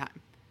same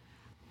time.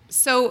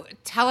 So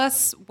tell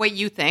us what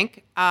you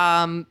think.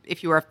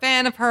 If you were a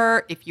fan of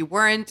her, if you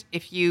weren't,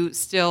 if you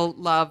still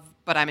love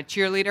But I'm a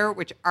Cheerleader,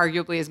 which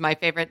arguably is my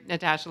favorite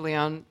Natasha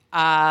Lyonne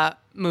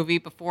movie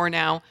before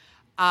now,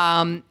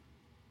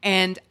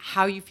 and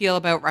how you feel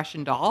about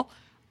Russian Doll.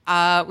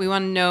 We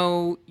want to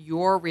know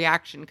your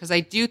reaction, because I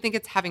do think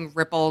it's having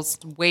ripples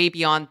way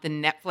beyond the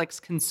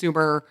Netflix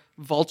consumer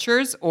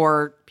vultures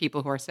or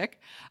people who are sick.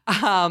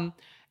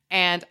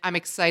 And I'm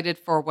excited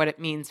for what it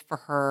means for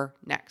her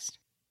next.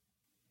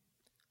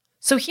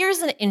 So here's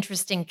an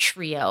interesting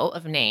trio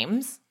of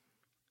names: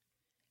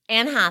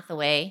 Anne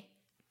Hathaway,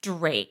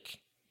 Drake,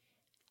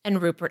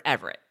 and Rupert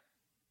Everett.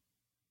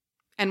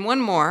 And one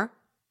more,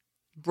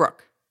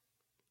 Brooke.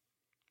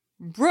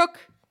 Brooke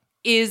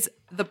is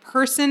the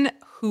person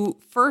who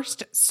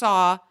first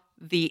saw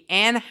the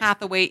Anne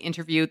Hathaway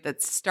interview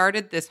that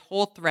started this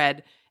whole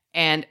thread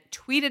and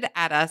tweeted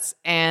at us.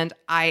 And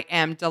I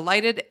am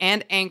delighted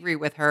and angry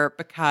with her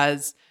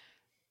because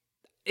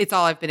it's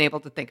all I've been able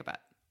to think about.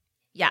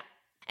 Yeah.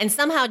 And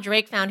somehow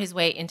Drake found his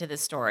way into this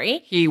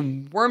story. He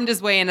wormed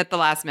his way in at the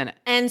last minute.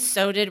 And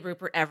so did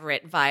Rupert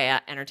Everett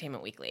via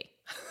Entertainment Weekly.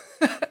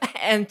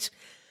 and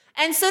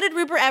so did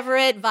Rupert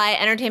Everett via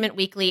Entertainment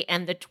Weekly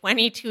and the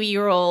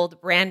 22-year-old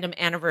random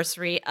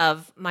anniversary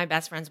of my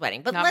best friend's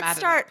wedding. But let's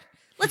start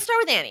with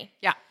Annie.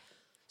 Yeah.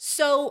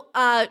 So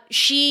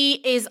she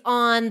is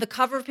on the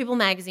cover of People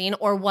magazine,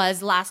 or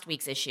was last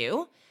week's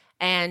issue,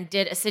 and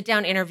did a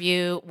sit-down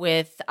interview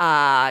with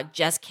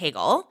Jess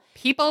Cagle.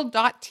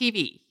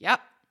 People.tv. Yep.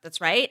 That's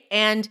right.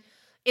 And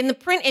in the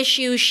print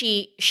issue,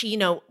 she,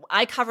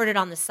 I covered it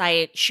on the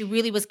site. She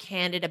really was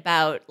candid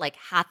about like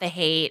Hatha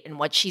hate and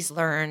what she's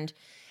learned.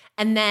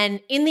 And then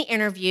in the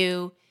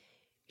interview,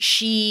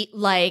 she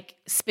like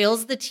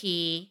spills the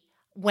tea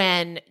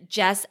when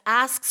Jess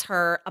asks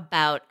her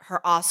about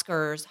her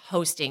Oscars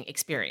hosting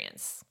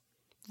experience.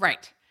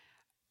 Right.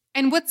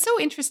 And what's so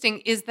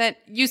interesting is that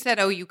you said,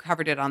 oh, you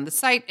covered it on the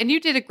site and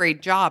you did a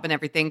great job and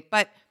everything.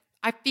 But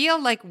I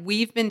feel like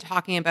we've been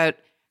talking about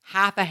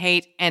Hatha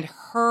hate and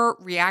her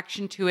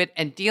reaction to it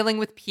and dealing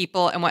with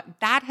people and what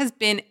that has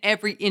been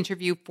every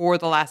interview for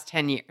the last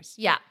 10 years.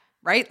 Yeah.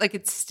 Right? Like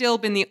it's still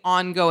been the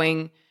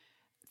ongoing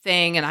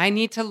thing, and I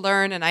need to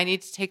learn and I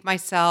need to take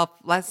myself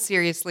less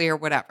seriously or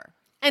whatever.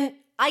 And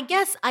I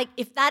guess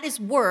if that is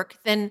work,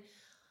 then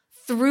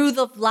through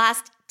the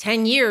last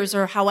 10 years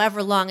or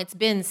however long it's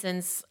been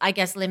since, I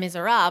guess, Les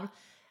Miserables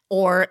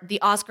or the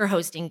Oscar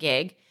hosting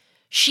gig,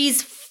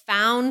 she's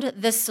found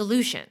the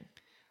solution.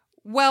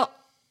 Well,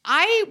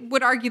 I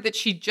would argue that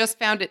she just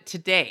found it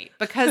today,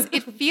 because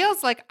it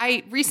feels like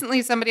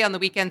somebody on the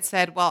weekend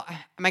said, well,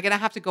 am I going to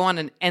have to go on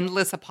an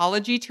endless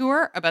apology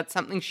tour about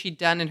something she'd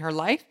done in her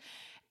life?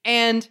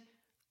 And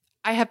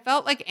I have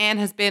felt like Anne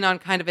has been on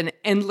kind of an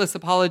endless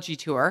apology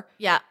tour.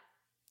 Yeah.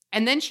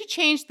 And then she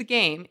changed the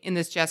game in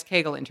this Jess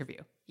Cagle interview.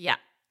 Yeah.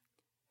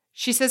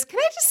 She says, can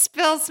I just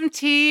spill some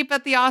tea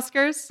about the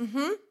Oscars?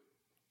 Mm-hmm.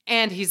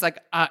 And he's like,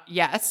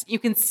 yes. You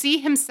can see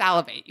him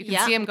salivate. You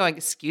can see him going,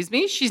 excuse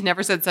me? She's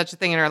never said such a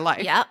thing in her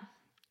life. Yeah.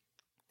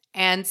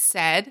 And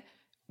said,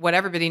 what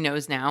everybody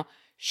knows now,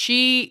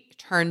 she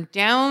turned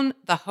down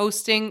the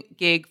hosting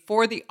gig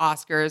for the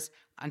Oscars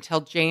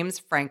until James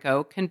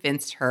Franco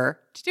convinced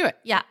her to do it.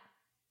 Yeah.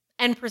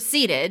 And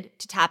proceeded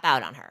to tap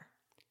out on her.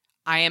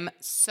 I am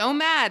so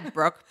mad,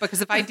 Brooke,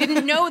 because if I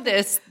didn't know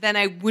this, then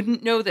I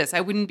wouldn't know this.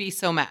 I wouldn't be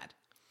so mad.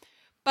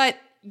 But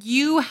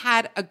you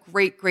had a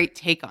great, great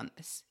take on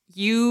this.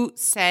 You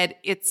said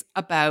it's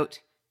about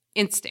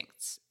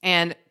instincts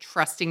and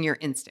trusting your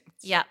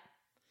instincts. Yeah.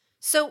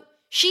 So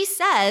she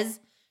said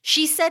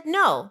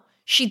no.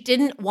 She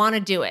didn't want to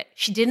do it.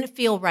 She didn't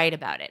feel right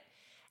about it.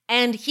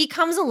 And he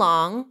comes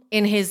along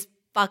in his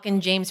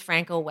fucking James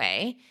Franco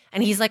way,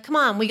 and he's like, come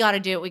on, we got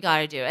to do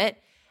it.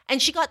 And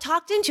she got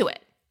talked into it.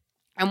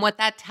 And what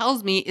that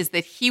tells me is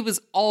that he was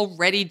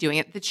already doing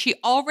it, that she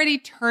already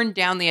turned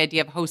down the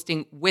idea of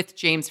hosting with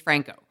James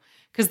Franco.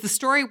 Because the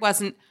story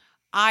wasn't,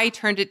 I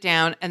turned it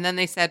down, and then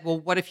they said, well,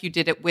 what if you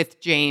did it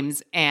with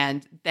James,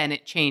 and then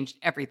it changed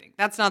everything?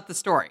 That's not the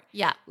story.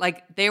 Yeah.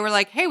 Like, they were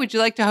like, hey, would you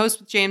like to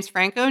host with James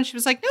Franco? And she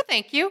was like, no,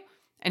 thank you.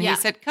 And he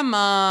said, come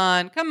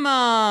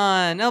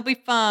on, it'll be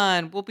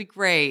fun, we'll be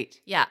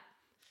great. Yeah.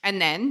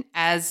 And then,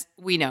 as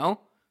we know,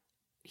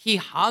 he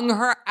hung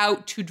her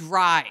out to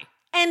dry.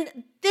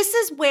 And this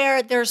is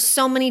where there's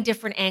so many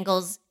different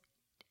angles,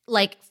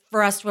 like,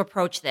 for us to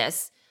approach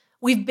this.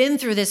 We've been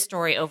through this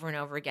story over and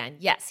over again.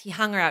 Yes, he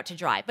hung her out to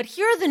dry. But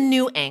here are the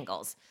new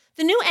angles.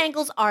 The new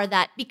angles are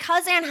that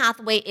because Anne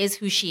Hathaway is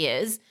who she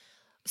is,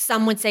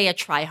 some would say a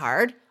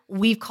tryhard.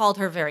 We've called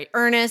her very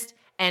earnest,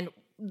 and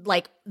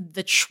like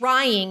the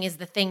trying is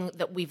the thing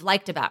that we've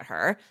liked about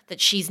her, that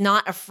she's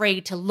not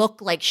afraid to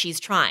look like she's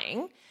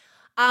trying.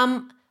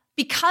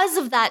 Because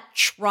of that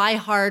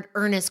try-hard,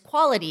 earnest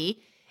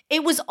quality,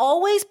 it was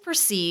always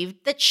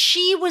perceived that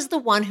she was the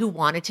one who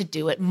wanted to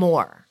do it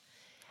more.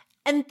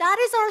 And that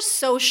is our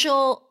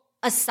social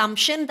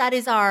assumption. That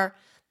is our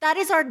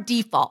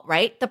default,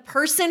 right? The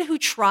person who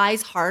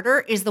tries harder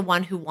is the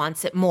one who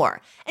wants it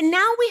more. And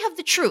now we have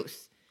the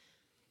truth.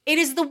 It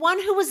is the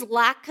one who was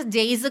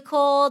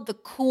lackadaisical, the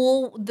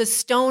cool, the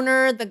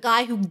stoner, the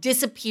guy who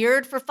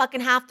disappeared for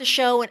fucking half the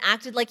show and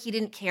acted like he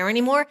didn't care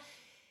anymore.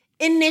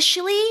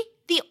 Initially,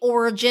 the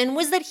origin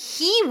was that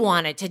he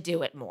wanted to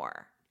do it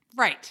more.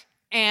 Right.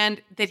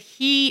 And that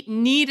he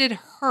needed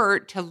her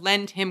to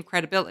lend him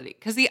credibility.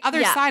 Because the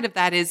other side of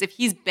that is if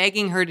he's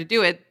begging her to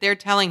do it, they're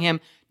telling him,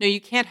 no, you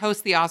can't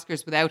host the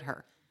Oscars without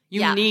her.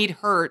 You need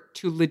her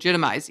to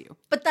legitimize you.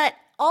 But that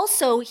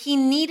also, he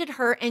needed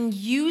her and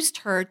used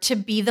her to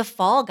be the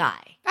fall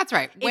guy. That's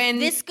right. If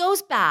this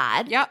goes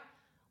bad,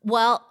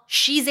 well,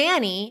 she's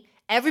Annie.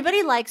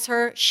 Everybody likes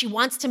her. She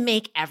wants to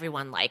make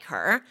everyone like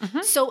her.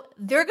 Mm-hmm. So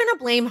they're going to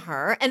blame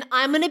her, and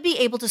I'm going to be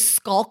able to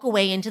skulk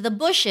away into the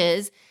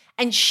bushes,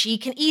 and she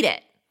can eat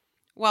it.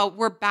 Well,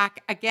 we're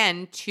back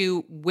again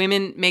to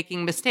women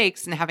making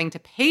mistakes and having to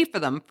pay for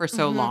them for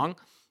so long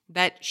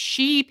that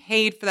she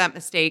paid for that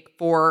mistake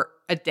for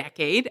a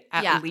decade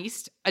at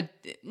least.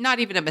 Not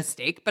even a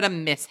mistake, but a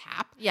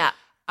mishap. Yeah.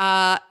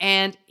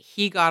 And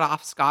he got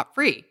off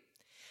scot-free.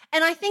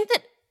 And I think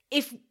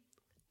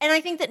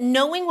that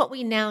knowing what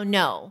we now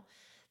know,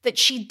 that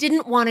she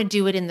didn't want to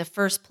do it in the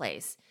first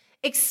place,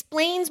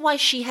 explains why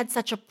she had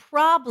such a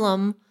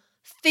problem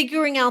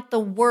figuring out the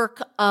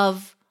work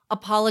of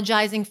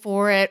apologizing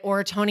for it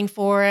or atoning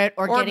for it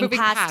or getting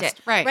past it.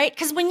 Right?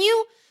 Because when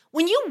you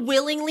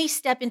willingly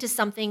step into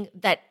something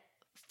that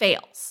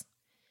fails,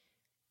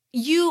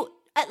 you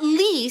at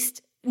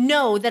least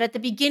know that at the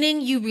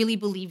beginning you really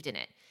believed in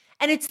it.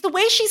 And it's the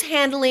way she's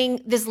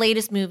handling this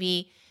latest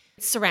movie,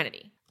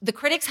 Serenity. The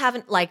critics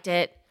haven't liked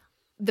it.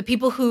 The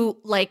people who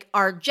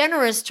are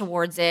generous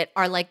towards it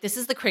are like, this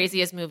is the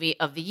craziest movie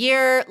of the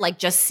year.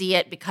 Just see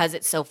it because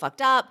it's so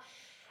fucked up.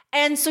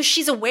 And so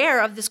she's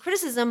aware of this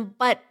criticism,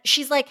 but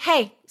she's like,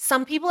 hey,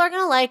 some people are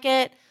going to like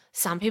it.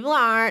 Some people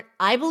aren't.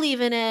 I believe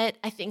in it.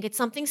 I think it's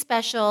something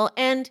special.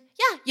 And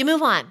you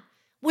move on,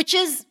 which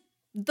is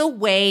the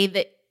way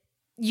that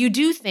you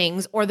do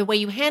things or the way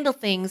you handle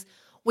things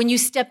when you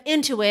step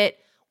into it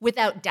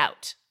without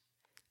doubt.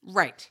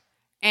 Right.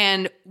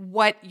 And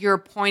what you're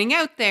pointing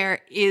out there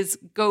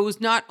goes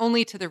not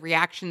only to the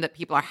reaction that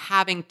people are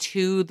having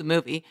to the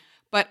movie,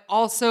 but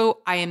also,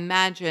 I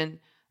imagine,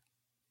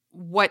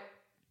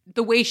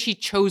 the way she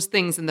chose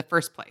things in the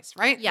first place,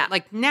 right? Yeah.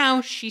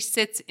 Now she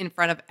sits in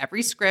front of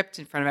every script,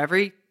 in front of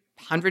every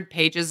 100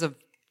 pages of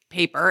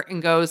paper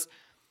and goes,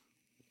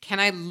 can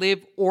I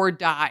live or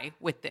die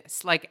with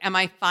this? Am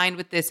I fine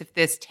with this if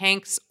this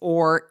tanks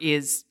or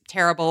is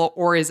terrible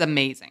or is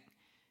amazing?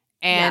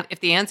 And if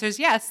the answer is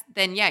yes,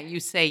 then you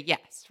say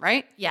yes,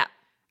 right? Yeah.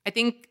 I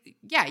think,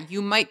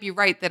 you might be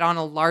right that on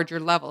a larger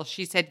level,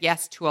 she said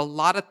yes to a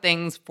lot of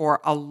things for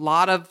a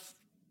lot of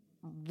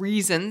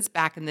reasons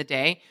back in the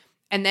day.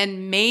 And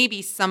then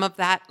maybe some of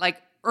that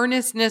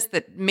earnestness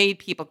that made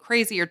people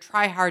crazy or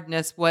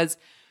try-hardness was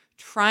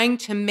trying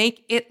to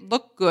make it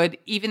look good,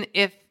 even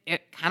if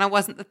it kind of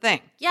wasn't the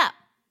thing. Yeah.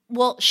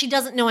 Well, she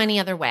doesn't know any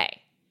other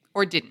way.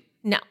 Or didn't.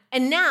 No.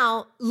 And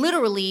now,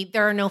 literally,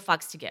 there are no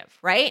fucks to give,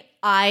 right?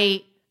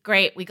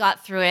 Great, we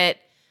got through it.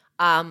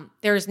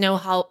 There is no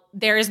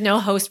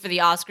host for the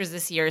Oscars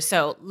this year.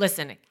 So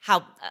listen,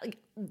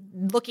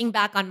 looking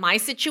back on my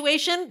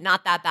situation,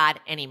 not that bad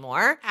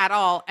anymore. At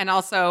all. And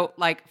also,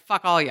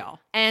 fuck all y'all.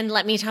 And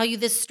let me tell you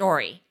this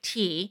story.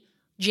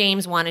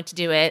 James wanted to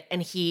do it,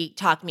 and he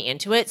talked me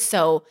into it.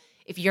 So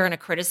if you're going to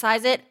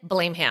criticize it,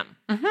 blame him.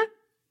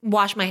 Mm-hmm.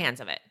 Wash my hands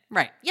of it.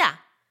 Right. Yeah.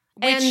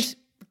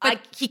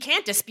 He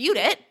can't dispute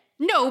it.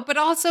 No, but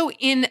also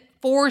in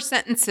 4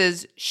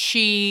 sentences,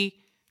 she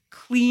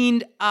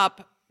cleaned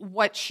up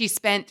what she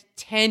spent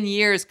 10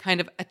 years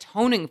kind of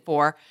atoning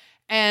for.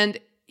 And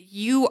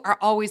you are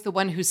always the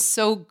one who's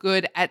so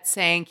good at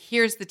saying,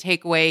 here's the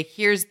takeaway,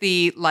 here's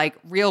the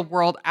real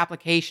world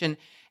application.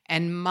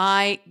 And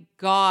my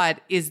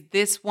God, is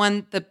this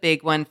one the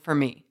big one for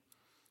me?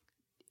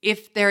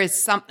 If there is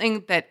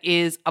something that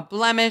is a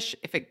blemish,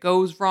 if it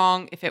goes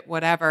wrong, if it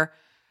whatever,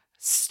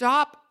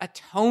 stop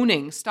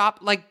atoning. Stop,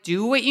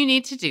 do what you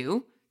need to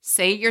do.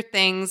 Say your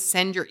things,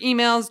 send your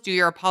emails, do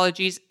your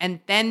apologies, and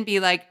then be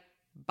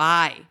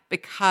bye.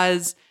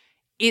 Because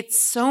it's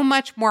so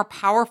much more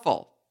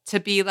powerful to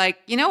be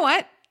you know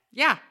what?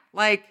 Yeah,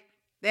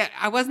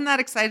 I wasn't that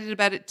excited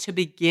about it to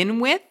begin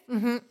with.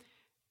 Mm-hmm.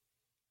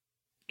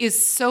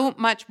 Is so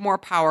much more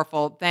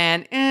powerful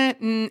than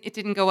it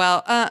didn't go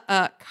well,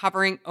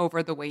 covering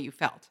over the way you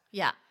felt.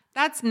 Yeah.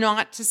 That's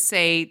not to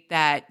say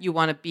that you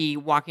want to be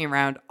walking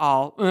around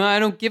all, I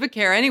don't give a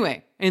care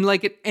anyway, and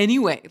like it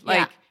anyway.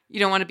 You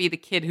don't want to be the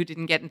kid who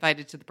didn't get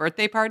invited to the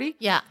birthday party.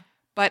 Yeah.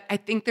 But I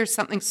think there's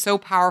something so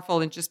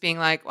powerful in just being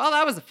well,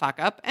 that was a fuck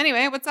up.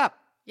 Anyway, what's up?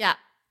 Yeah.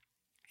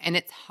 And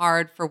it's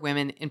hard for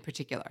women in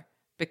particular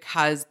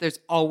because there's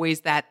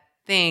always that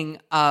thing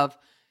of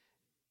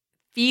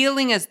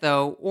feeling as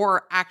though,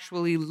 or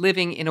actually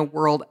living in a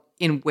world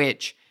in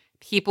which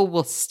people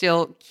will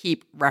still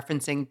keep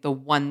referencing the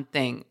one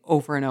thing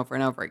over and over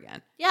and over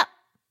again. Yeah.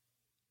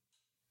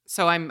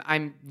 So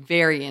I'm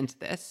very into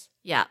this.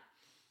 Yeah.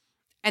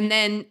 And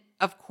then,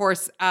 of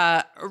course,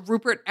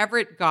 Rupert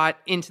Everett got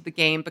into the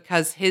game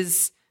because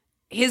his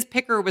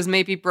picker was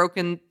maybe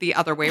broken the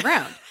other way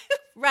around.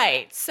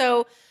 Right.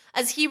 So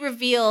as he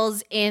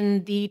reveals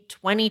in the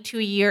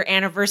 22-year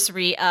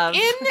anniversary of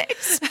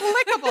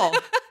Inexplicable.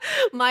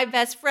 my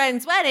best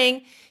friend's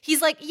wedding,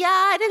 he's like, yeah,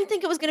 I didn't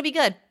think it was going to be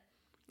good.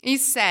 He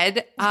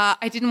said,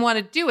 I didn't want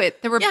to do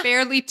it. There were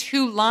barely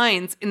 2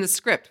 lines in the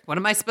script. What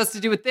am I supposed to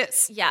do with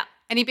this? Yeah.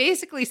 And he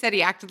basically said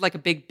he acted like a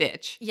big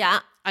bitch. Yeah.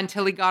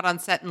 Until he got on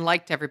set and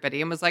liked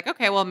everybody and was like,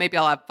 okay, well, maybe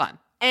I'll have fun.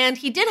 And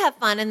he did have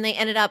fun, and they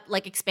ended up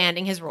like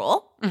expanding his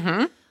role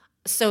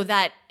so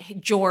that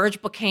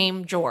George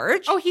became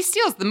George. Oh, he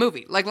steals the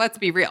movie. Like, let's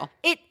be real.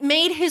 It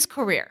made his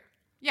career.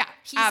 Yeah,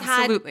 He's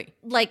absolutely.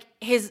 Had,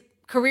 his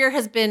career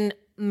has been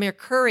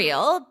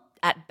mercurial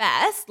at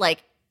best,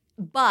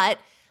 but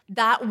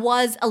that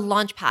was a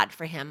launch pad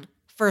for him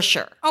for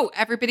sure. Oh,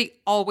 everybody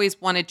always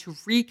wanted to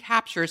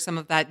recapture some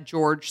of that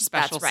George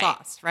special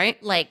sauce,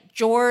 right? Like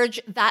George,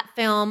 that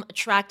film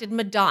attracted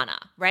Madonna,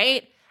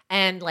 right?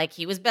 And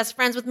he was best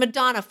friends with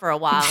Madonna for a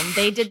while, and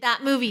they did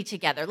that movie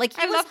together.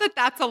 I love that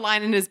that's a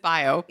line in his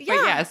bio. Yeah,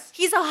 but yes,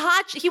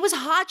 he was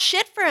hot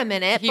shit for a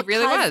minute. He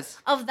really was.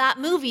 Of that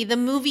movie, the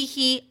movie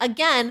he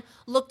again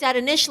looked at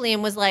initially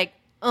and was like,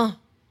 "Oh,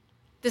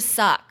 this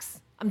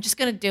sucks. I'm just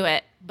gonna do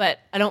it, but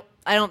I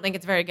don't think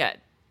it's very good."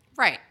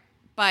 Right,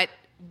 but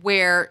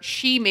where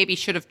she maybe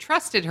should have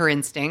trusted her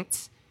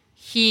instincts,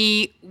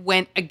 he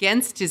went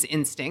against his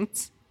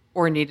instincts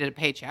or needed a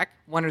paycheck,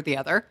 one or the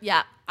other.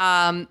 Yeah.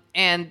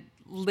 And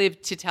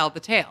lived to tell the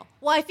tale.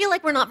 Well, I feel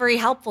like we're not very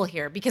helpful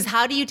here because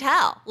how do you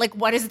tell?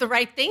 What is the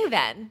right thing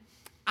then?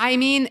 I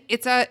mean,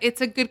 it's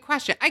a good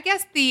question. I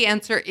guess the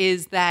answer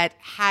is that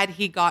had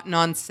he gotten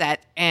on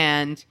set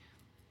and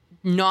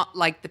not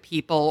liked the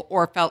people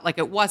or felt like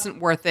it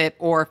wasn't worth it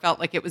or felt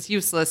like it was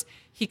useless,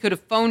 he could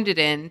have phoned it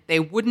in. They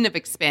wouldn't have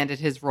expanded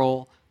his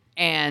role.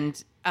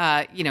 And,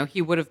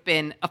 he would have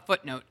been a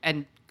footnote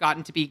and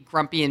gotten to be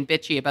grumpy and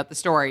bitchy about the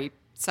story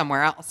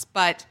somewhere else.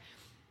 But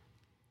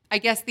I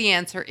guess the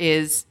answer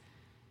is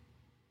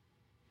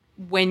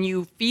when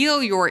you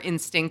feel your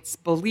instincts,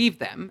 believe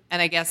them.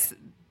 And I guess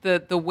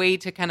the way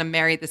to kind of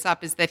marry this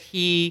up is that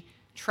he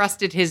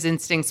trusted his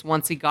instincts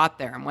once he got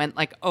there and went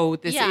oh,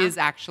 this is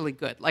actually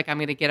good. I'm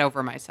going to get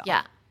over myself.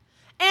 Yeah.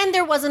 And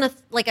there wasn't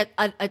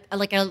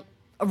a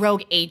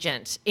rogue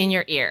agent in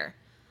your ear.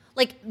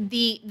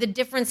 The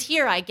difference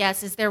here, I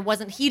guess, is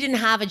he didn't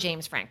have a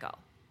James Franco.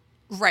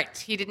 Right.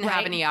 He didn't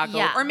have an Iago.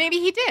 Yeah. Or maybe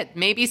he did.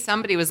 Maybe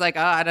somebody was like, oh,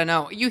 I don't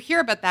know. You hear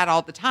about that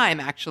all the time,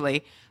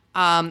 actually.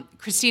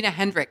 Christina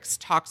Hendricks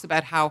talks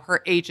about how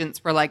her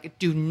agents were like,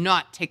 do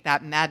not take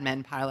that Mad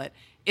Men pilot.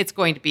 It's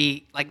going to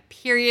be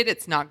period.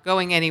 It's not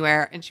going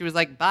anywhere. And she was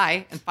like,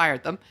 bye, and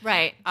fired them.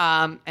 Right.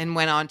 And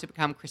went on to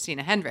become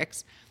Christina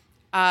Hendricks.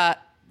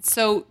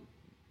 So,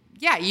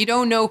 yeah, you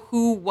don't know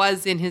who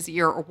was in his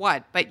ear or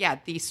what. But yeah,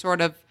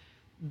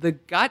 the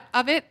gut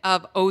of it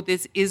oh,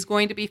 this is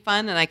going to be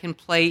fun and I can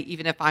play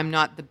even if I'm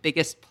not the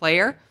biggest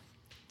player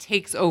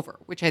takes over,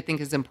 which I think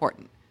is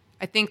important.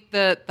 I think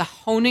the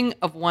honing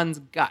of one's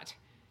gut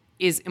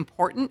is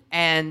important,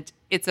 and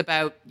it's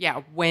about,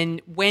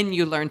 when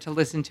you learn to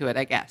listen to it,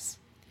 I guess.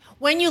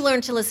 When you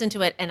learn to listen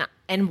to it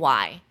and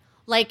why.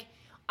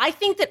 I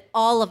think that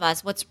all of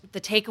us, what's the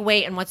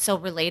takeaway and what's so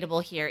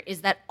relatable here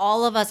is that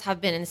all of us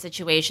have been in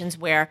situations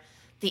where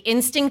the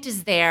instinct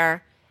is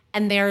there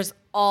and there's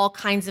all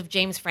kinds of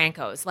James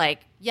Francos,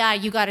 yeah,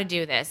 you got to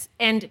do this.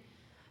 And,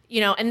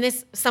 and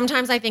this,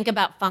 sometimes I think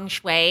about feng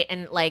shui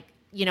and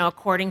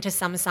according to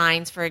some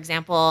signs, for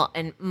example,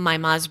 in my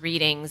ma's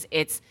readings,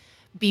 it's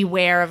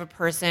beware of a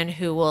person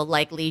who will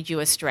lead you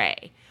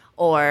astray,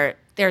 or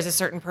there's a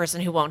certain person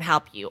who won't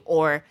help you,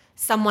 or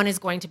someone is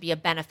going to be a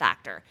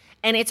benefactor.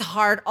 And it's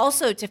hard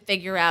also to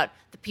figure out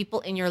the people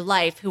in your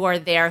life who are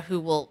there who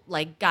will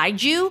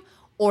guide you,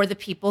 or the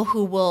people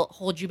who will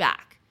hold you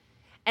back.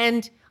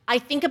 And I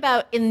think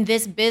about in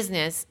this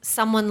business,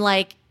 someone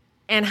like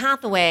Anne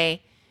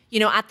Hathaway,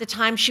 at the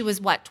time she was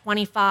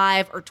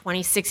 25 or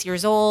 26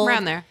 years old.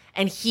 Around there.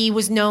 And he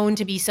was known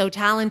to be so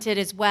talented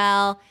as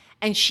well.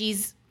 And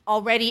she's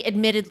already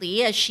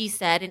admittedly, as she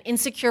said, an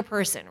insecure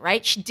person,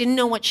 right? She didn't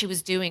know what she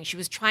was doing. She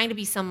was trying to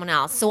be someone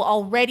else. So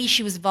already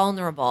she was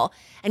vulnerable.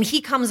 And he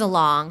comes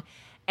along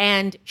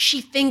and she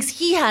thinks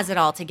he has it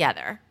all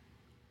together,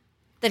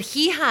 that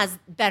he has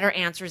better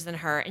answers than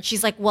her. And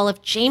she's like, well,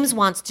 if James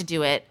wants to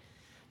do it,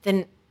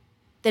 then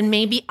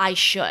maybe I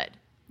should.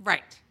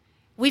 Right.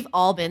 We've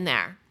all been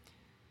there.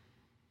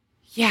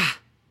 Yeah.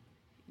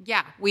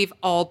 Yeah, we've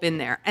all been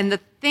there. And the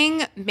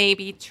thing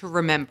maybe to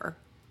remember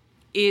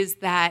is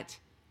that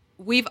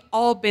we've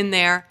all been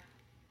there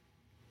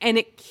and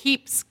it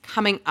keeps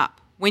coming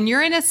up. When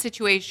you're in a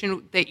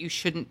situation that you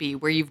shouldn't be,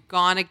 where you've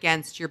gone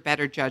against your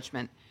better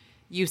judgment,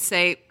 you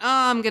say,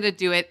 oh, I'm going to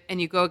do it,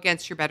 and you go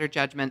against your better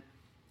judgment.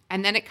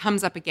 And then it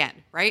comes up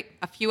again, right?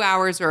 A few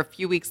hours or a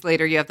few weeks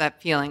later, you have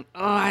that feeling,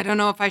 oh, I don't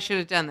know if I should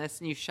have done this,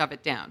 and you shove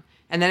it down.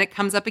 And then it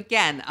comes up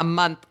again a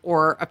month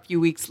or a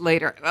few weeks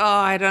later. Oh,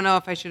 I don't know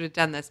if I should have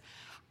done this.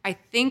 I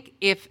think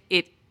if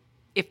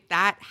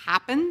that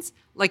happens,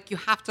 like, you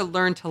have to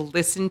learn to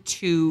listen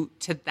to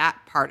that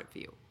part of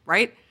you,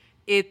 right?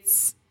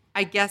 It's,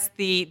 I guess,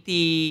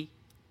 the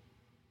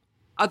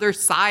other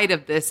side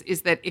of this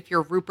is that if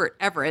you're Rupert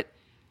Everett,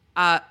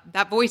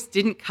 that voice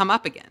didn't come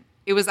up again.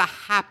 It was a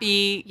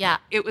happy,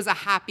 It was a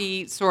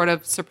happy sort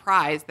of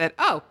surprise that,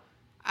 oh,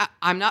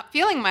 I'm not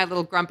feeling my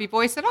little grumpy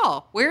voice at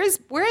all. Where is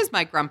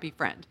my grumpy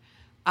friend?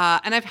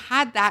 And I've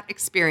had that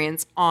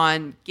experience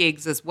on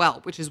gigs as well,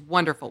 which is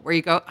wonderful, where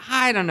you go,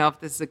 I don't know if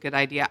this is a good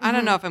idea. I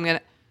don't know if I'm going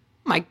to,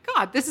 oh my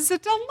God, this is a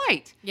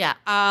delight. Yeah.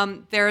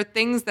 There are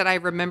things that I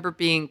remember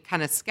being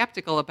kind of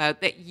skeptical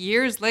about that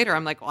years later,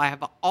 I'm like, well, I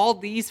have all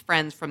these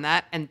friends from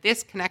that, and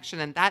this connection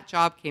and that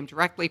job came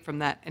directly from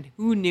that, and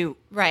who knew?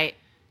 Right.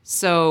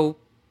 So,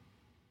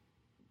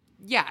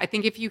 yeah, I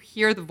think if you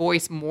hear the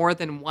voice more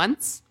than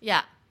once,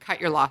 cut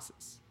your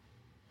losses.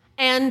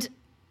 And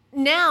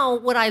now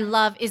what I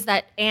love is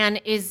that Anne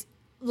is,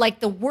 like,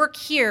 the work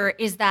here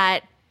is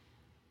that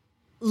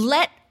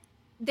let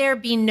there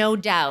be no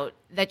doubt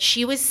that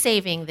she was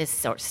saving this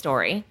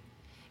story.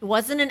 It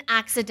wasn't an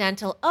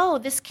accidental, oh,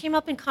 this came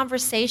up in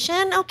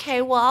conversation?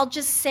 Okay, well, I'll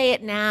just say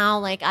it now.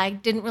 Like, I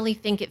didn't really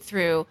think it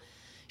through.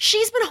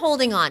 She's been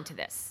holding on to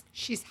this.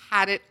 She's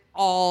had it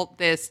all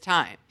this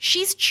time.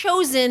 She's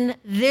chosen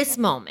this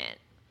moment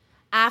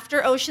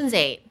after Ocean's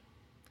 8,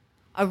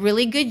 a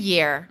really good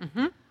year,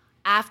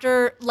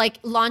 after, like,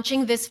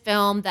 launching this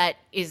film that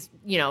is,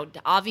 you know,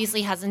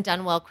 obviously hasn't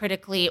done well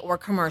critically or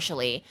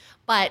commercially,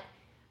 but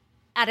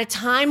at a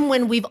time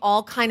when we've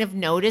all kind of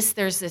noticed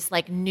there's this,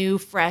 like, new,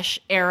 fresh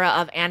era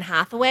of Anne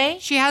Hathaway.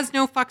 She has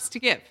no fucks to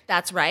give.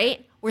 That's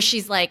right. Where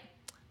she's like,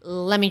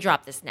 let me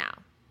drop this now.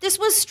 This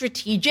was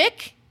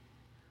strategic.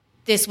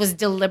 This was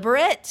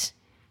deliberate.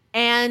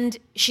 And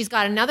she's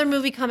got another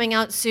movie coming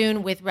out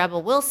soon with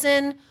Rebel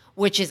Wilson,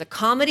 which is a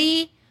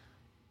comedy.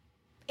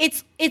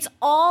 It's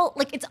all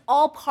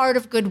part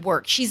of good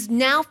work. She's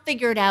now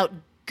figured out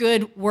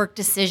good work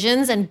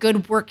decisions and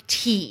good work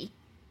tea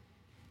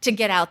to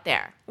get out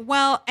there.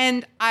 Well,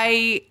 and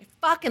I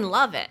fucking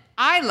love it.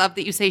 I love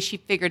that you say she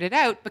figured it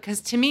out, because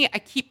to me, I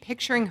keep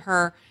picturing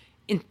her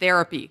in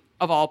therapy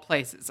of all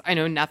places. I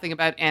know nothing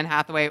about Anne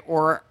Hathaway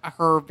or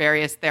her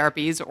various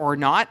therapies or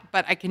not,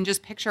 but I can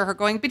just picture her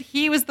going, but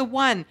he was the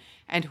one,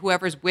 and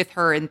whoever's with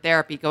her in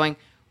therapy going,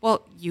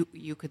 well,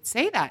 you could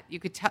say that. You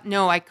could tell.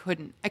 No, I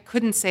couldn't. I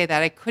couldn't say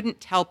that. I couldn't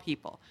tell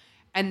people.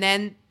 And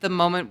then the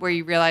moment where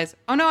you realize,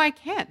 oh no, I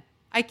can.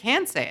 I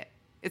can say it.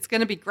 It's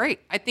going to be great.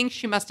 I think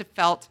she must have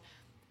felt,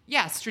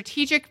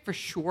 strategic for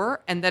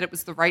sure, and that it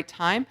was the right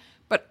time,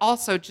 but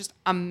also just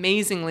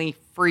amazingly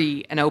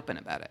free and open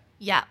about it.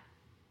 Yeah.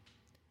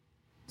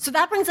 So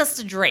that brings us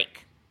to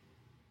Drake.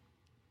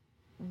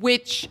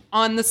 Which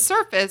on the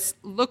surface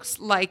looks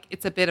like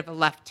it's a bit of a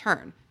left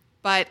turn,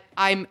 but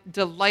I'm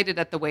delighted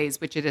at the ways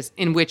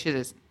in which it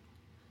is.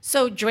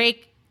 So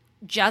Drake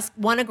just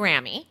won a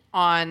Grammy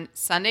on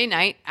Sunday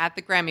night at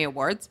the Grammy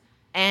Awards.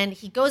 And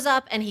he goes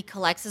up and he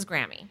collects his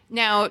Grammy.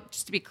 Now,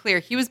 just to be clear,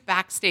 he was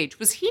backstage.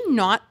 Was he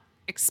not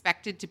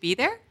expected to be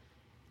there?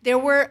 There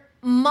were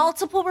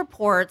multiple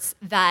reports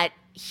that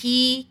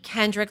he,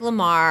 Kendrick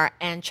Lamar,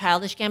 and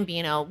Childish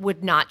Gambino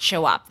would not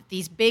show up.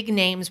 These big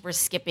names were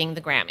skipping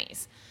the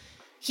Grammys.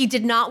 He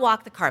did not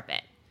walk the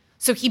carpet.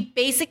 So he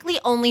basically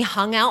only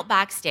hung out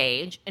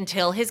backstage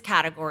until his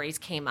categories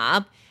came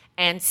up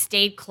and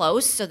stayed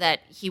close so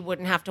that he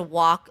wouldn't have to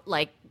walk,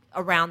 like,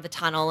 around the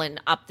tunnel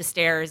and up the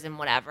stairs and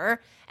whatever.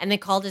 And they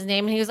called his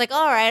name and he was like,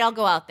 all right, I'll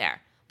go out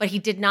there. But he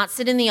did not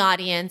sit in the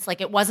audience.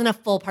 Like, it wasn't a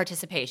full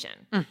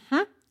participation.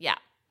 Mm-hmm. Yeah.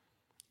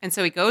 And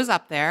so he goes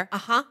up there.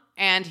 Uh-huh.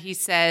 And he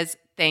says,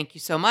 thank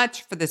you so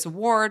much for this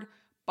award.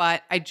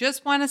 But I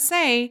just want to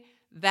say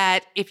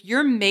that if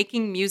you're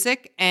making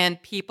music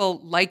and people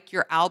like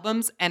your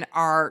albums and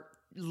are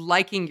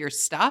liking your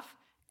stuff,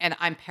 and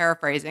I'm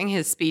paraphrasing,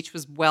 his speech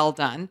was well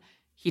done.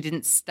 He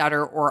didn't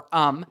stutter or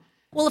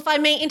Well, if I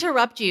may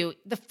interrupt you,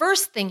 the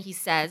first thing he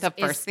says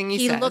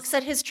he looks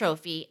at his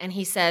trophy and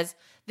he says,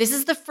 this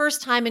is the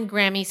first time in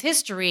Grammy's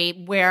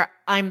history where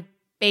I'm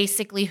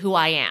basically who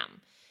I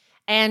am.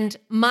 And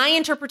my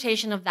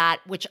interpretation of that,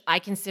 which I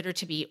consider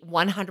to be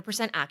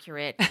 100%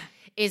 accurate,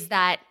 is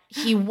that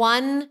he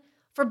won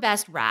for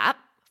Best Rap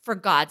for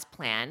God's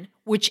Plan,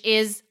 which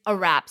is a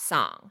rap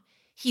song.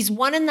 He's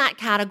won in that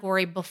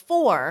category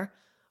before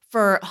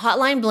for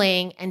Hotline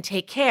Bling and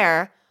Take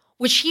Care,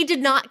 which he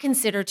did not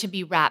consider to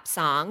be rap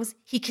songs.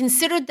 He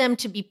considered them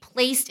to be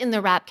placed in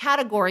the rap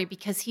category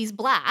because he's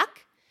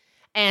Black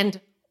and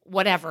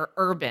whatever,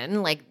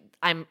 urban, like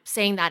I'm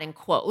saying that in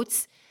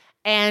quotes.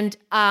 And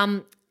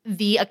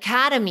the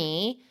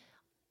Academy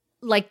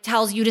like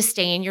tells you to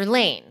stay in your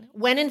lane,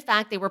 when in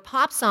fact they were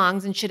pop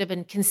songs and should have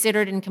been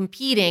considered and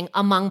competing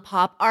among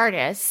pop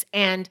artists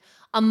and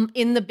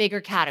in the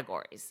bigger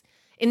categories.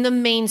 in the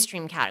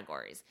mainstream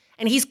categories.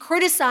 And he's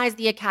criticized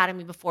the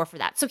Academy before for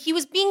that. So he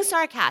was being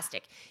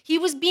sarcastic. He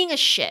was being a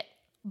shit,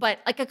 but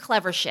like a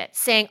clever shit,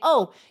 saying,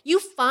 oh, you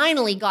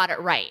finally got it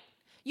right.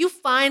 You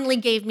finally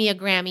gave me a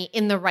Grammy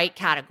in the right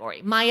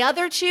category. My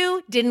other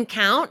two didn't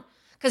count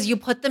because you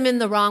put them in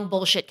the wrong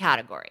bullshit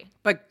category.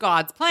 But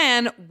God's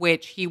Plan,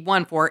 which he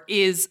won for,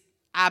 is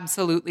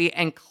absolutely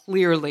and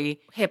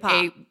clearly Hip-hop.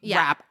 a Yeah.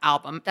 rap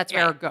album. That's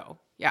right. Ergo.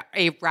 Yeah,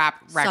 a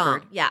rap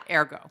record. Yeah.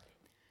 Ergo.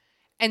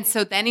 And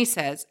so then he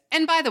says,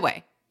 and by the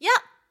way, Yeah.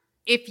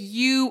 if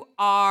you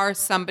are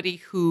somebody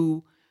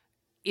who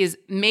is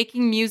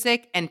making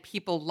music and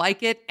people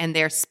like it and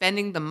they're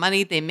spending the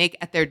money they make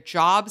at their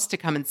jobs to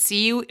come and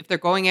see you, if they're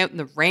going out in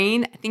the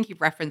rain, I think you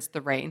referenced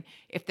the rain.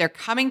 If they're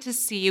coming to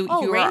see you,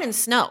 Oh, you rain are and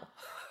snow.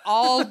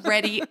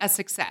 already a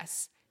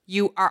success.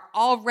 You are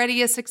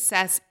already a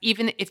success,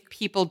 even if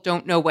people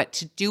don't know what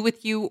to do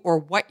with you or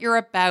what you're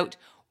about,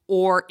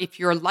 or if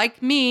you're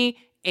like me,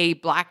 a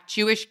Black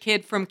Jewish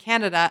kid from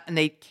Canada, and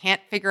they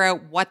can't figure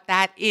out what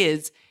that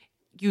is.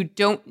 You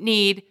don't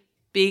need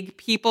big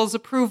people's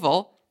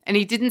approval. And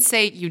he didn't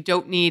say you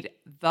don't need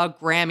the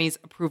Grammys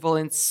approval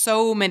in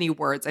so many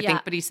words, I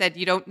think, but he said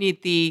you don't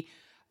need the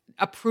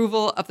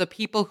approval of the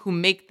people who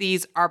make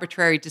these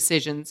arbitrary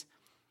decisions.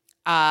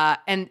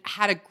 And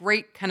had a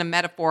great kind of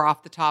metaphor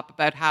off the top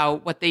about how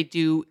what they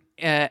do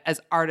as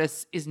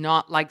artists is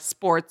not like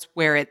sports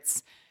where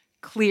it's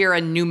clear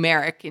and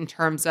numeric in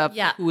terms of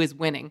who is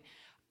winning,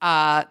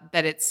 that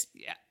it's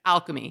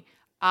alchemy.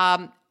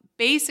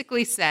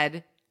 Basically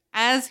said,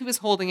 as he was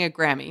holding a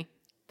Grammy,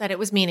 That it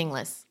was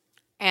meaningless.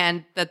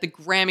 and that the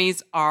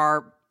Grammys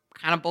are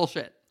kind of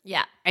bullshit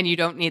Yeah. and you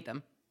don't need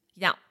them.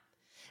 Yeah.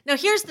 Now,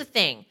 here's the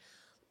thing.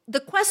 The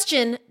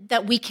question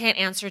that we can't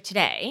answer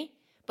today,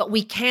 but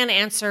we can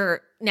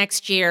answer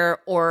next year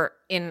or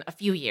in a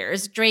few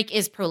years. Drake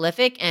is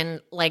prolific, and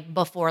like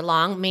before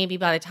long, maybe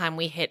by the time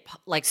we hit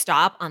like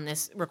stop on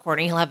this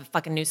recording, he'll have a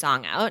fucking new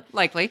song out.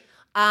 Likely.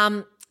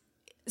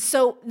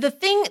 So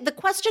the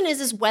question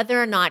is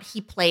whether or not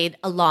he played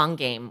a long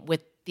game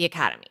with the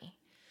Academy.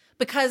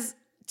 Because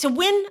to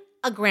win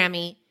a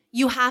Grammy,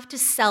 you have to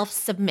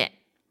self-submit,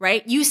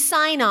 right? You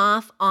sign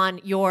off on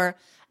your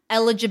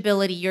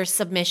eligibility, your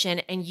submission,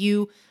 and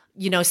you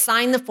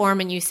sign the form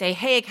and you say,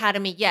 hey,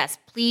 Academy, yes,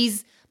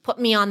 please put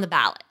me on the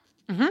ballot.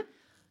 Mm-hmm.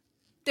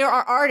 There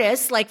are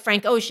artists like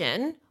Frank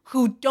Ocean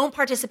who don't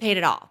participate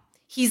at all.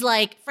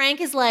 Frank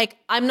is like,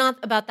 I'm not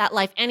about that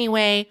life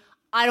anyway.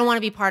 I don't want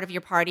to be part of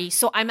your party,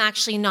 so I'm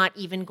actually not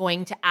even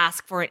going to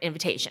ask for an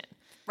invitation.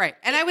 Right.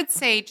 And I would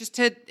say, just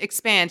to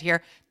expand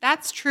here,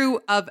 that's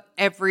true of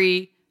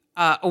every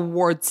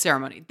award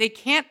ceremony. They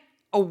can't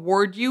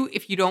award you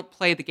if you don't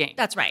play the game.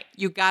 That's right.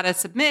 You got to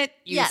submit,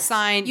 you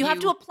sign. You have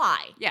to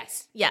apply.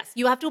 Yes. Yes,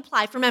 you have to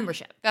apply for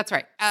membership. That's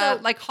right. So-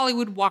 Like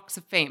Hollywood Walks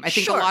of Fame. I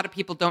think Sure. a lot of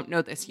people don't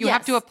know this. You Yes.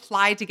 have to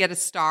apply to get a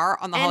star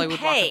on the And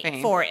Hollywood Walk pay of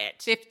Fame. for it.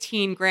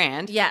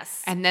 $15,000.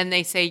 Yes. And then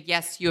they say,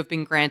 yes, you have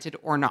been granted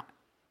or not.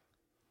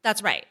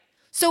 That's right.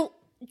 So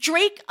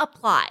Drake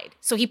applied.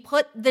 So he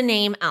put the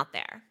name out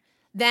there.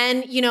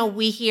 Then,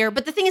 we hear,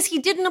 but the thing is, he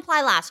didn't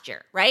apply last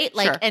year, right?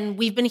 Sure. And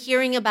we've been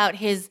hearing about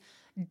his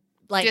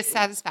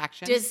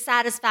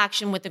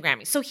Dissatisfaction. with the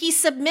Grammys. So he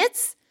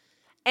submits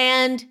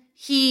and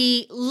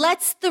he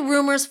lets the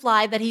rumors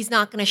fly that he's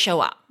not going to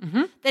show up.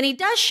 Mm-hmm. Then he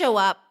does show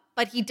up,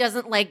 but he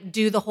doesn't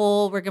do the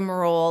whole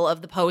rigmarole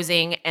of the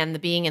posing and the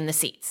being in the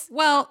seats.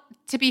 Well,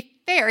 to be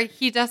fair,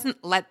 he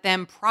doesn't let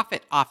them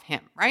profit off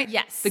him, right?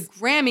 Yes. The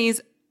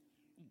Grammys,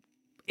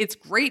 it's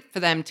great for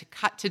them to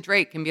cut to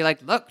Drake and be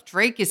like, look,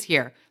 Drake is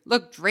here.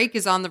 Look, Drake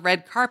is on the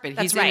red carpet.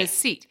 That's He's in right. his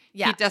seat.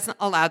 Yeah. He doesn't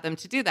allow them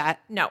to do that.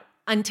 No,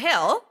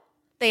 until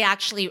they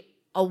actually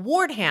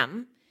award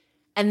him.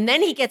 And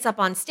then he gets up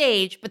on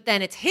stage, but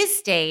then it's his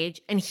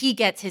stage and he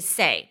gets his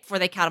say before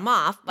they cut him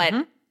off.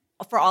 But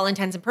for all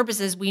intents and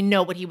purposes, we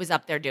know what he was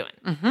up there doing.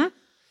 Mm-hmm.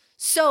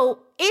 So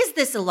is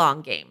this a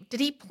long game? Did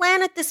he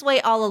plan it this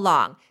way all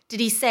along? Did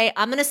he say,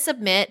 I'm going to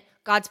submit.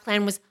 God's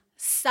Plan was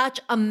such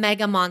a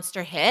mega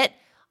monster hit.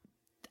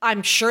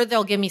 I'm sure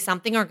they'll give me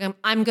something, or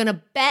I'm going to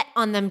bet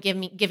on them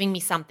giving me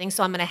something.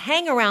 So I'm going to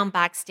hang around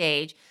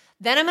backstage.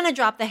 Then I'm going to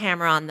drop the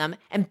hammer on them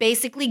and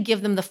basically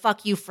give them the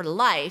fuck you for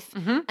life.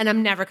 And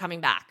I'm never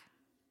coming back.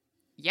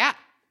 Yeah,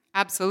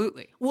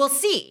 absolutely. We'll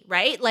see,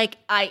 right?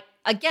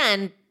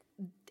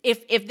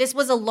 If this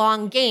was a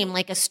long game,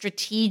 like a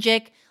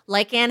strategic,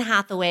 like Anne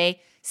Hathaway,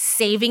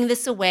 saving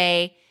this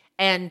away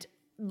and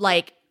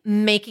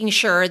making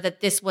sure that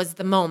this was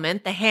the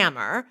moment, the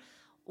hammer,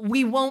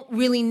 we won't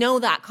really know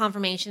that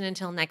confirmation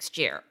until next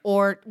year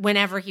or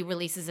whenever he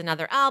releases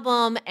another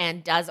album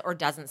and does or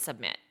doesn't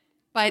submit.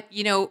 But,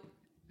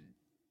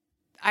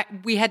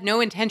 we had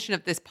no intention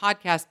of this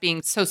podcast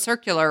being so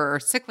circular or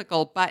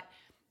cyclical, but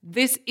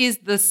this is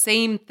the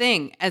same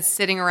thing as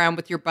sitting around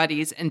with your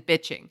buddies and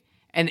bitching.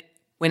 And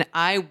when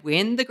I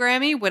win the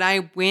Grammy, when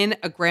I win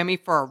a Grammy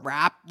for a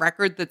rap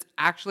record that's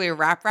actually a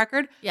rap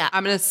record,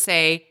 I'm going to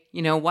say,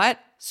 you know what?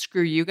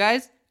 Screw you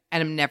guys,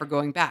 and I'm never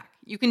going back.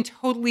 You can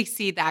totally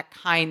see that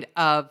kind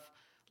of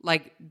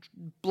like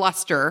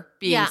bluster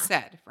being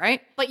said,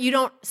 right? But you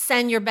don't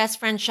send your best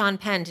friend Sean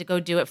Penn to go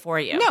do it for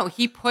you. No,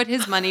 he put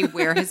his money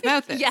where his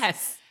mouth is.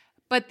 Yes.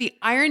 But the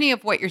irony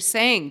of what you're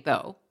saying,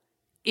 though,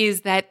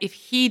 is that if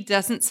he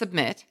doesn't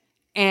submit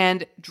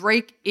and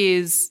Drake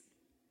is,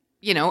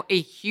 you know, a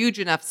huge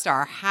enough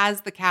star,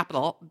 has the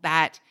capital,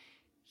 that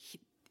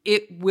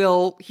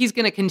he's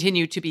going to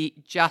continue to be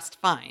just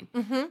fine.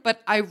 Mm-hmm.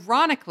 But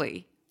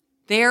ironically,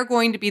 they're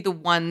going to be the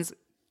ones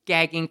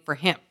gagging for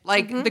him.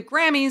 Like the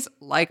Grammys,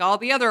 like all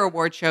the other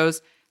award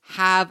shows,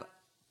 have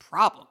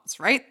problems,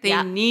 right?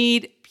 They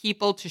need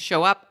people to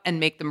show up and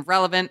make them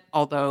relevant,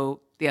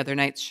 although the other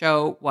night's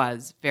show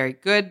was very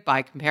good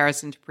by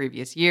comparison to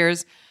previous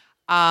years.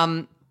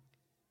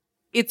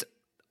 It's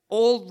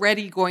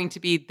already going to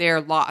be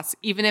their loss,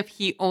 even if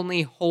he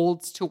only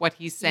holds to what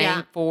he's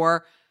saying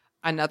for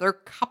another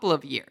couple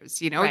of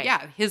years. You know,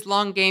 his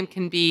long game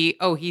can be,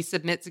 he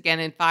submits again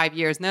in 5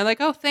 years. And they're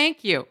like, oh,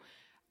 thank you.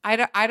 I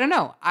don't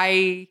know.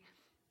 I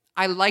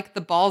like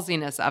the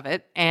ballsiness of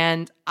it.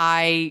 And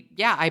I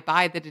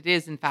buy that it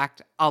is, in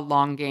fact, a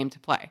long game to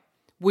play.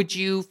 Would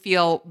you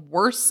feel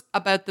worse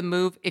about the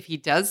move if he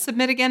does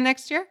submit again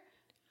next year?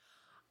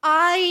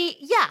 I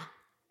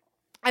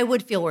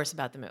would feel worse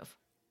about the move.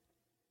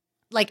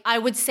 Like, I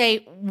would say,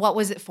 what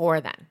was it for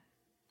then?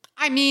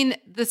 I mean,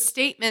 the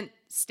statement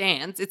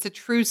stands. It's a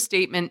true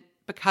statement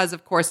because,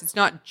 of course, it's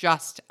not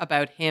just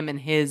about him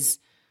and his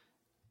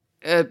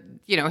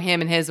him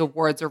and his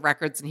awards or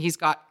records, and he's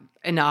got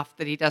enough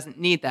that he doesn't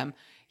need them.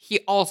 He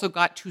also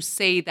got to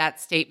say that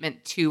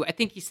statement to, I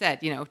think he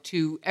said,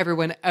 to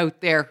everyone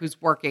out there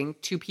who's working,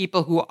 to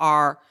people who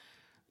are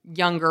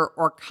younger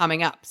or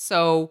coming up.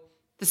 So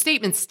the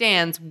statement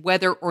stands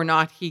whether or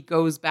not he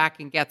goes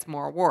back and gets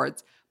more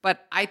awards.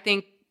 But I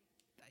think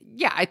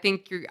he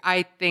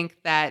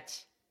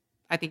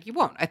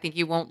won't. I think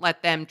he won't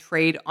let them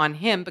trade on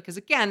him because,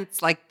 again,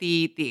 it's like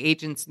the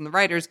agents and the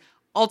writers.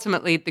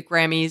 Ultimately, the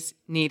Grammys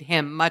need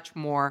him much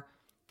more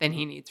than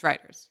he needs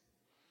writers.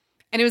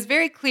 And it was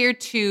very clear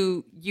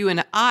to you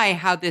and I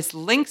how this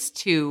links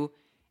to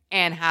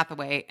Anne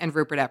Hathaway and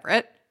Rupert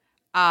Everett.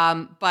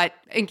 But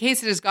in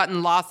case it has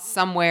gotten lost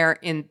somewhere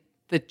in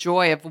the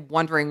joy of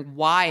wondering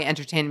why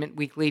Entertainment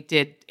Weekly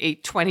did a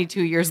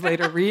 22 years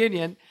later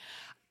reunion,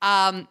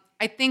 I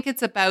think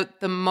it's about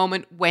the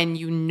moment when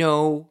you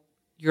know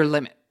your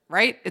limit,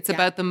 right? It's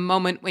about the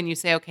moment when you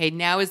say, okay,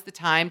 now is the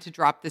time to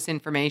drop this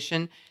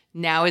information.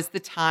 Now is the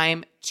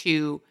time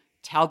to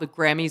tell the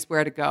Grammys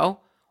where to go.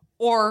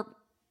 Or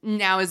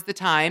now is the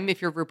time,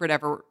 if you're Rupert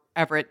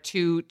Everett,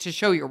 to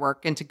show your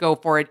work and to go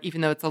for it,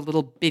 even though it's a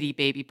little bitty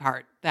baby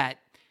part that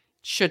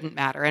shouldn't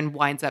matter and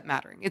winds up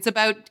mattering. It's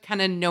about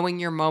kind of knowing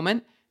your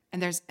moment,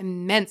 and there's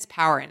immense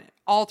power in it.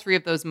 All three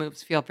of those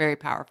moves feel very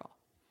powerful.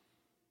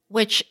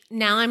 Which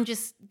now I'm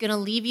just going to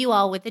leave you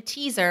all with a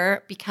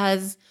teaser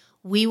because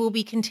we will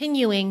be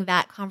continuing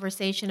that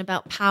conversation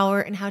about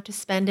power and how to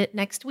spend it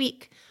next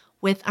week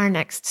with our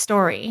next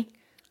story.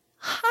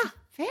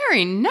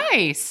 Very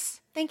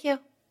nice. Thank you.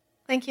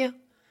 Thank you.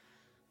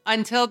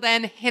 Until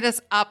then, hit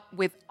us up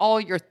with all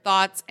your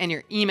thoughts and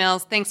your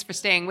emails. Thanks for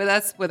staying with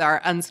us with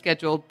our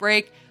unscheduled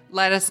break.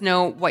 Let us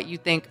know what you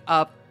think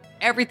of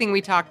everything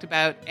we talked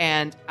about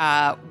and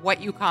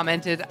what you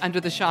commented under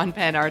the Sean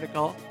Penn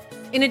article.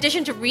 In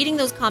addition to reading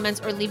those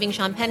comments or leaving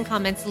Sean Penn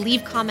comments,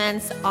 leave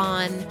comments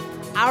on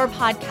our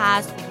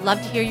podcast. We'd love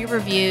to hear your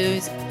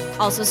reviews.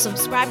 Also,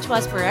 subscribe to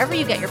us wherever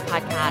you get your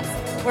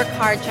podcasts. Work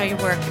hard, show your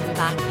work. We'll be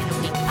back in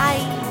a week.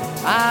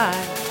 Bye.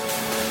 Bye.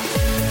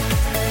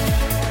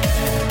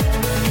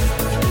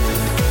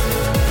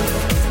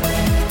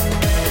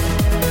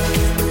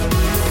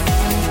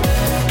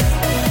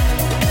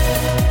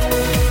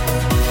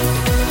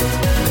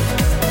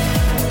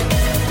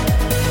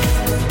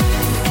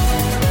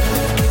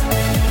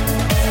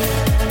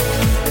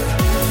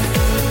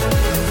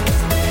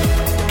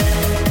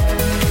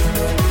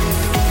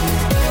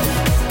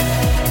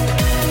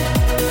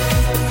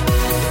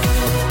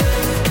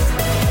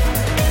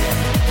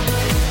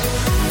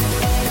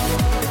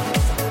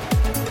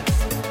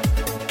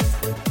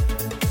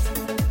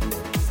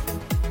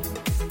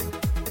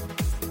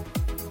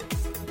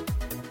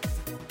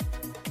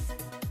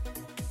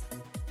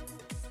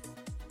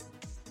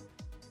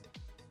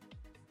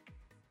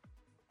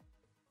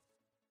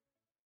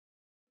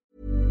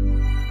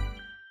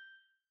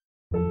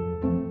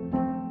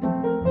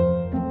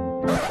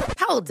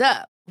 Hold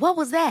up. What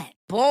was that?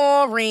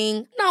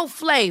 Boring. No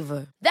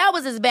flavor. That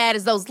was as bad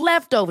as those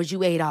leftovers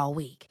you ate all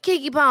week.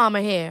 Keke Palmer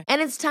here. And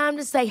it's time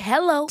to say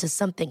hello to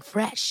something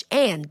fresh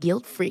and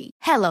guilt-free.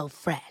 Hello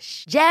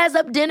Fresh. Jazz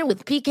up dinner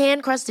with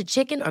pecan-crusted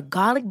chicken or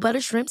garlic butter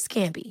shrimp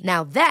scampi.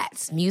 Now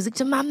that's music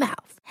to my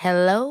mouth.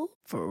 Hello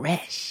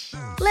Fresh.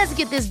 Let's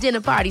get this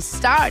dinner party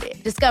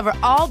started. Discover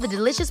all the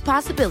delicious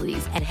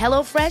possibilities at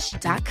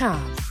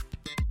HelloFresh.com.